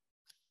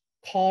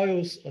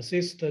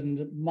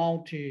 coils-assisted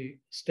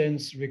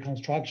multi-stents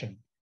reconstruction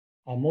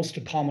are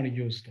most commonly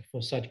used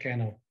for such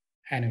kind of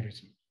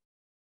aneurysm.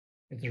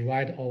 It's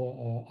right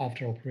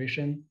after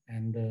operation,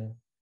 and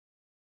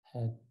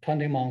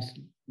 20 months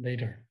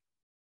later,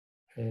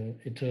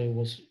 it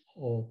was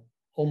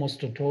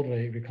almost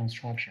totally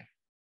reconstruction.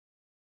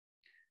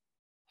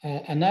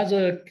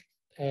 Another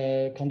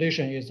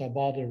condition is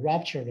about the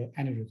ruptured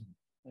aneurysm.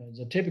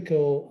 The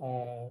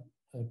typical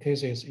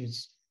cases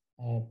is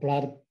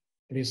blood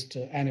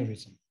blister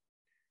aneurysm.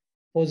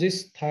 For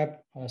this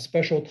type,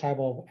 special type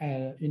of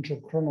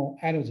intracoronal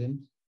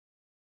aneurysm,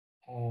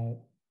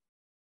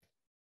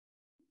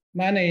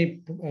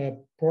 many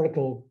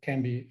protocol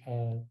can be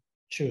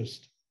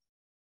chosen.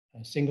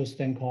 Single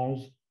stent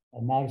coils,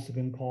 or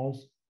multi-stent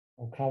coils,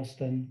 or coil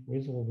stent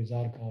with or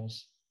without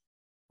coils,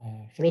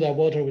 flow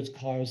diverter with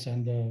coils,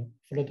 and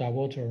flow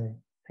diverter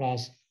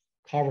plus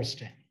cover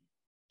stent.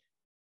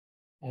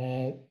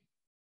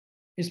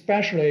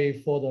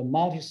 Especially for the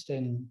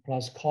multi-stent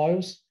plus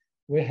coils,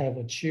 we have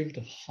achieved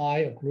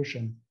high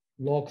occlusion,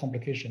 low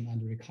complication,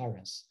 and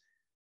recurrence.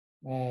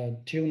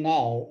 Till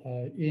now,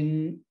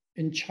 in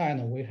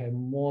China, we have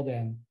more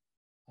than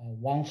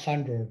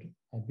 100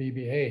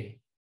 BBA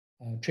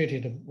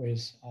treated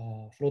with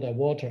flow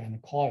diverter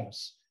and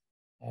coils.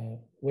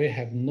 We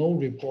have no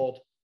report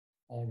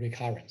of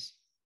recurrence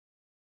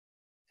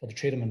for the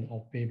treatment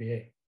of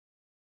BBA.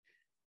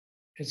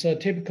 It's a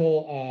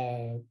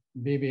typical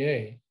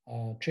BBA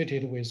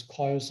treated with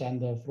coils and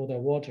flow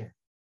diverter,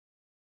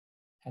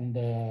 and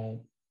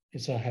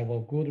it's have a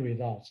good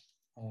result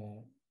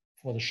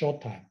for the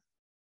short time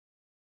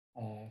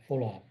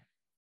follow-up.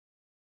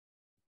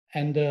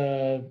 And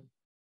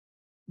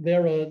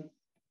there are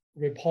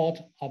report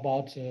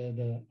about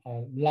the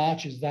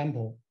large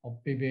example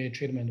of BBA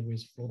treatment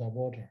with flow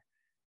diverter,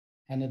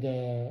 and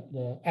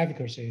the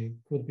efficacy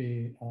could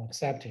be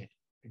accepted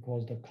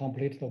because the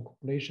complete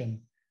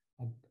occlusion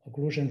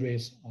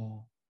rates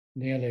are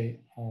nearly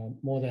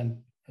more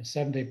than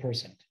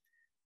 70%.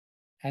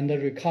 And the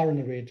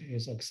recurrent rate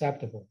is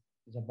acceptable,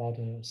 it's about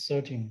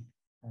 13%.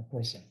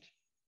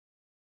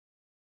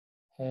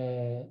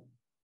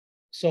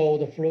 so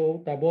the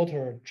flow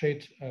diverter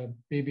treat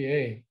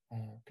BBA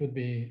could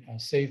be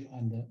safe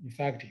and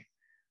effective.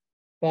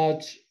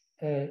 But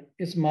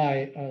it's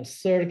my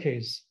third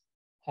case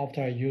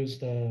after I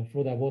used the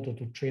flow diverter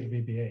to treat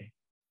BBA.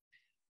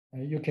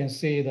 You can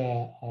see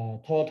the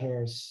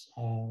tortuous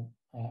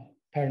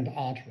parent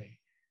artery.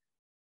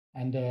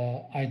 And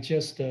I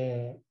just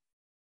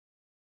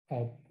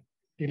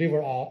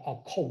deliver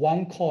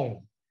one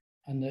coil,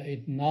 and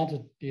it not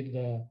did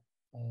the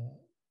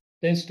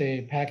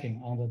density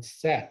packing on the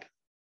sac.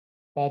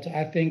 But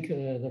I think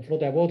the flow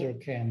diverter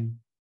can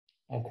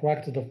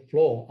correct the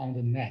flow on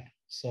the neck.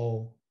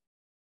 So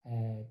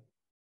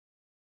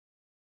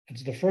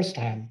it's the first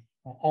time,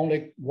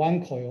 only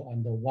one coil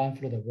and one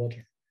flow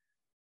diverter.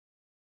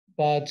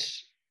 But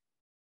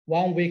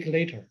 1 week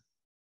later,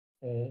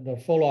 the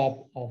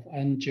follow-up of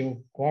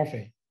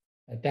angiography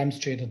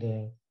demonstrated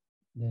the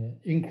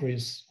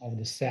increase of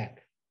the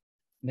sac,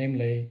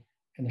 namely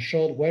in a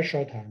very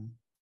short time,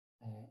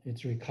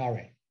 it's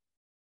recurring.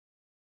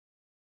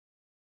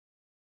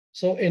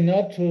 So in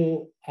order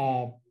to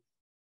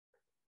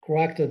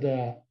correct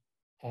the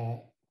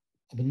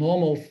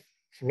abnormal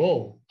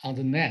flow on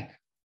the neck,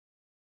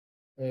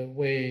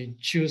 we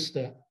choose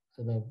the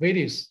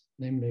VIDIS,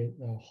 namely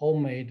the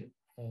homemade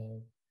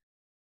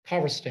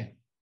cover stent,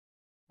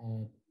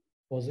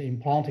 was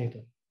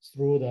implanted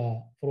through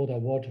the flow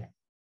diverter,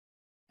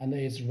 and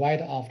it's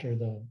right after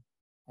the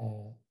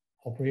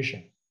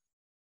operation.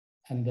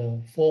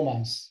 And 4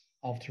 months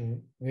after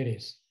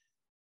VIDIS,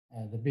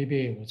 the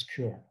BBA was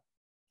cured.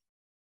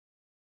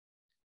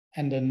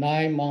 And the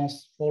 9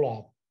 months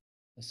follow-up,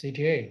 the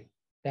CTA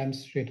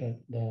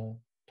demonstrated the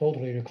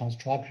total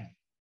reconstruction.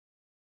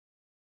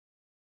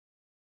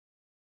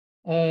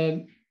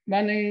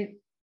 Many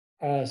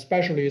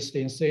specialists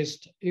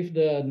insist if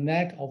the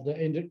neck of the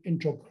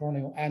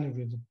intracranial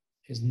aneurysm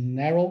is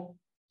narrow,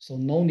 so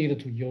no need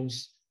to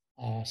use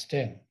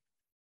stent.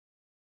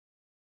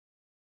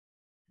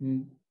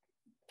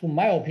 To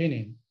my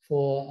opinion,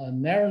 for a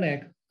narrow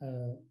neck,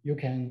 you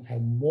can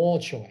have more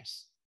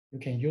choice. You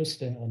can use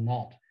stent or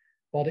not.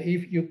 But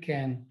if you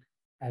can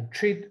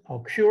treat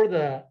or cure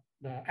the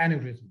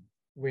aneurysm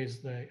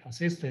with the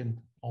assistance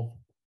of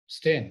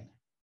stent,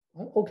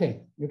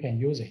 okay, you can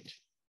use it.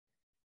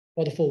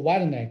 But for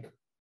wide neck,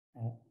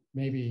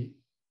 maybe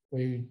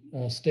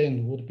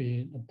stent would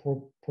be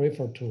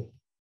preferred tool.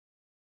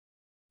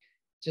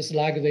 Just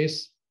like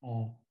this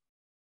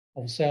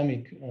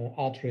ophthalmic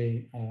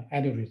artery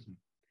aneurysm.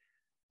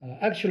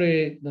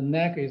 Actually, the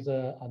neck is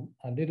a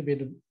little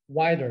bit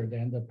wider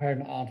than the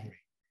parent artery.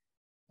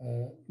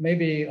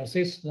 Maybe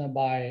assisted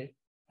by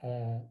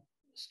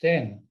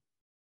stent,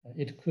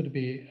 it could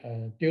be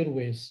dealt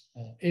with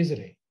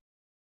easily.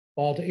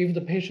 But if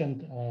the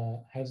patient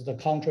has the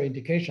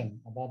contraindication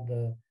about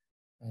the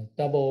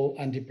double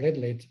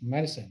antiplatelet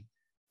medicine,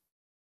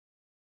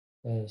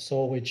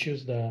 so we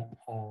choose the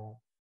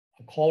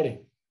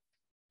coiling.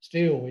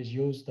 Still, we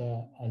use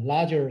the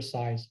larger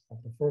size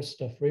of the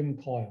first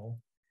frame coil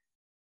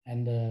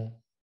and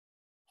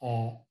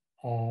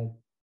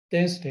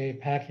density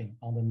packing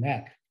on the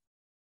neck.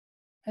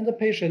 And the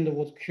patient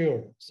was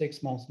cured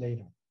 6 months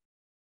later.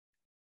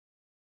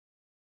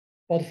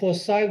 But for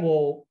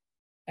sidewall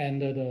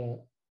and the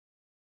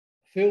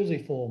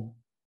fusiform,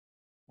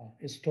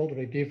 it's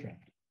totally different.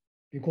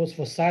 Because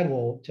for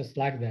sidewall, just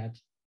like that,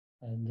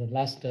 the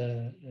last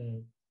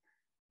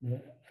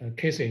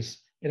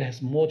cases, it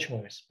has more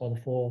choice.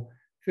 But for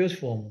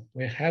fusiform,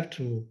 we have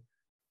to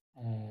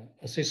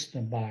assist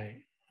them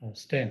by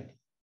stent.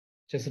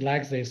 Just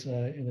like this,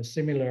 it's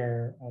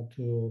similar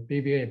to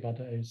BBA, but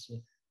it's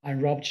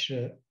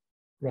unruptured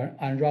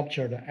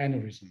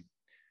aneurysm.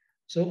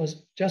 So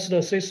just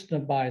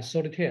assisted by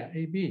solitaire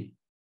AB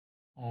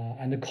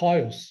and the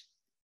coils,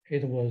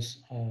 it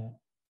was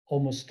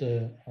almost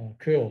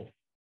cured.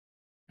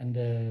 And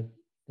the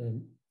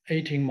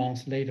 18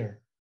 months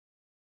later,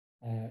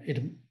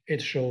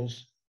 it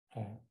shows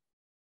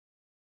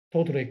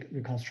total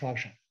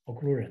reconstruction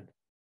occurred.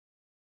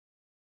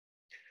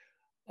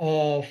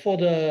 For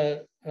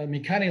the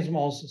mechanism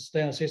of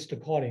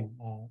stent-assisted coiling,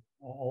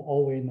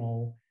 all we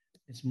know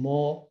is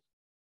more,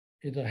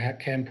 it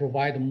can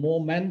provide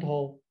more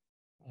mental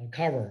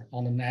cover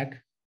on the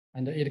neck,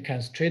 and it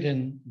can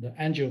straighten the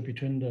angle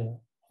between the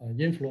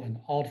inflow and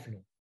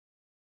outflow.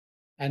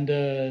 And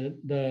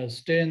the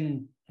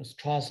stent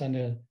struts and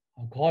the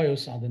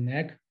coils on the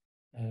neck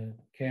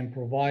can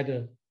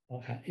provide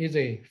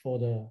easy for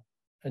the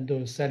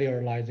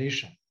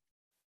endocellularization.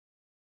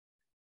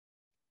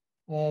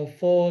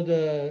 For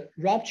the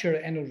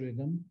ruptured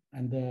aneurysm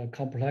and the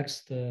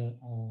complex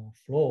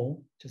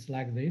flow, just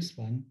like this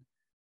one,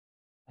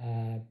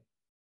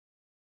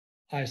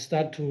 I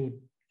start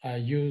to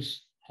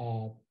use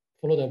flow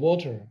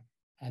diverter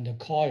and the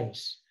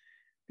coils,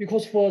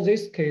 because for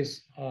this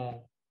case,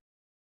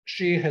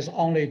 she has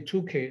only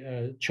two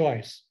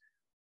choice,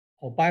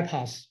 or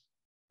bypass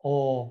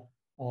or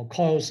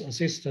coils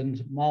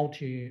assistant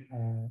multi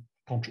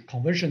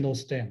conventional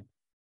stent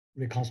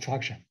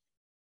reconstruction.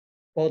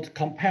 But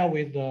compared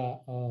with the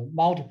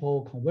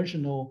multiple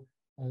conventional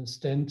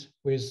stent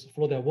with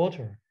fluoride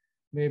water,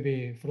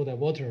 maybe fluoride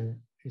water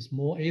is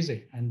more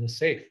easy and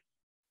safe.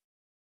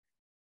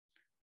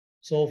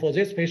 So for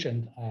this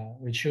patient,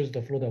 we choose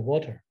the fluoride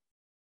water,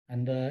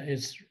 and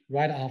it's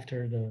right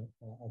after the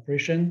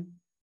operation,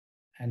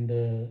 and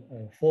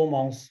 4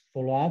 months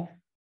follow-up.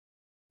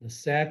 The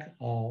sac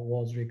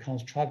was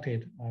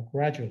reconstructed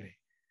gradually,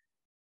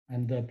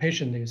 and the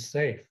patient is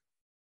safe.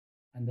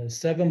 And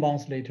 7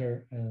 months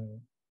later,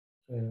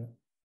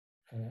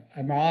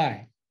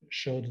 MRI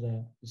showed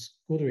the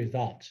good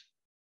result.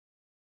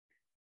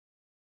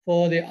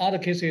 For the other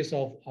cases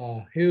of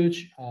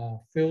huge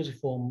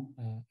fusiform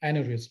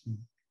aneurysm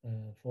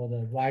for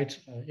the right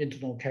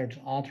internal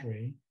carotid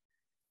artery,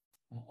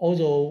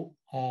 although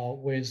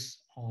with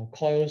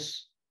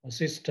coils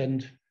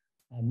assistant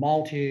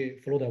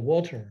multi-fluoride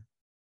water,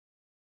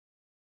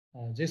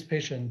 this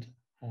patient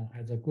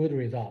has a good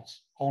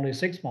results. Only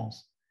 6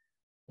 months,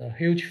 the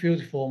huge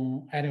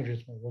fusiform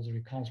aneurysm was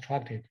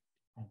reconstructed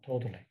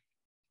totally.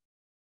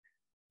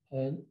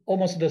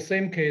 Almost the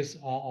same case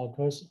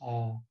occurs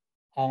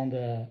on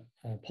the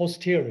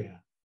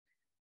posterior.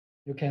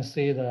 You can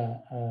see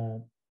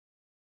the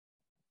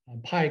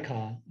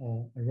pica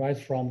right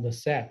from the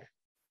sac.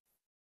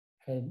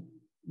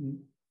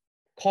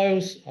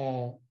 Coils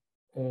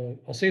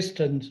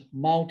assistant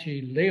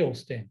multi-layer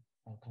stent,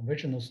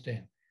 conventional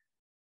stent,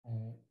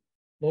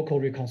 local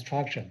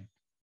reconstruction.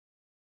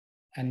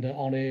 And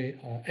only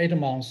 8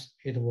 months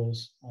it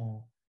was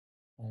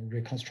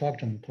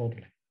reconstruction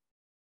totally.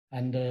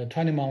 And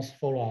 20 months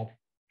follow-up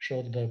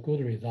showed the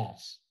good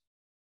results.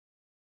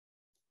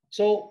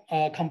 So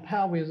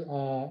compare with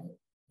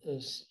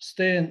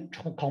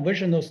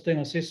conventional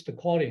stent-assisted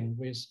coiling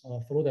with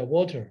fluoride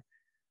water,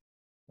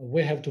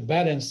 we have to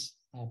balance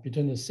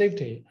between the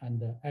safety and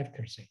the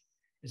efficacy,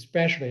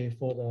 especially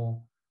for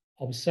the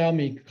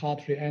ophthalmic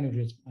artery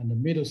aneurysm and the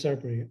middle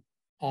cerebral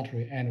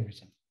artery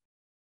aneurysm.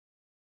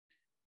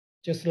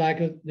 Just like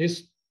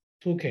these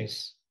two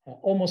cases,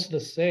 almost the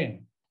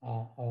same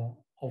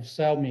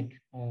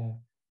ophthalmic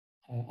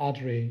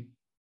artery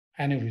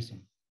aneurysm.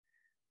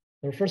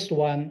 The first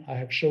one I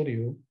have showed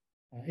you,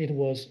 it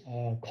was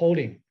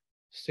coiling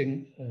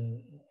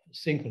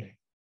singly.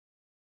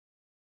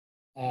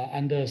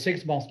 And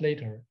 6 months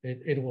later,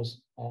 it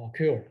was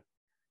cured.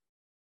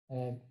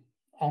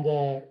 On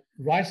the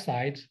right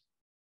side,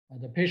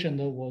 the patient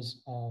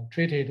was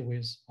treated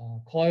with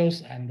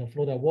coils and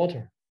fluoride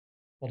water.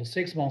 For the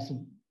 6 months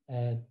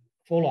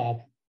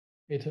follow-up,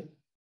 it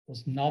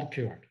was not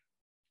cured.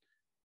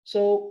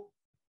 So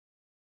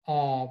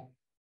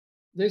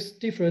these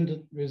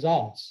different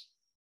results,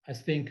 I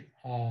think,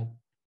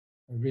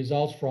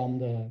 results from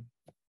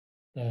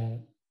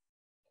the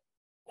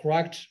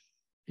correct,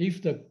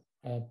 if the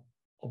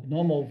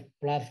abnormal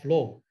blood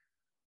flow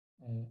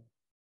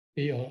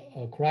be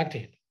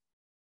corrected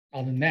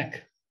on the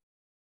neck.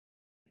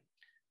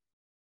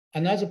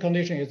 Another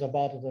condition is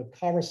about the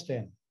cover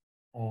stent.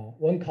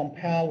 When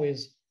compared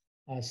with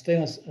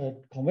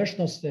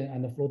conventional stent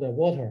and the fluoride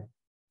water,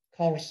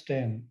 cover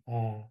stent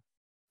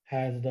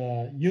has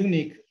the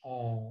unique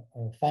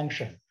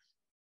function,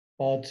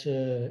 but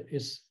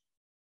its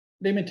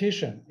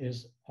limitation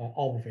is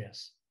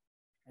obvious.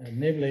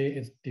 Namely,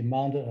 it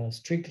demands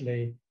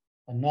strictly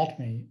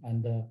anatomy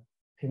and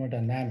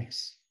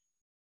hemodynamics.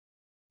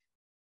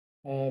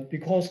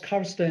 Because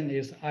cover stent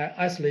is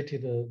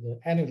isolated the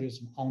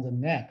aneurysm on the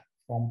neck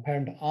from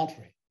parent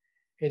artery,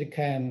 it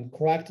can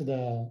correct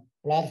the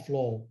blood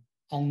flow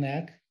on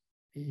neck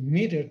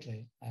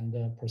immediately and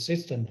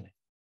persistently.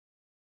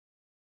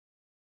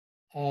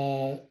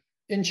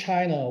 In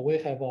China, we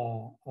have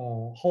a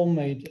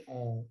homemade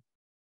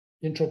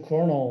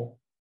intracoronal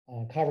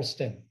cover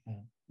stent,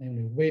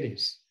 namely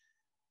Willis.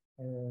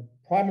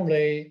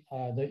 Primarily,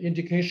 the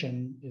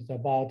indication is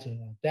about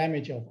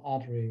damage of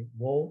artery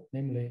wall,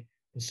 namely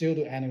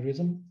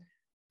pseudoaneurysm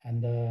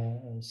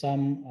and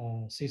some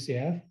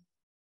CCF.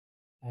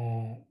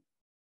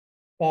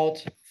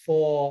 But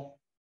for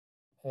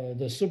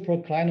the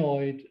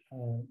supraclinoid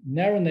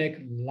narrow neck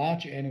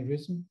large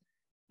aneurysm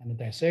and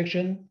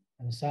dissection,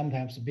 and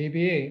sometimes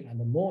BBA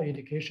and more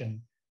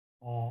indication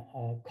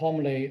are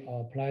commonly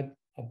applied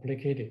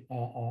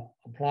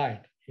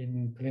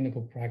in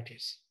clinical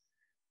practice.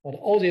 But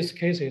all these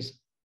cases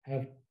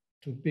have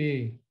to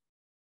be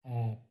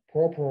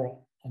proper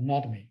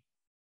anatomy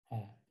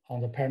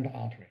on the parent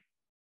artery.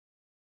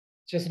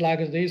 Just like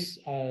this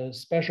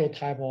special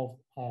type of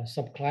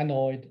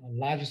subclinoid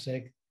large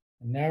sac,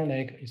 narrow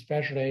neck,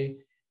 especially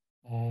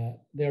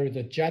there is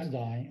a jet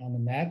line on the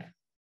neck.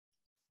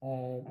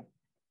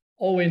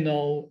 All we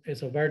know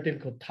is a very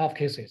difficult, tough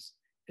cases.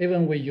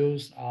 Even we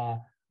use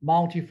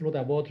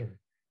multi-fluoride water,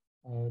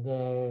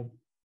 the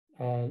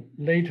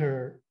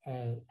later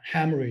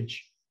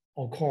hemorrhage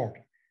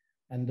occurred,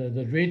 and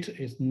the rate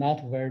is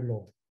not very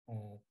low.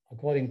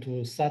 According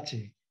to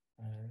Sachi,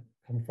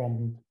 come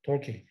from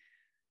Turkey,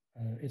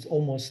 it's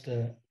almost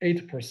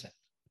 8%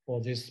 for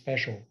these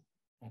special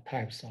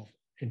types of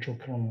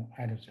intracoronal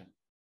aneurysm.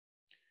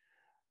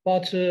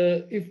 But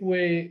if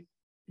we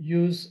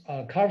use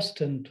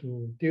Stent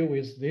to deal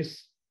with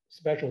this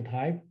special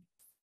type,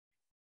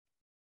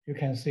 you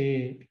can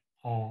see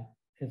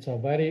it's a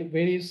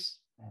very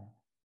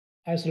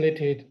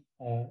isolated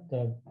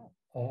the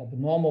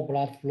abnormal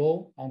blood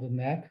flow on the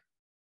neck,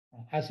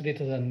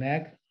 isolated the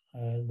neck,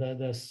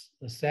 the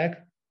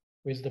sac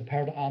with the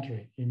parotid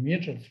artery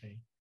immediately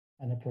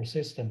and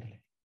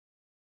persistently.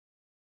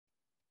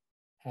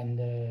 And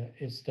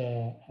it's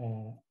the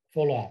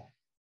follow-up.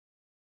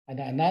 And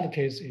another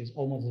case is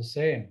almost the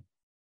same.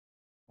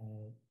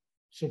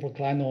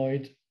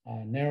 Supraclinoid,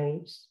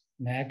 narrow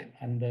neck,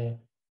 and a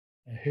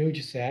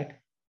huge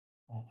sac,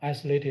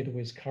 isolated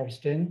with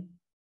Stent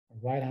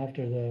right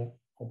after the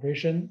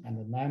operation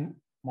and 9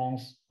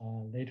 months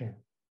later.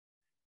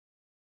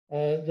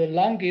 The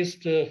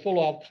longest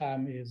follow-up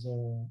time is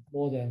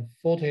more than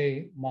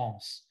 40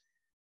 months.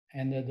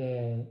 And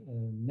the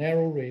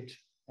narrow rate,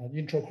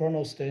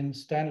 intracoronal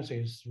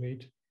stenosis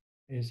rate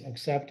is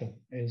acceptable,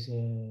 is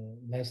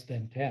less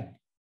than 10.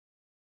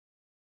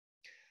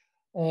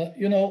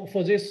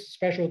 For this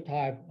special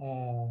type,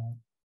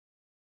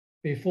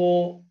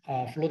 before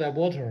fluoride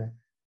water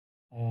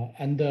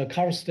and the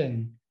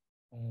Stent,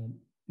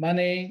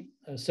 many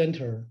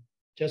center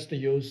just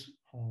use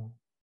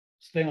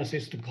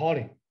stent-assisted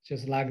calling,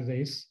 just like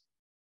this,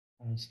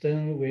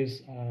 stent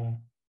with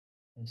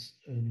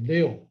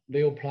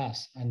Leo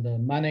plus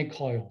and many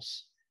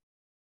coils.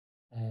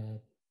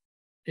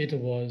 It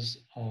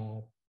was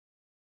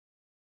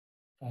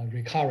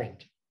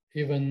recurrent,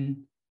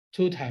 even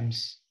 2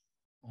 times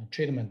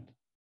treatment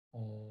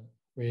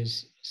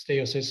with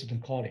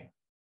stent-assisted calling.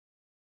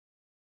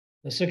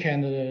 The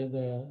second,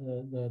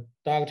 the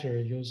doctor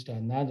used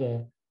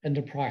another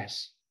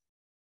enterprise,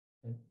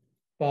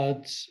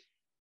 but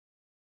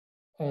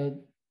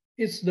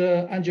it's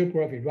the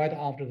angiography right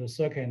after the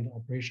second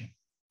operation.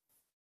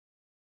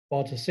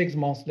 About 6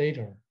 months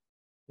later,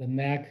 the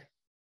neck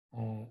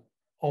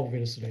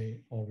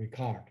obviously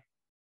recurred.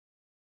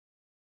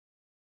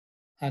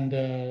 And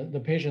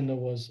the patient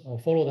was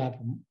followed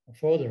up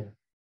further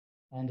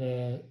on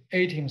the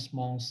 18th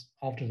month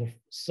after the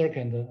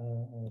second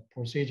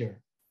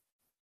procedure.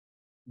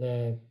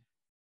 The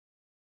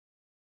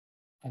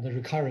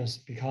recurrence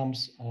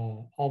becomes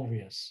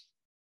obvious.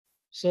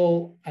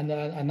 So, and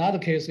another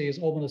case is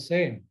almost the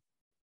same.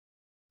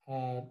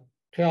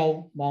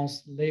 12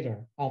 months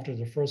later, after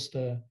the first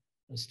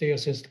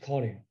stent-assisted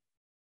calling,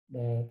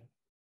 the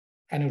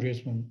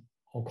aneurysm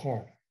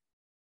occurred.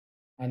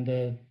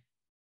 And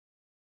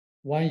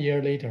 1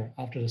 year later,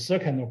 after the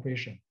second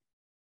operation,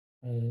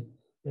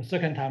 the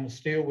second time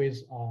still with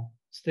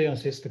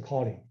stent-assisted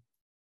calling.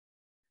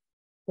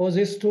 For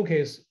these 2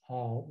 cases,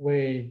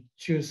 we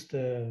choose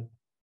the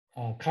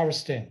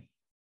Stent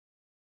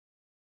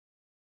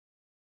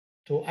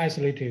to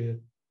isolate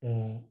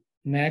the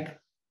neck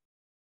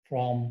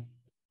from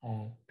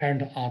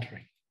parotid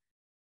artery.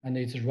 And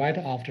it's right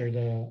after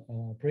the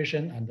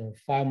operation, and the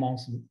 5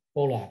 months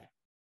follow-up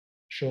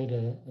show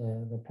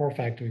the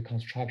perfect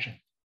reconstruction.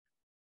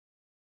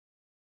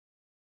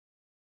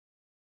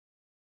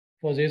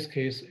 For this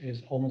case,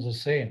 is almost the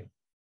same.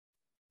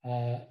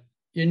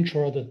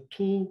 Intro the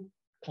 2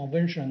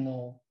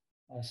 conventional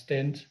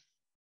stent,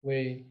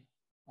 we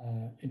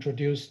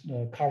introduced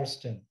the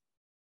Stent.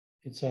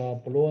 It's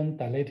a balloon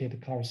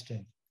dilated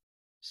Stent.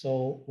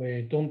 So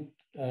we don't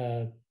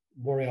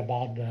worry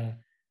about the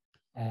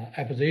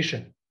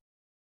apposition.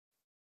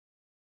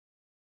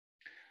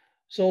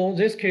 So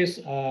this case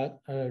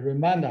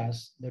reminds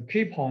us the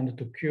key point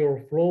to cure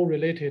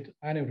flow-related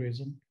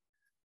aneurysm,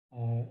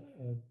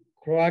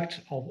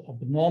 correct of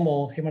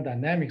abnormal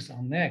hemodynamics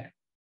on neck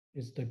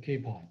is the key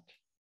point.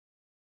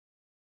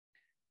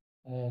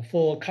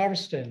 For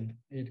Stent,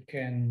 it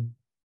can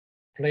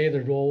play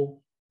the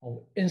role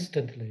of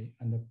instantly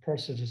and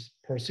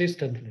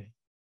persistently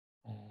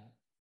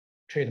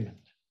treatment.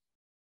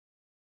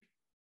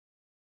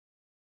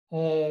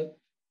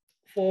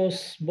 For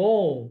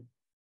small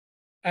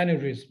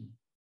aneurysm,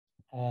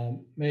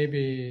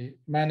 maybe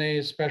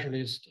many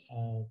specialists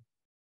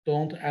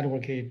don't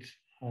advocate,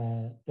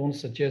 don't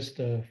suggest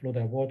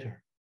fluoride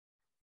water.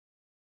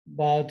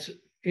 But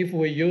if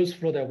we use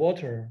fluoride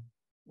water,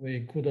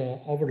 we could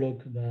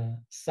overlook the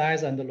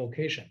size and the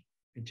location.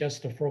 We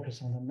just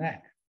focus on the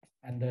neck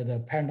and the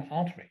parotid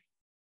artery.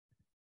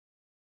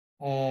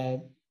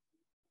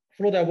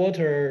 Fluoride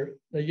water,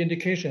 the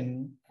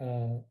indication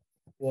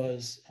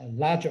was a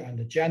larger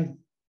and giant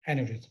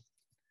aneurysm.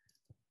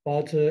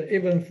 But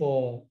even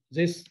for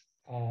this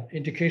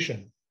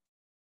indication,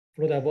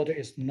 fluoride water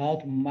is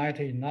not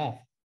mighty enough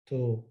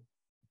to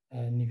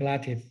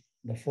neglect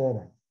the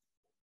former.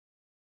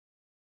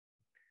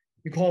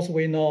 Because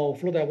we know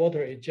fluoride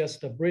water is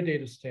just a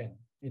braided stent.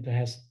 It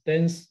has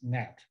dense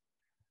net,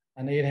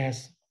 and it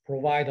has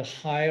provided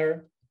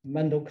higher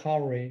mental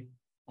coverage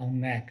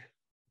on neck,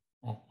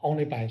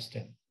 only by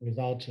stent,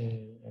 without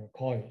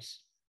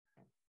coils.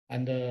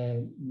 And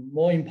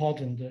more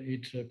important,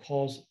 it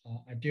caused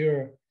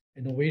ideal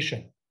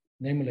innovation,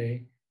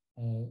 namely,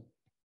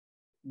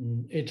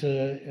 it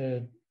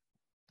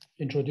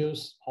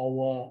introduce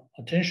our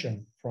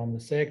attention from the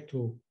sac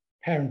to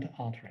parent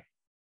artery.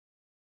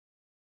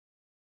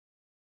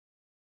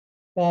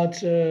 But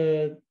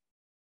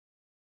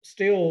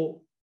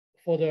still,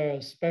 for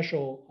the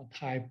special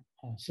type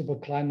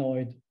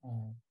supraclinoid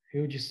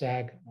huge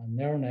sac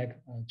narrow neck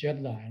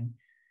jet line,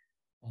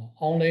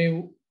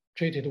 only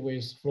treated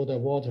with fluoride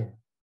water,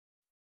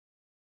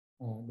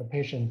 the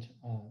patient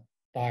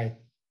died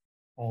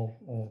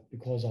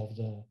because of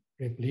the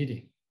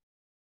rebleeding.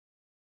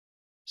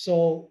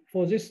 So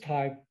for this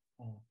type,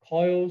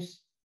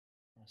 coils,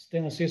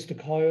 stent-assist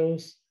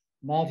coils,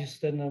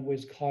 multi-stent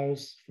with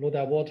coils,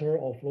 fluoride water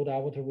or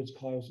fluoride water with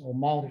coils, or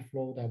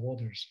multi-flow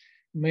waters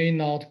may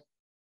not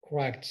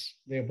correct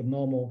the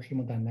abnormal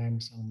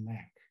hemodynamics on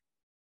neck.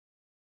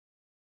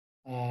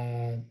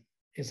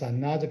 It's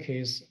another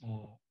case,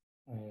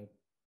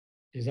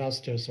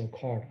 disasters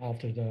occurred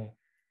after the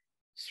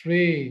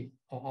fluoride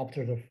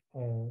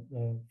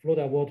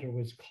water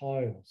with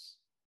coils.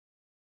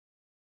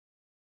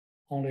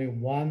 Only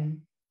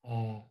one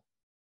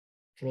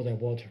fluoride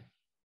water.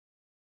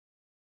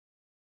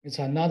 It's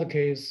another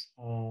case,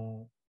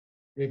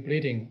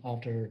 rebleeding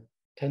after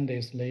 10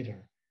 days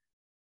later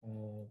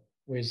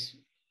with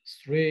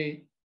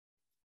 3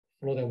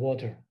 fluoride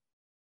water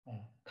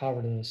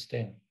covered the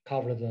stent,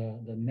 covered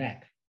the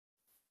neck.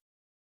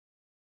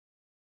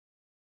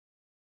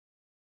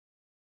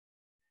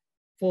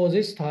 For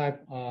this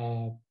type,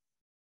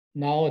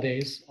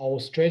 nowadays, our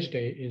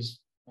strategy is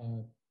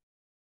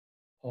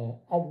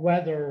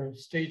whether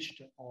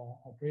staged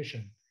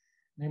operation.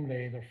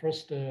 Namely, the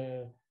first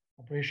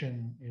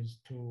operation is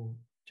to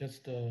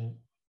just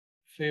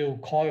fill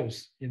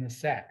coils in a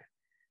sac,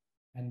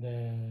 and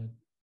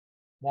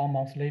 1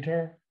 month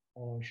later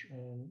or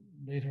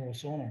later or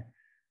sooner,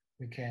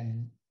 we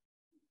can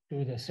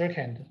do the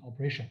second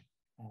operation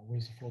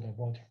with fluoride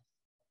water.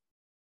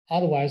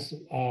 Otherwise,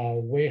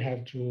 we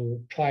have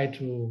to try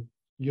to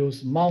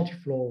use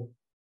multi-flow,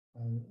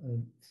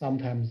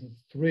 sometimes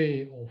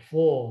 3 or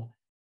 4,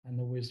 and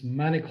with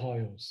many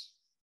coils.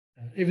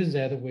 Even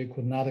that, we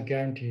could not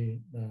guarantee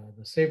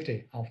the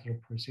safety after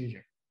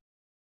procedure.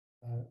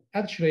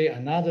 Actually,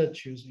 another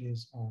choice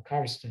is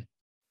cover stent.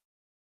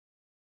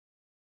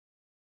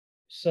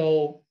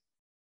 So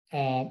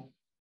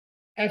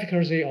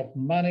efficacy of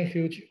many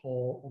huge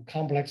or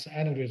complex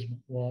aneurysm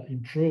were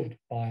improved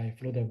by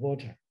fluoride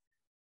water.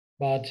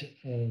 But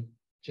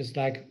just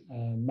like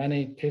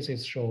many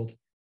cases showed,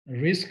 the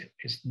risk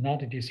is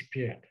not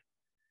disappeared.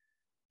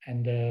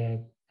 And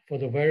for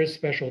the very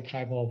special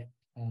type of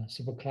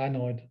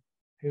supraclinoid,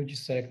 huge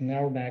sac,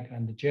 narrow neck,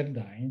 and jet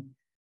line,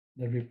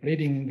 the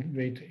rebleeding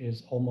rate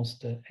is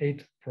almost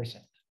 8%.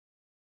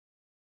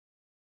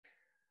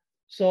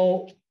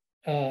 So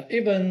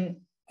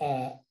even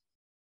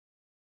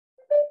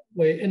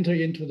we enter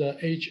into the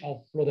age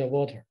of fluoride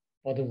water,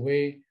 but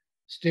we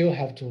still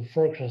have to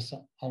focus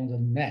on the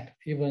neck,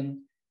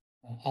 even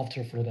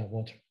after fluoride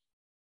water.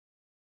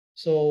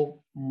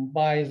 So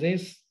by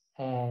this,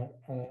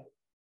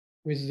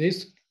 with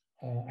this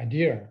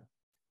idea,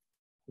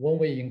 when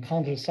we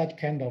encounter such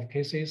kind of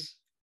cases,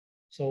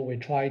 so we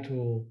try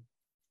to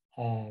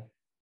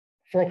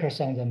focus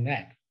on the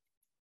neck.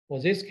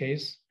 For this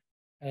case,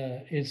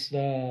 it's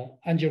the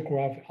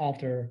angiograph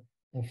after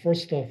the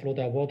first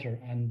fluoride water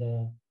and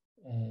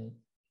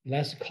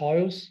less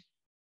coils.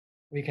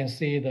 We can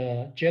see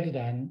the jet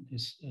line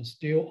is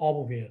still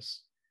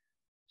obvious.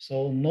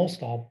 So no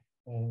stop,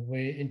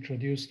 we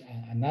introduced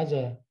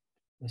the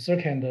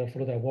second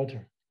fluoride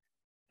water,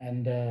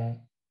 and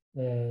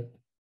the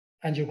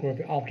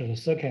angiography after the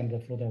second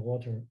fluoride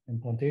water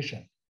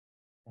implantation.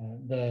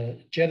 The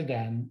jet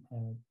line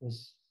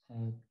was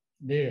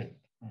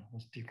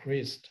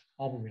decreased,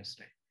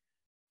 obviously.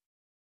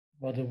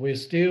 But we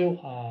still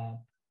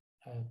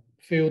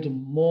filled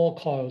more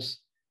coils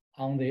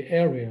on the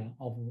area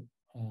of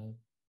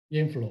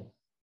inflow.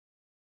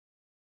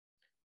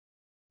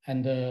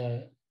 And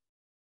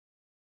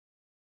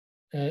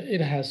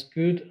it has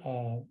good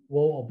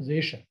wall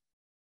opposition.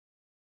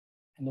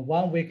 And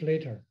 1 week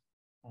later,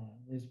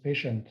 this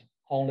patient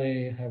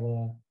only have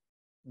a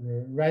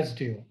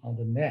residue on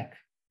the neck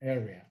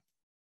area.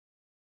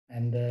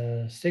 And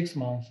 6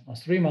 months or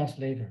 3 months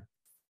later,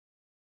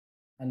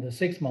 and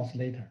 6 months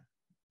later,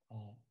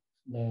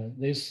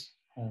 this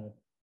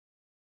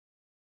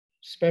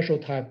special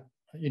type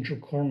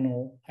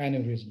intracoronal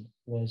aneurysm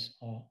was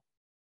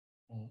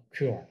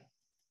cured.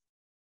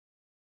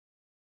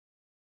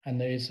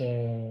 And it's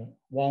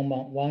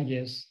 1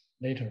 year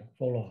later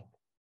follow-up.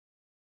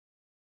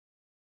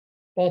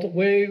 But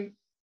when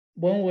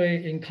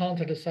we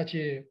encountered such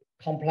a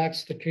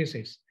complex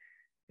cases,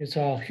 it's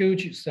a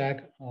huge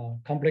sac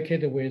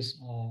complicated with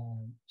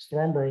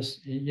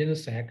thrombus in the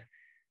sac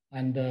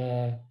and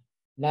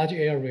large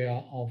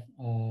area of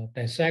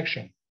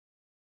dissection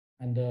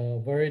and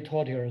very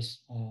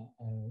tortuous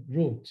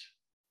route.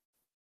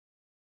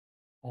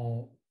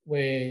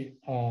 We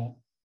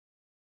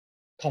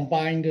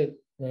combined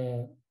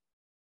the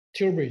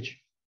tubage,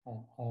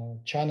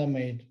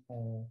 China-made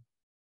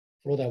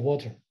fluoride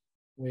water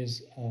with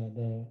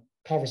the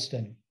cover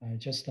stent I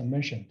just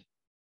mentioned,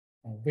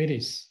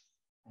 Willis.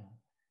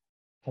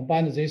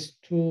 Combine these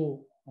two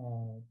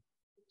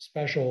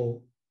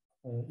special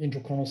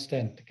intracoronal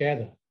stent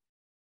together.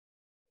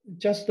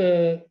 Just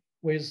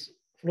with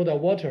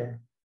fluid water,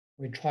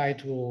 we try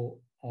to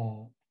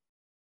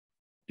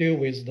deal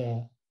with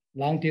the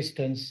long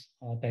distance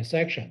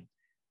dissection.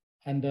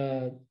 And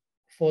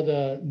for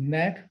the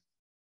neck,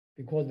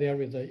 because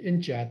there is an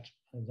inkjet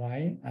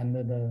line and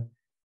the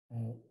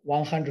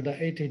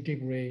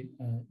 180-degree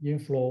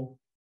inflow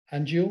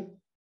angle,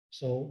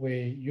 so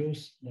we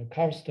use the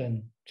cover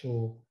stent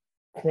to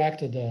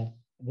correct the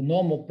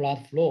normal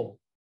blood flow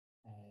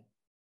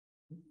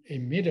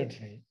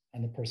immediately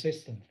and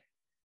persistently.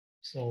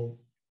 So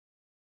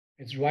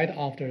it's right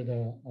after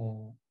the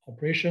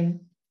operation.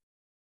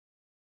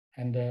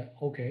 And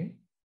okay,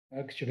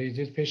 actually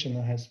this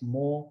patient has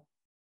more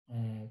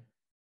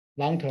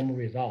long-term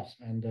results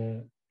and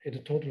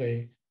it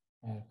totally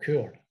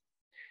cured.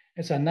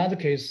 It's another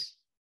case,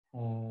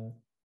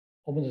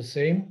 almost the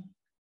same.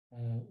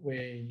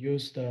 We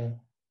use the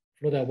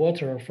fluid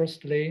water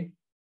firstly,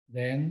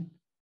 then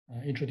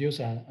introduce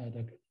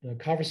the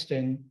cover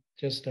stent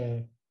just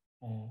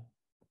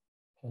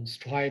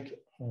straight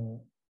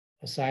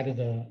aside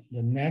the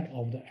neck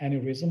of the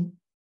aneurysm.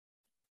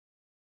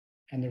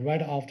 And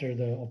right after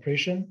the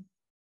operation,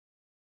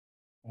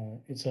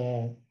 it's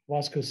a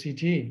vascular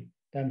CT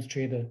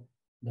demonstrated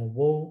the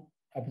wall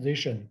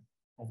apposition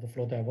of the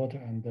flow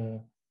diverter and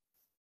the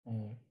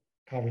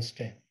cover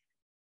stent.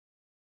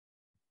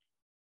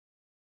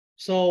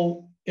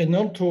 So in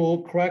order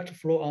to correct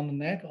flow on the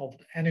neck of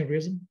the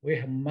aneurysm, we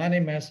have many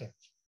methods.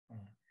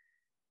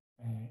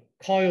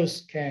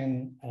 Coils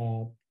can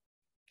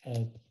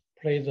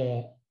play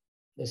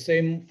the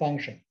same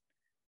function.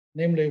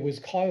 Namely,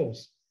 with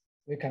coils,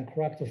 we can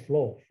correct the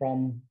flow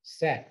from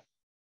sac,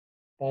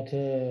 but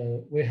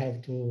we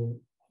have to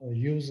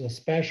use a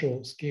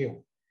special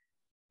skill.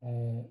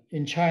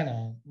 In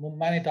China,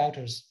 many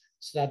doctors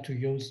start to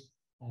use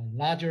a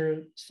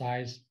larger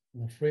size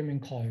the framing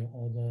coil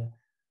or the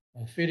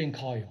feeding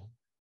coil,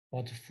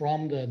 but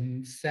from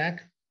the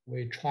sac,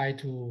 we try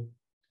to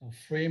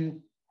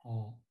framing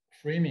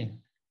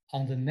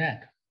on the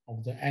neck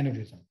of the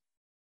aneurysm.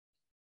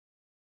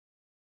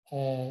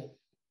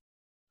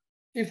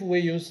 If we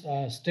use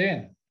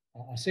stent,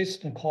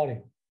 assistant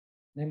coiling,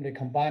 namely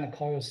combine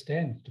coil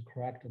stent to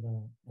correct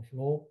the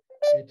flow,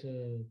 it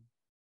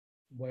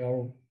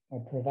will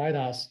provide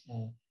us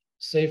a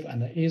safe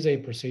and easy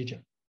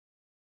procedure.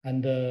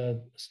 And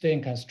the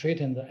stent can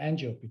straighten the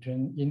angle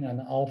between in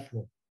and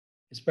outflow,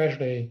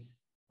 especially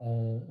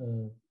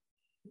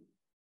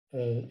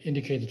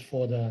indicated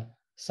for the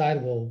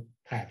sidewall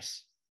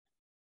types.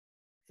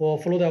 For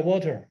fluid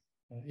water,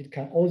 it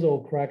can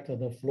also correct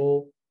the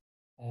flow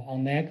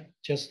on neck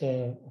just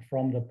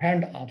from the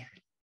parent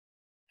artery.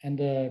 And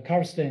the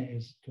cover stent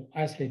is to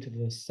isolate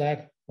the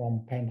sac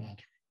from parent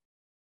artery.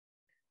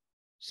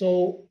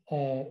 So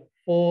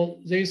for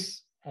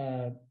this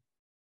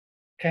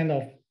kind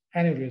of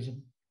aneurysm,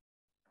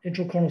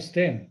 intracoronal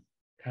stent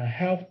can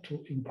help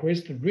to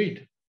increase the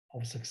rate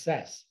of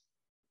success.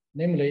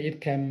 Namely,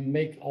 it can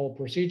make our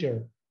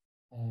procedure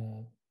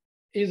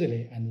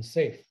easily and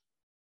safe.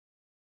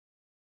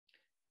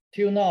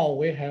 Till now,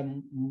 we have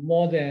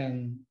more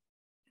than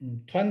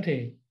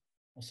 20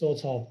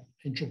 sorts of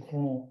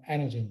intracoronal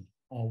aneurysm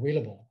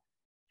available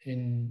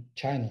in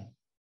China.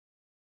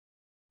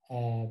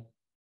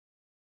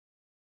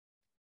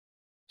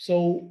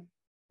 So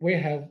we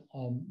have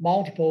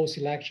multiple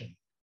selection,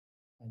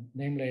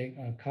 namely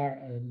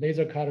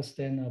laser cut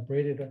stent,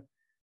 braided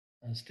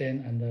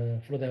stent,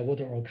 and fluid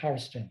water or cover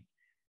stent.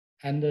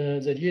 And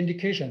the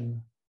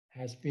indication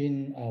has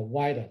been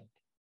widened,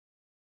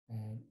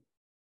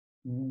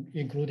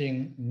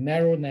 including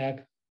narrow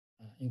neck,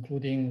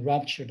 including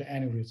ruptured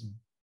aneurysm.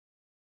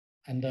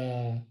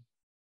 And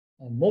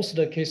most of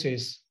the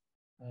cases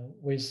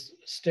with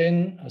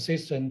stent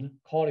assistant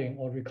coiling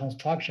or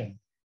reconstruction,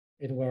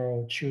 it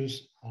will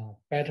choose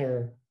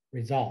better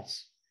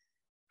results.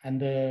 And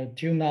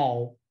till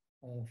now,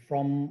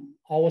 from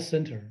our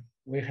center,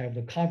 we have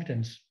the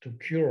confidence to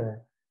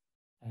cure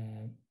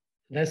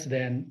less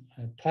than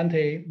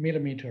 20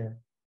 millimeter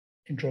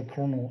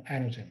intracoronal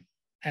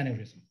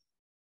aneurysm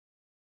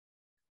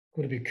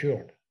could be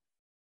cured.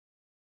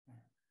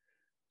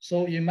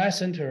 So in my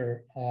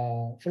center,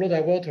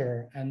 fluid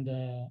water and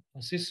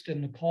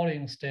assistant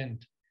coiling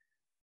stent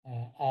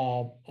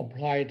are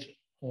applied.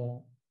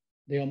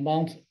 The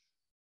amount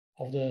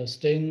of the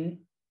stent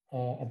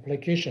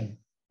application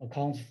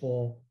accounts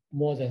for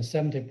more than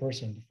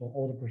 70% for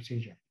all the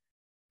procedure.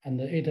 And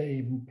it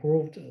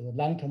improved the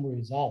long-term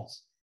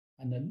results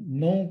and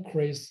no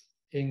increase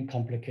in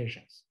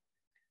complications.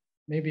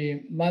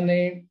 Maybe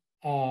many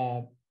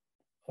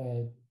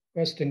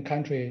Western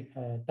country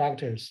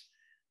doctors,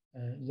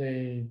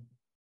 they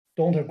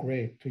don't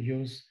agree to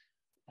use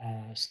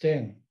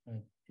stent,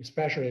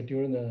 especially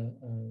during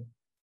the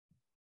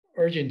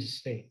urgent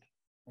state,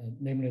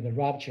 namely the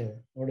rupture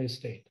early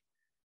state.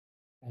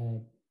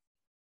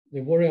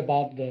 they worry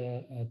about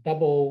the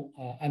double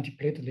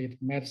antiplatelet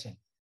medicine.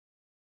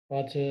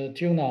 But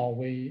till now,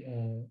 we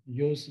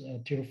use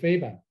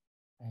tirofiban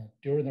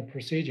during the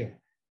procedure.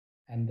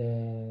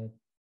 And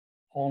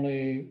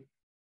only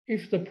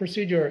if the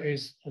procedure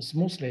is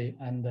smoothly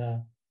and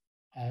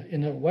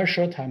in a very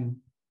short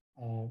time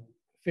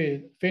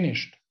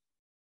finished,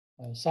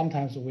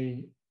 sometimes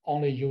we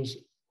only use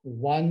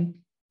one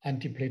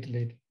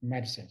antiplatelet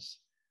medicines.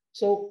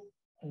 So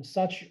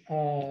such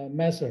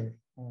method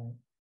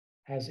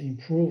has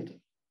improved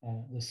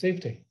the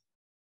safety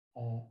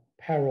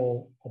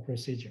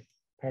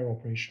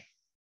peroperation.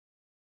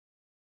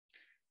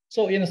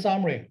 So in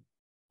summary,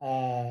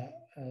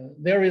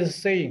 there is a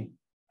saying,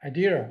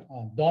 idea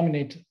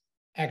dominate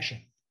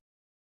action.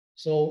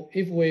 So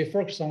if we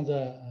focus on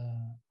the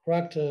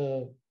correct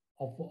of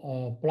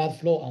blood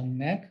flow on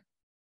neck,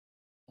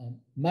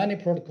 many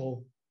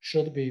protocols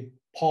should be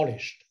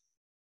polished.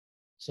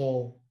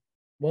 So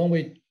when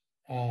we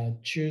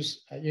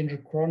choose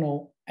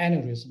intracoronal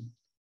aneurysm,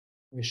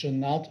 we should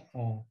not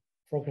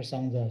focus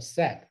on the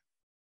set.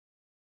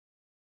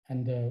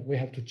 And we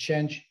have to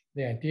change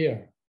the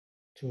idea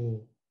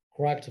to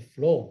correct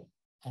flow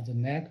on the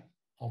neck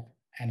of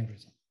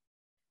aneurysm.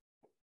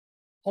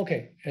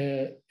 Okay,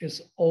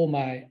 it's all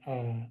my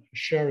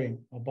sharing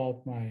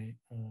about my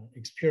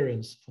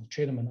experience for the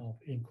treatment of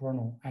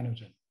intracoronal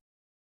aneurysm.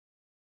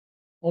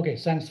 Okay,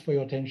 thanks for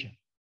your attention.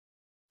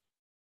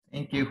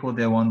 Thank you for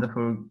the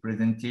wonderful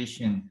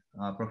presentation,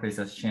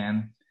 Professor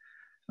Chen.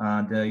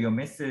 Your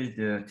message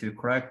to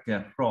correct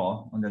the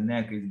flow on the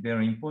neck is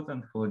very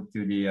important for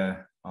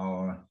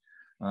our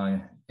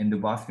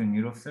endovascular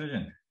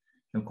neurosurgeon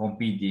to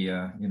compete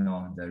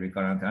the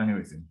recurrent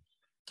aneurysm.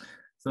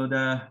 So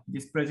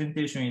this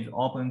presentation is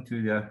open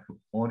to the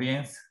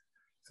audience.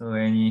 So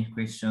any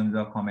questions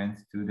or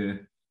comments to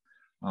the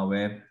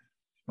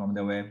from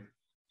the web?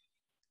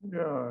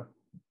 Yeah.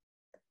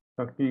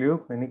 Dr.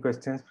 Liu, any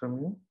questions from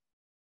you?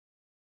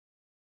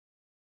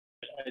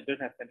 I don't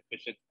have any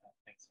questions.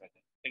 Thanks,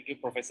 Rajan. Thank you,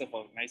 Professor,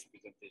 for a nice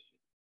presentation.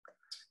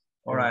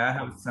 All right, I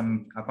have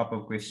a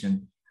couple of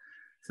questions.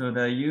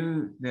 So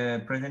you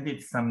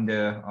presented some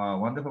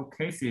wonderful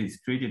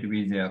cases treated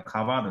with the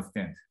covered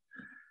stent,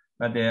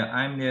 but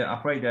I'm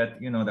afraid that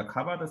the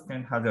covered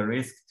stent has a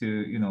risk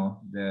to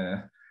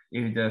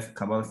if the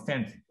covered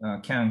stent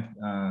can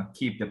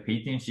keep the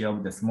patency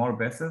of the small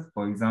vessels,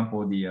 for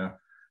example the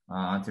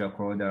anterior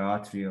choroidal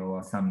artery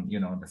or some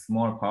the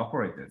small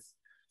perforators.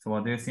 So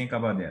what do you think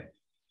about that?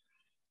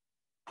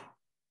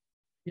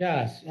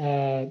 Yes,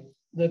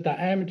 the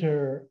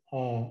diameter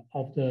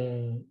of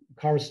the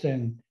covered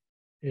stent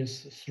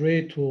is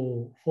 3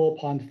 to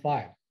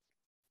 4.5.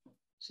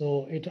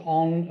 So it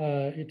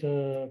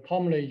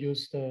commonly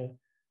used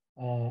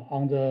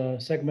on the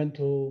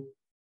segmental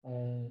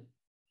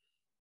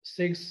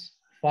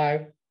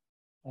 6-5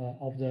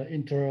 of the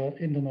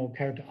internal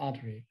carotid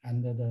artery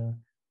and the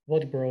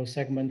vertebral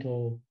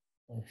segmental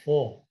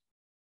 4.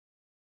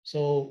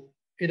 So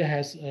it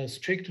has a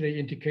strictly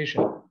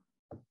indication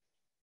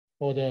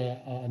for the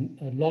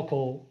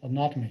local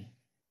anatomy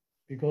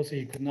because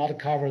it could not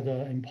cover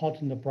the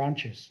important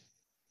branches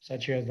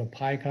such as the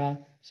pica,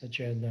 such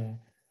as the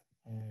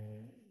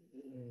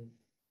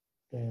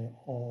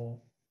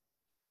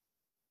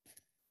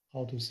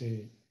how to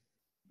say?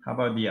 How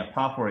about the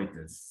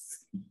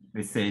perforators?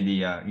 Let's say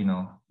the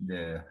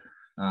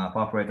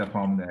perforator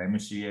from the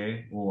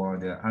MCA or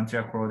the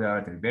anterior choroidal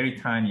artery, very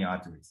tiny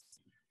arteries.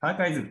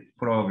 Pica is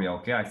probably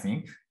okay, I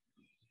think,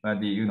 but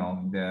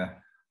the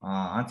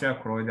anterior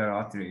choroidal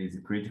artery is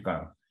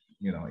critical.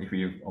 If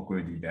you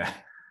occlude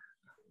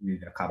with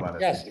the covered.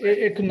 Yes,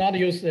 it could not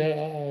use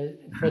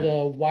for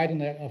the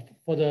widening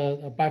for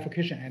the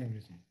bifurcation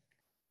aneurysm.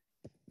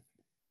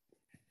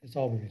 It's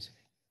obvious.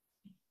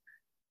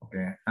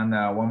 Okay, and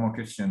one more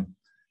question.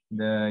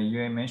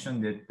 You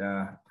mentioned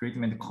that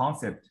treatment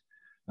concept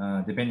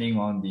depending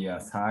on the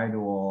side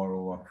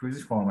or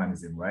cruciform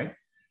aneurysm, right?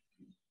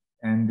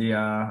 And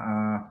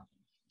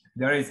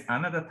there is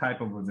another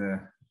type of the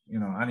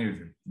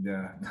aneurysm,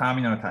 the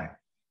terminal type.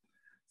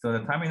 So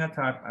the terminal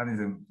type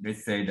aneurysm,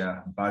 let's say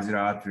the basilar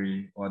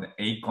artery or the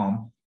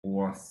ACOM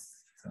or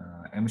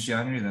MC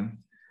aneurysm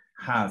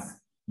has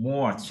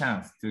more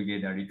chance to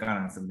get a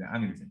recurrence of the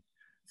aneurysm.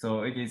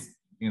 So it is,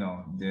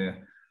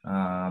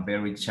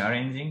 very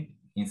challenging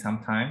in some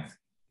times.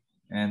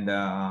 And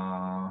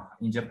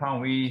in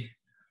Japan, we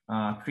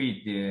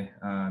treat the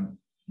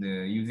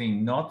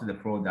using not the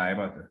flow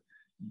diverter,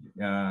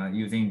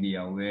 using the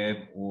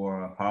web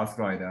or pulse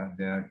rider,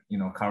 the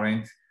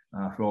current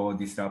flow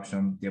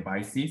disruption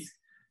devices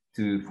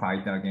to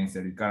fight against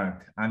the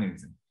recurrent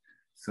aneurysm.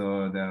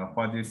 So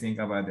what do you think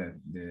about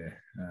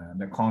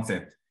the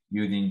concept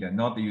using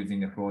not using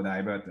the flow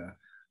diverter,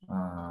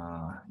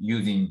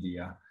 using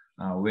the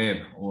web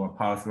or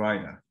pulse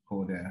rider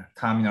for the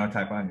terminal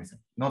type aneurysm,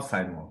 not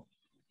sidewall?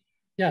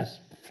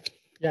 Yes,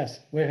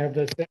 we have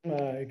the same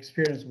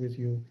experience with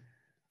you.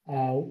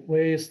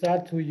 We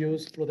start to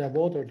use flow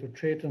diverter to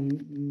treat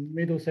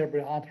middle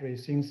cerebral artery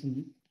since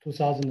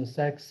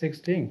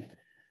 2016.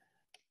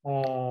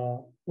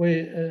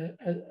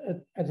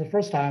 at the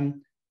first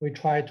time, we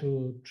try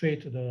to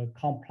treat the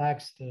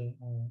complex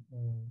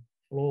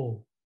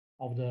flow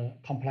of the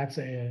complex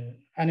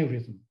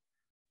aneurysm.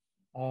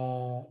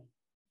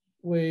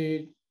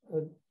 We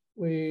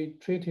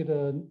treated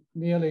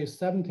nearly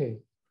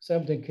 70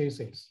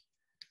 cases.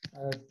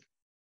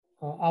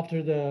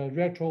 After the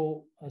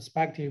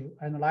retrospective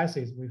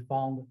analysis, we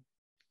found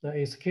the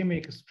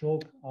ischemic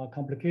stroke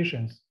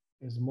complications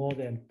is more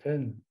than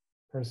 10%,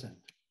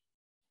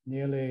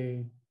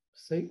 nearly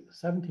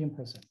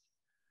 17%.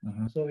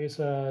 So it's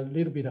a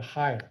little bit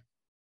higher.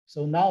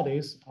 So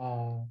nowadays,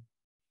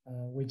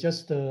 we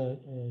just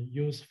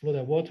use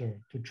fluoride water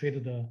to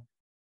treat the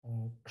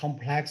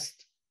complex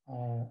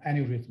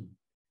aneurysm,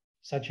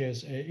 such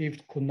as if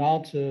it could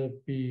not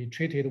be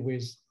treated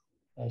with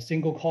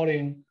single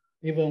calling,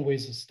 even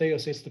with state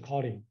assisted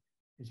calling,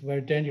 it's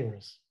very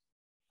dangerous.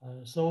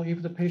 So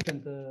if the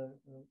patient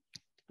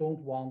don't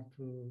want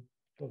to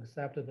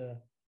accept the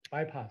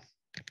bypass,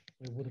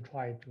 we would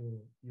try to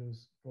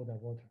use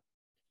fluoride water,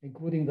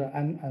 including the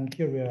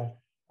anterior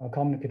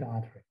communicating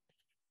artery.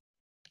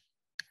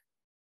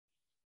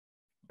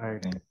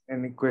 Right.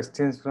 Any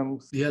questions from?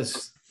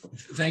 Yes.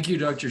 Thank you,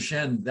 Dr.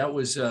 Shen. That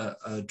was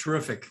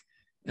terrific.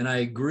 And I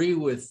agree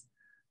with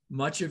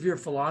much of your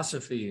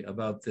philosophy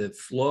about the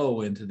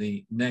flow into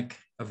the neck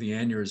of the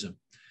aneurysm.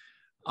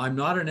 I'm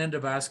not an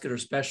endovascular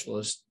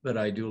specialist, but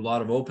I do a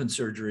lot of open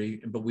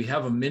surgery, but we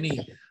have a many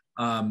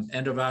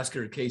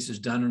endovascular cases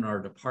done in our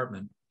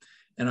department.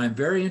 And I'm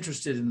very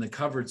interested in the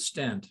covered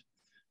stent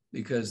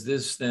because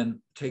this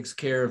then takes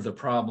care of the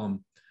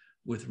problem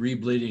with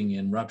rebleeding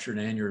and ruptured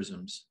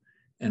aneurysms.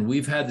 And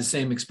we've had the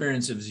same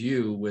experience as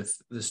you with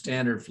the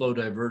standard flow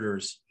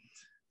diverters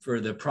for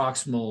the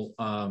proximal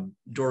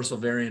dorsal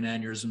variant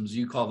aneurysms,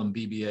 you call them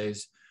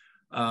BBAs,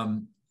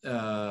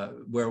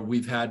 where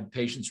we've had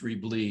patients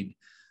rebleed.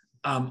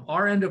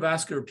 Our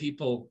endovascular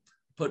people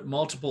put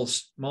multiple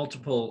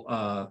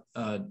flow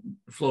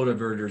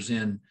diverters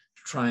in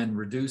to try and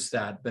reduce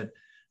that. But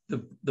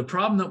the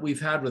problem that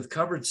we've had with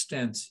covered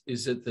stents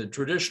is that the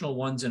traditional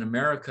ones in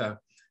America,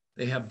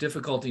 they have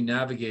difficulty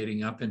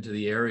navigating up into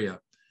the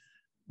area.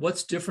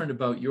 What's different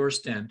about your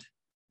stent,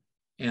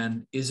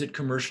 and is it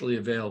commercially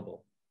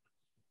available?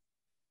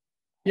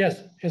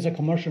 Yes, it's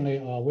commercially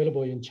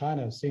available in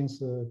China since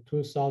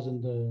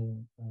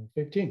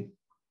 2015.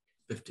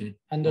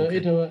 And okay.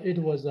 it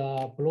was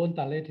a balloon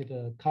dilated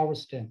cover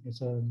stent.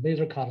 It's a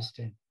laser cut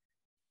stent.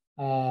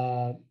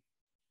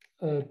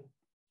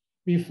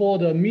 Before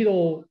the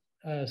middle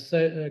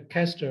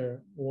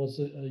caster was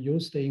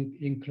used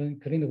in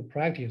clinical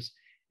practice,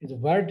 it's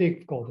very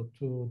difficult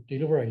to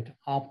deliver it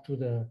up to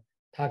the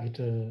target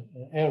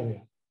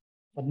area.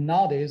 But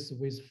nowadays,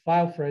 with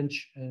 5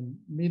 French and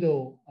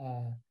medial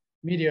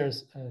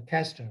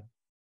caster,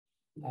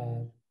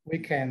 we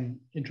can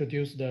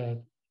introduce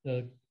the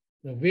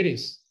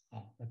Willis,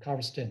 the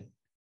cover stent,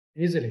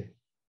 easily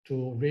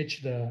to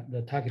reach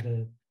the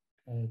target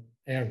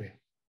area.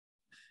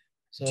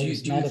 So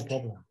it's not a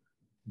problem.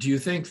 Do you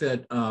think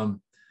that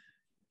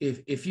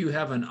if you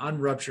have an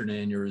unruptured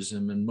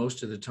aneurysm, and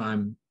most of the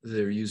time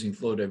they're using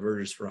flow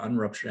diverters for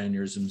unruptured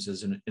aneurysms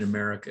as in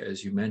America,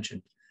 as you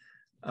mentioned,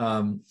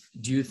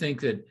 do you think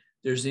that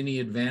there's any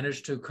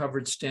advantage to a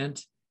covered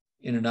stent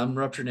in an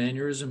unruptured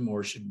aneurysm,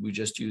 or should we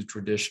just use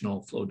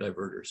traditional flow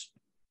diverters?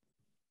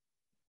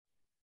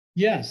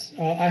 Yes,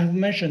 I have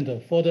mentioned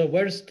for the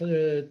very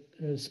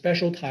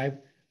special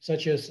type,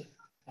 such as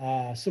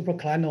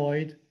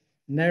supraclinoid,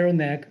 narrow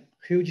neck,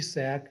 huge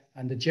sac,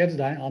 and the jet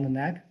line on the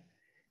neck.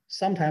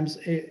 Sometimes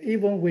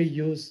even we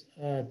use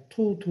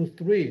 2 to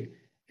 3,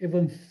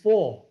 even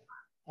 4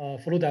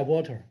 flow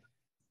diverter.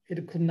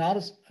 It could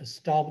not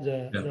stop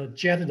the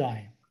jet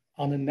line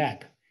on the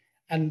neck.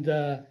 And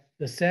the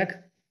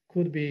sac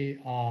could be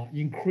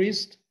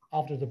increased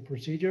after the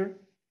procedure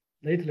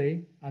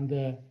lately,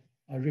 and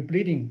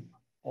rebleeding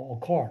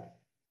occurred.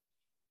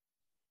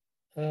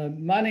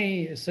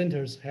 Many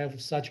centers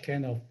have such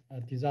kind of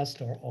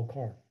disaster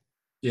occur.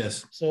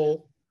 Yes.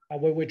 So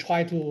we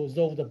try to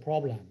resolve the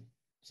problem.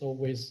 So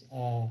with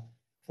flow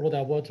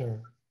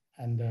diverter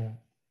and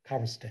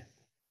cover stent.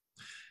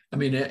 I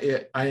mean,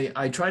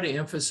 I try to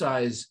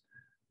emphasize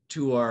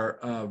to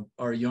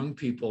our young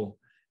people,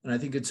 and I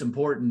think it's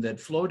important, that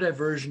flow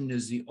diversion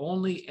is the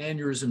only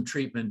aneurysm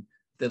treatment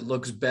that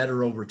looks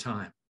better over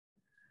time.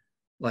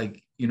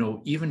 Like, you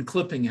know, even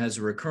clipping has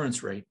a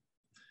recurrence rate,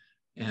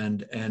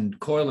 and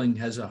coiling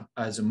has a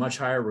much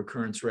higher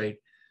recurrence rate,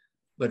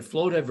 but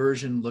flow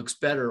diversion looks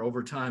better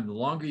over time. The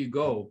longer you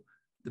go,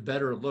 the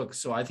better it looks.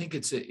 So I think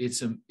it's a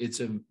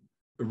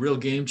real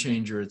game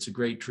changer. It's a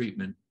great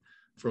treatment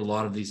for a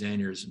lot of these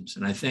aneurysms,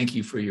 and I thank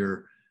you for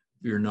your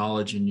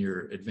knowledge and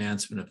your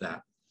advancement of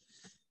that.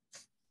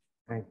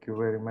 Thank you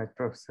very much,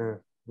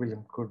 Professor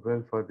William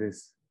Cudwell, for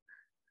this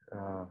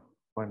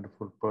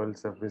wonderful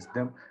pearls of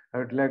wisdom. I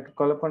would like to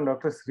call upon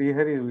Dr.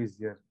 Srihari, who is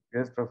here.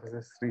 Yes,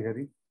 Professor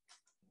Srihari.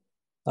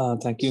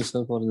 Thank you,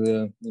 sir, for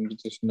the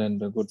invitation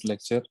and a good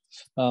lecture.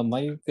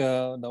 My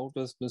doubt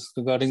is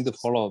regarding the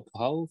follow-up.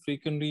 How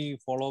frequently you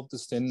follow up the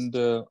stent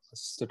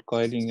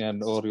coiling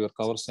and or your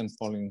cover stent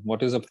following?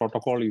 What is the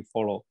protocol you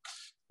follow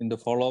in the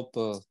follow-up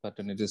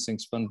pattern? It is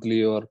 6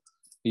 monthly or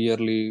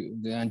yearly,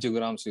 the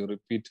angiograms you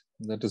repeat?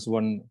 That is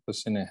one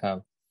question I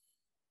have.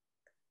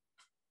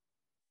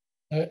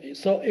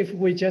 So if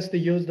we just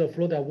use the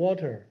fluid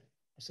water,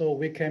 so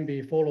we can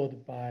be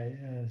followed by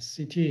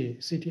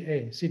CT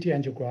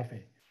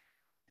angiography.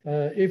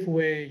 If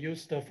we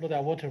use the fluid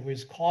water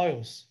with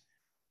coils,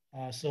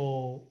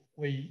 so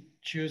we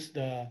choose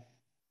the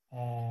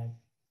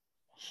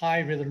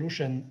high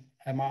resolution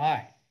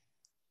MRI,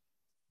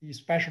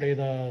 especially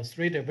the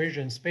 3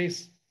 division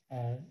space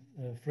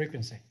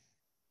frequency.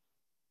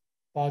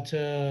 But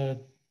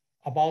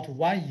about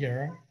 1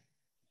 year,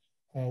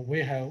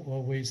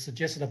 we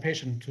suggest the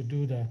patient to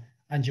do the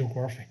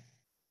angiography.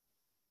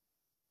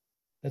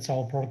 That's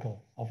our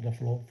protocol of the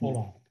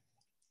follow-up.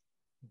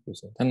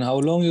 And how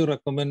long you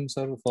recommend,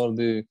 sir, for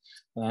the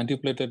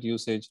antiplatelet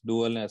usage,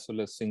 dual as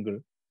well as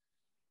single,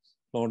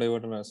 flow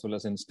diverter as well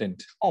as in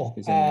stent? Oh,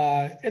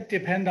 it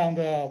depends on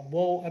the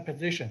wall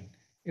apposition.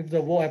 If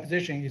the wall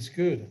apposition is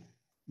good,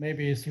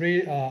 maybe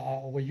we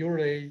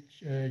usually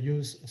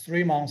use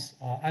 3 months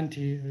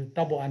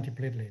double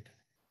antiplatelet.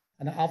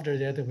 And after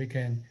that, we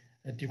can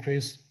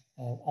decrease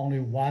only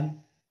 1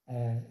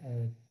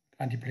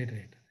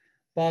 antiplatelet.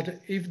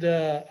 But if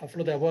the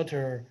fluid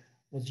diverter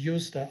was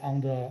used on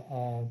the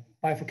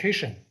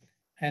bifurcation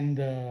and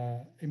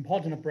the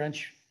important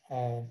branch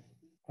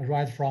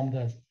right from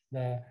the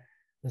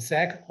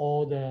sac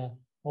or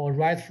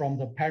right from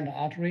the parent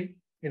artery,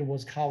 it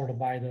was covered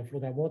by the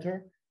fluid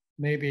diverter.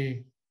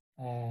 Maybe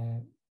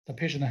the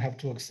patient have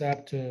to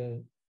accept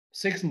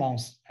 6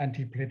 months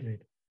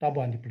antiplatelet,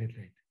 double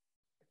antiplatelet.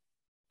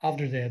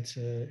 After that,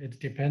 it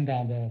depends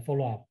on the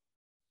follow-up.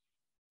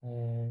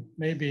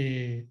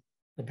 Maybe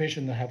the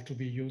patient have to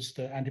be used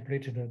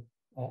antiplatelet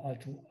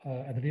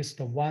at least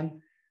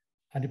 1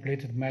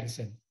 antiplatelet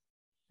medicine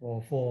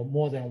for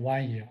more than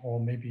 1 year or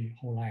maybe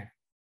whole life.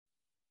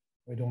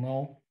 We don't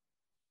know.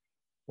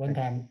 One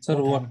time to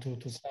start to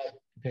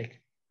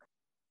take.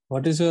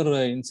 What is your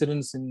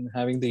incidence in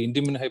having the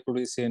intimal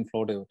hyperplasia in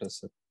flow diverters,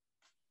 sir?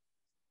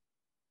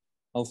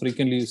 How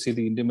frequently you see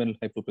the intimal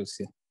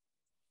hyperplasia?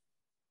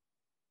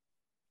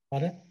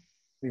 Pardon?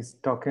 He's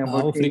talking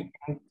about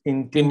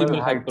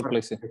intimal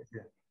hyperplasia.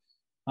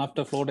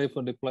 After flow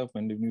diverter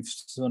deployment, if you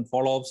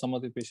follow up, some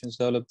of the patients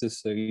develop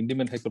this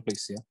intimal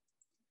hyperplasia.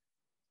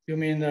 You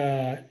mean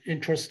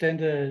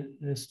intrastent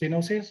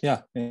stenosis?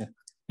 Yeah.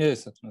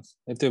 Yes, sir.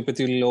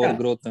 Epithelial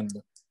overgrowth and.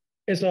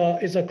 It's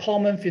a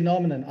common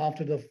phenomenon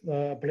after the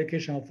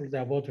application of fluid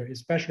diverter,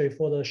 especially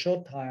for the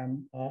short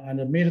time and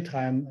the mid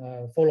time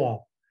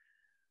follow-up.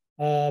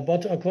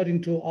 But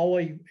according to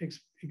our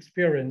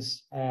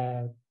experience,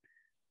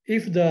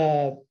 if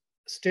the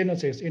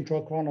stenosis,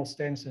 intracoronal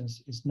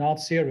stenosis, is not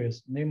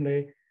serious,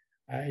 namely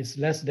it's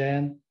less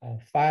than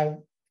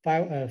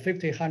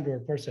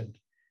 50-100%,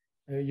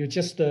 you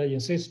just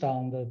insist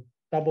on the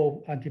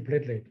double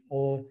antiplatelet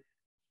or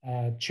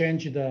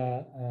change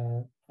the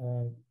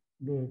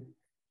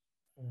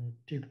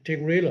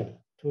tigrilla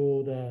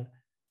to the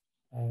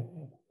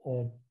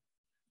or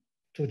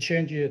to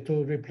change it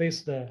to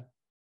replace the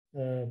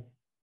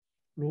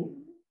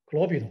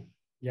clopidogrel.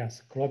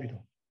 Yes,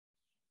 clopidogrel.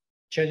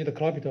 Change the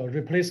clopidogrel,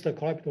 replace the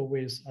clopidogrel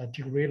with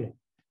tigrilla.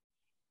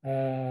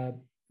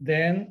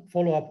 Then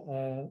follow up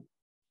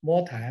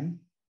more time,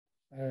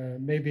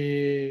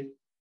 maybe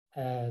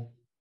 1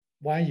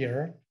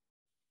 year.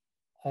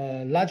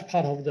 Large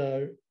part of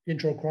the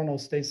intracoronal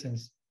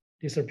stenosis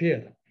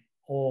disappeared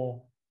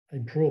or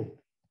improved.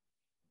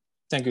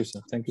 Thank you,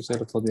 sir. Thank you,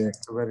 sir, for the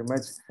very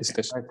much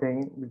discussion. I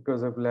think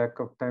because of lack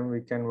of time,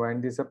 we can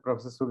wind this up.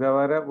 Professor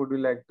Sugawara, would you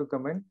like to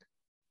comment?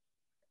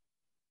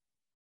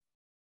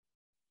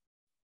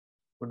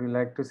 Would you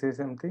like to say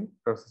something,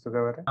 Professor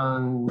Sugawara?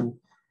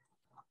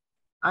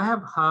 I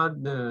have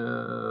heard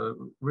the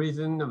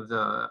reason of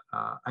the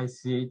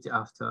ICH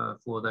after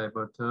flow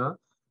diverter.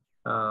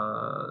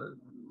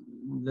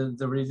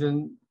 The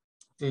reason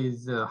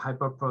is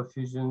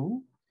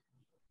hyperperfusion.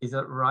 Is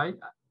that right?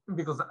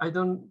 Because I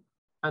don't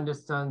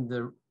understand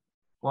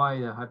why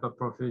the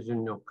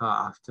hyperperfusion occur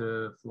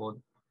after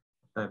flow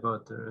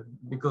diverter.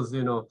 Because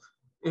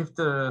if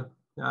there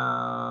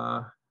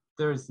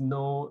is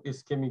no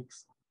ischemic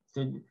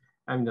stage,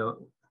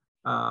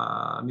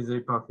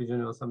 mesory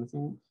perfusion or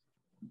something,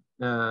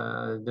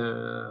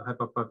 the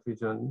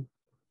hyperperfusion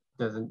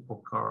doesn't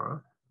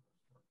occur.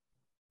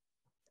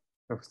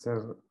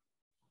 Professor,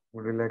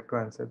 would you like to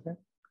answer that?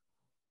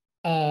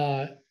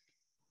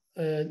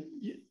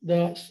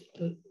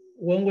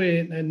 When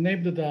we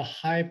named the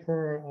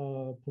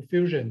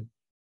hyperperfusion,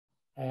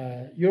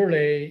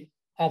 usually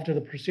after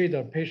the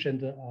procedure,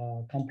 patient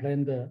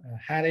complained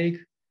headache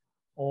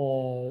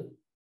or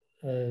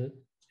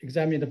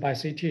examined by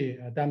CT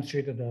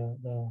demonstrated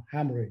the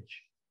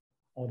hemorrhage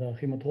or the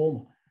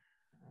hematoma.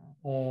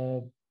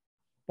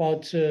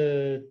 But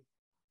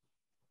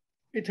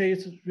it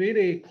is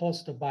really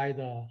caused by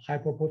the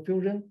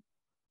hyperperfusion.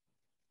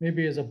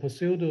 Maybe it's a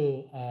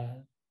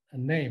pseudo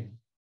name.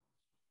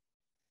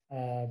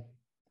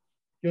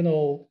 You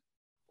know,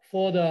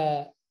 for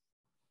the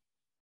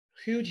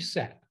huge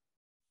sac,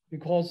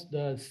 because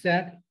the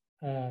sac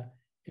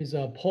is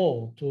a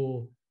pole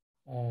to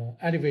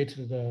elevate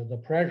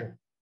the pressure.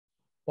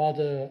 But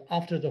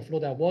after the flow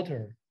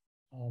diverter,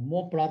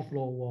 more blood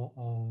flow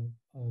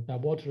will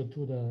diverted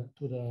to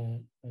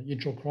the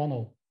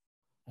intracoronal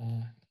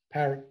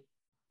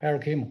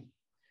parenchyma.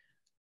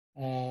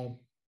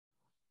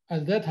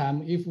 At that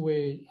time, if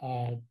we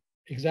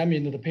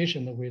examine the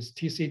patient with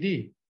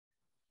TCD,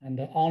 and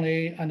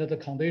only under the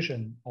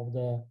condition of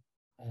the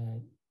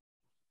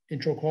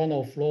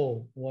intracoronal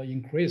flow were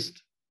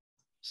increased,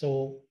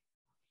 so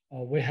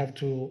we have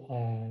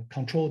to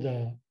control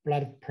the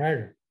blood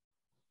pressure.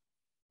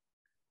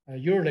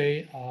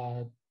 Usually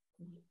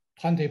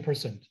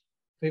 20%,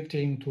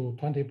 15 to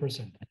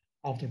 20%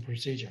 after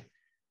procedure.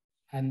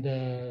 And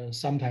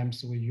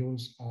sometimes we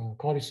use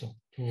cortisol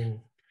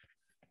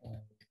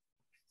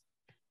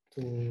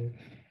to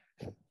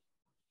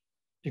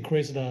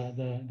decrease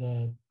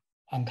the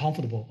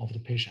uncomfortable of the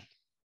patient.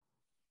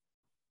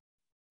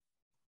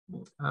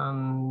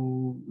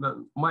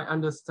 My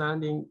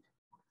understanding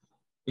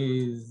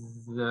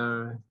is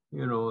the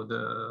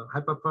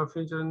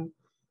hyperperfusion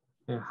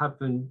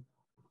happened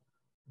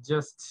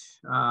just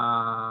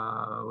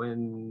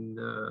when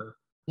the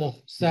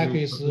sac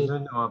is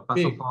or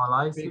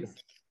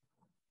vasoparalysis.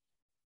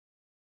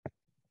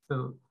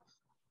 So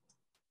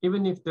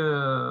even if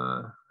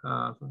the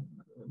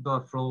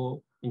blood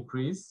flow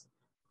increase,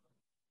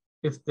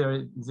 if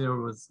there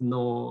was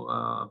no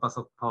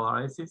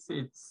vasoparalysis,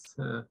 it's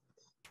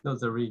not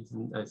the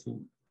reason, I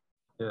think,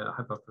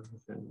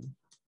 hyperperfusion.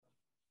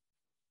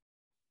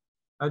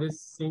 I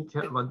just think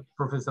about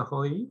Professor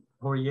Horie.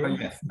 Oh,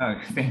 yes,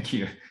 thank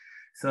you.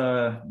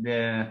 So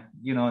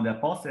the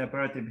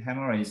post-operative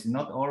hemorrhage is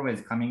not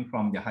always coming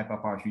from the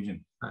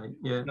hyperperfusion.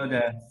 Yeah.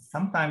 So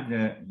sometimes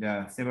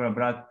the cerebral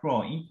blood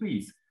flow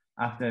increase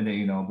after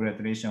the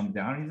obliteration of the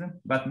aneurysm,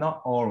 but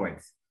not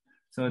always.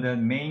 So the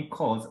main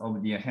cause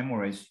of the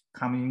hemorrhage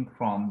coming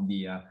from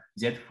the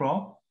jet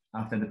flow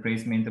after the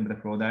placement of the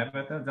flow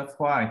diverter. That's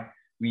why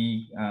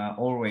we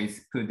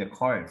always put the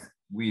coils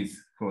with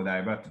flow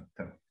diverter.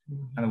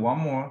 And one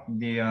more,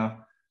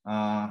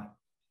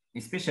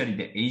 especially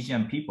the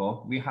Asian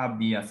people, we have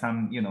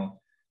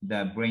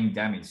the brain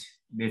damage,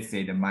 let's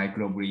say the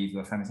microbleeds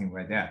or something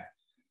like that.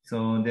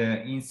 So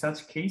in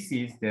such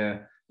cases,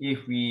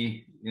 if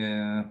we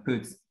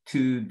put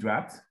two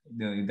drugs,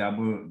 the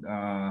double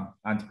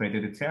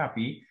antiplatelet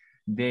therapy,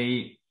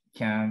 they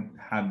can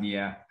have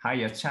the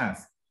higher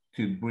chance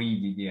to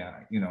bleed the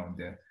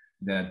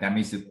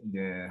damage,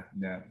 the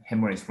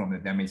hemorrhage from the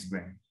damaged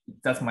brain.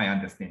 That's my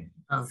understanding.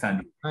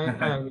 Sandy.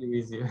 I agree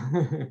with you.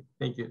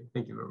 Thank you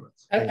very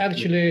much.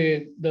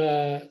 Actually,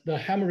 the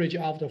hemorrhage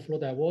after flow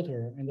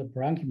diverter in the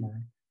parenchyma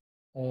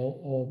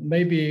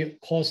may be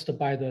caused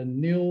by the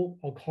new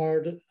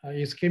occurred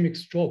ischemic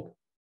stroke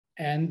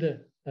and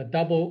the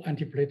double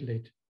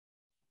antiplatelet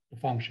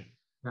function.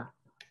 Yeah.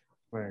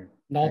 Right.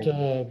 Not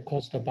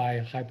caused by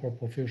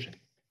hyperperfusion.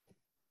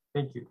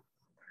 Thank you.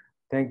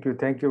 Thank you.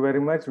 Thank you very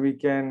much. We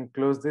can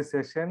close this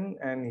session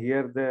and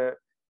hear the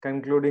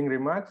concluding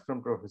remarks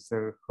from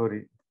Professor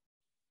Horie.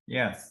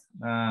 Yes.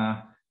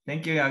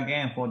 Thank you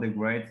again for the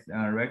great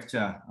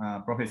lecture,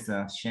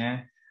 Professor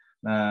Shen.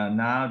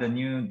 Now the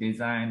new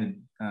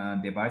design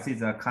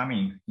devices are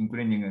coming,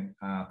 including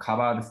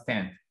covered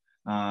stent.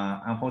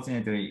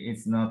 Unfortunately,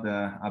 it's not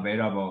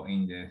available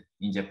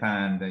in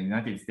Japan, the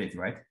United States,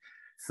 right?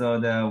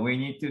 So we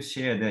need to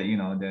share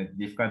the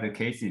difficult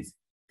cases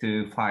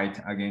to fight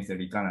against the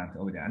recurrent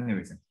of the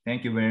aneurysm.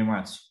 Thank you very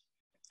much.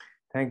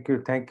 Thank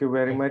you. Thank you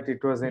very much.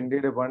 It was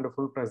indeed a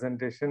wonderful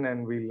presentation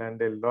and we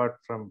learned a lot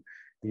from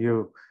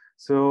you.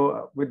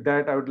 So with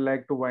that, I would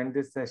like to wind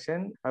this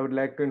session. I would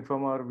like to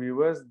inform our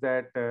viewers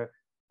that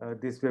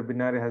this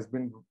webinar has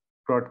been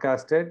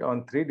broadcasted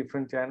on 3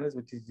 different channels,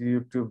 which is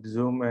YouTube,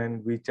 Zoom,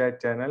 and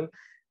WeChat channel.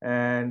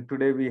 And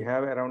today we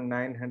have around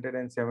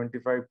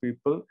 975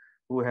 people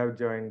who have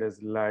joined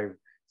us live.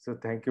 So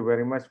thank you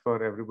very much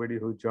for everybody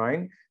who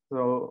joined.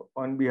 So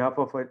on behalf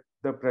of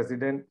the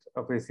President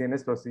of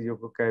ACNS, Professor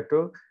Yoko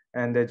Kato,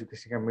 and the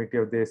Education Committee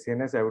of the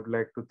ACNS, I would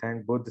like to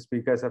thank both the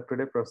speakers of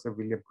today, Professor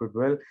William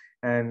Goodwell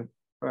and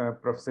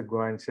Professor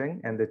Guan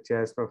Sheng, and the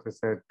chairs,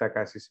 Professor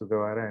Takashi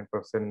Sugawara and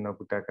Professor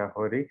Nobutaka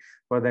Horie,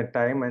 for their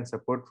time and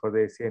support for the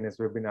ACNS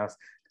webinars.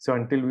 So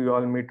until we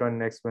all meet on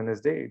next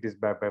Wednesday, it is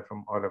bye-bye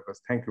from all of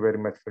us. Thank you very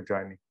much for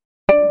joining.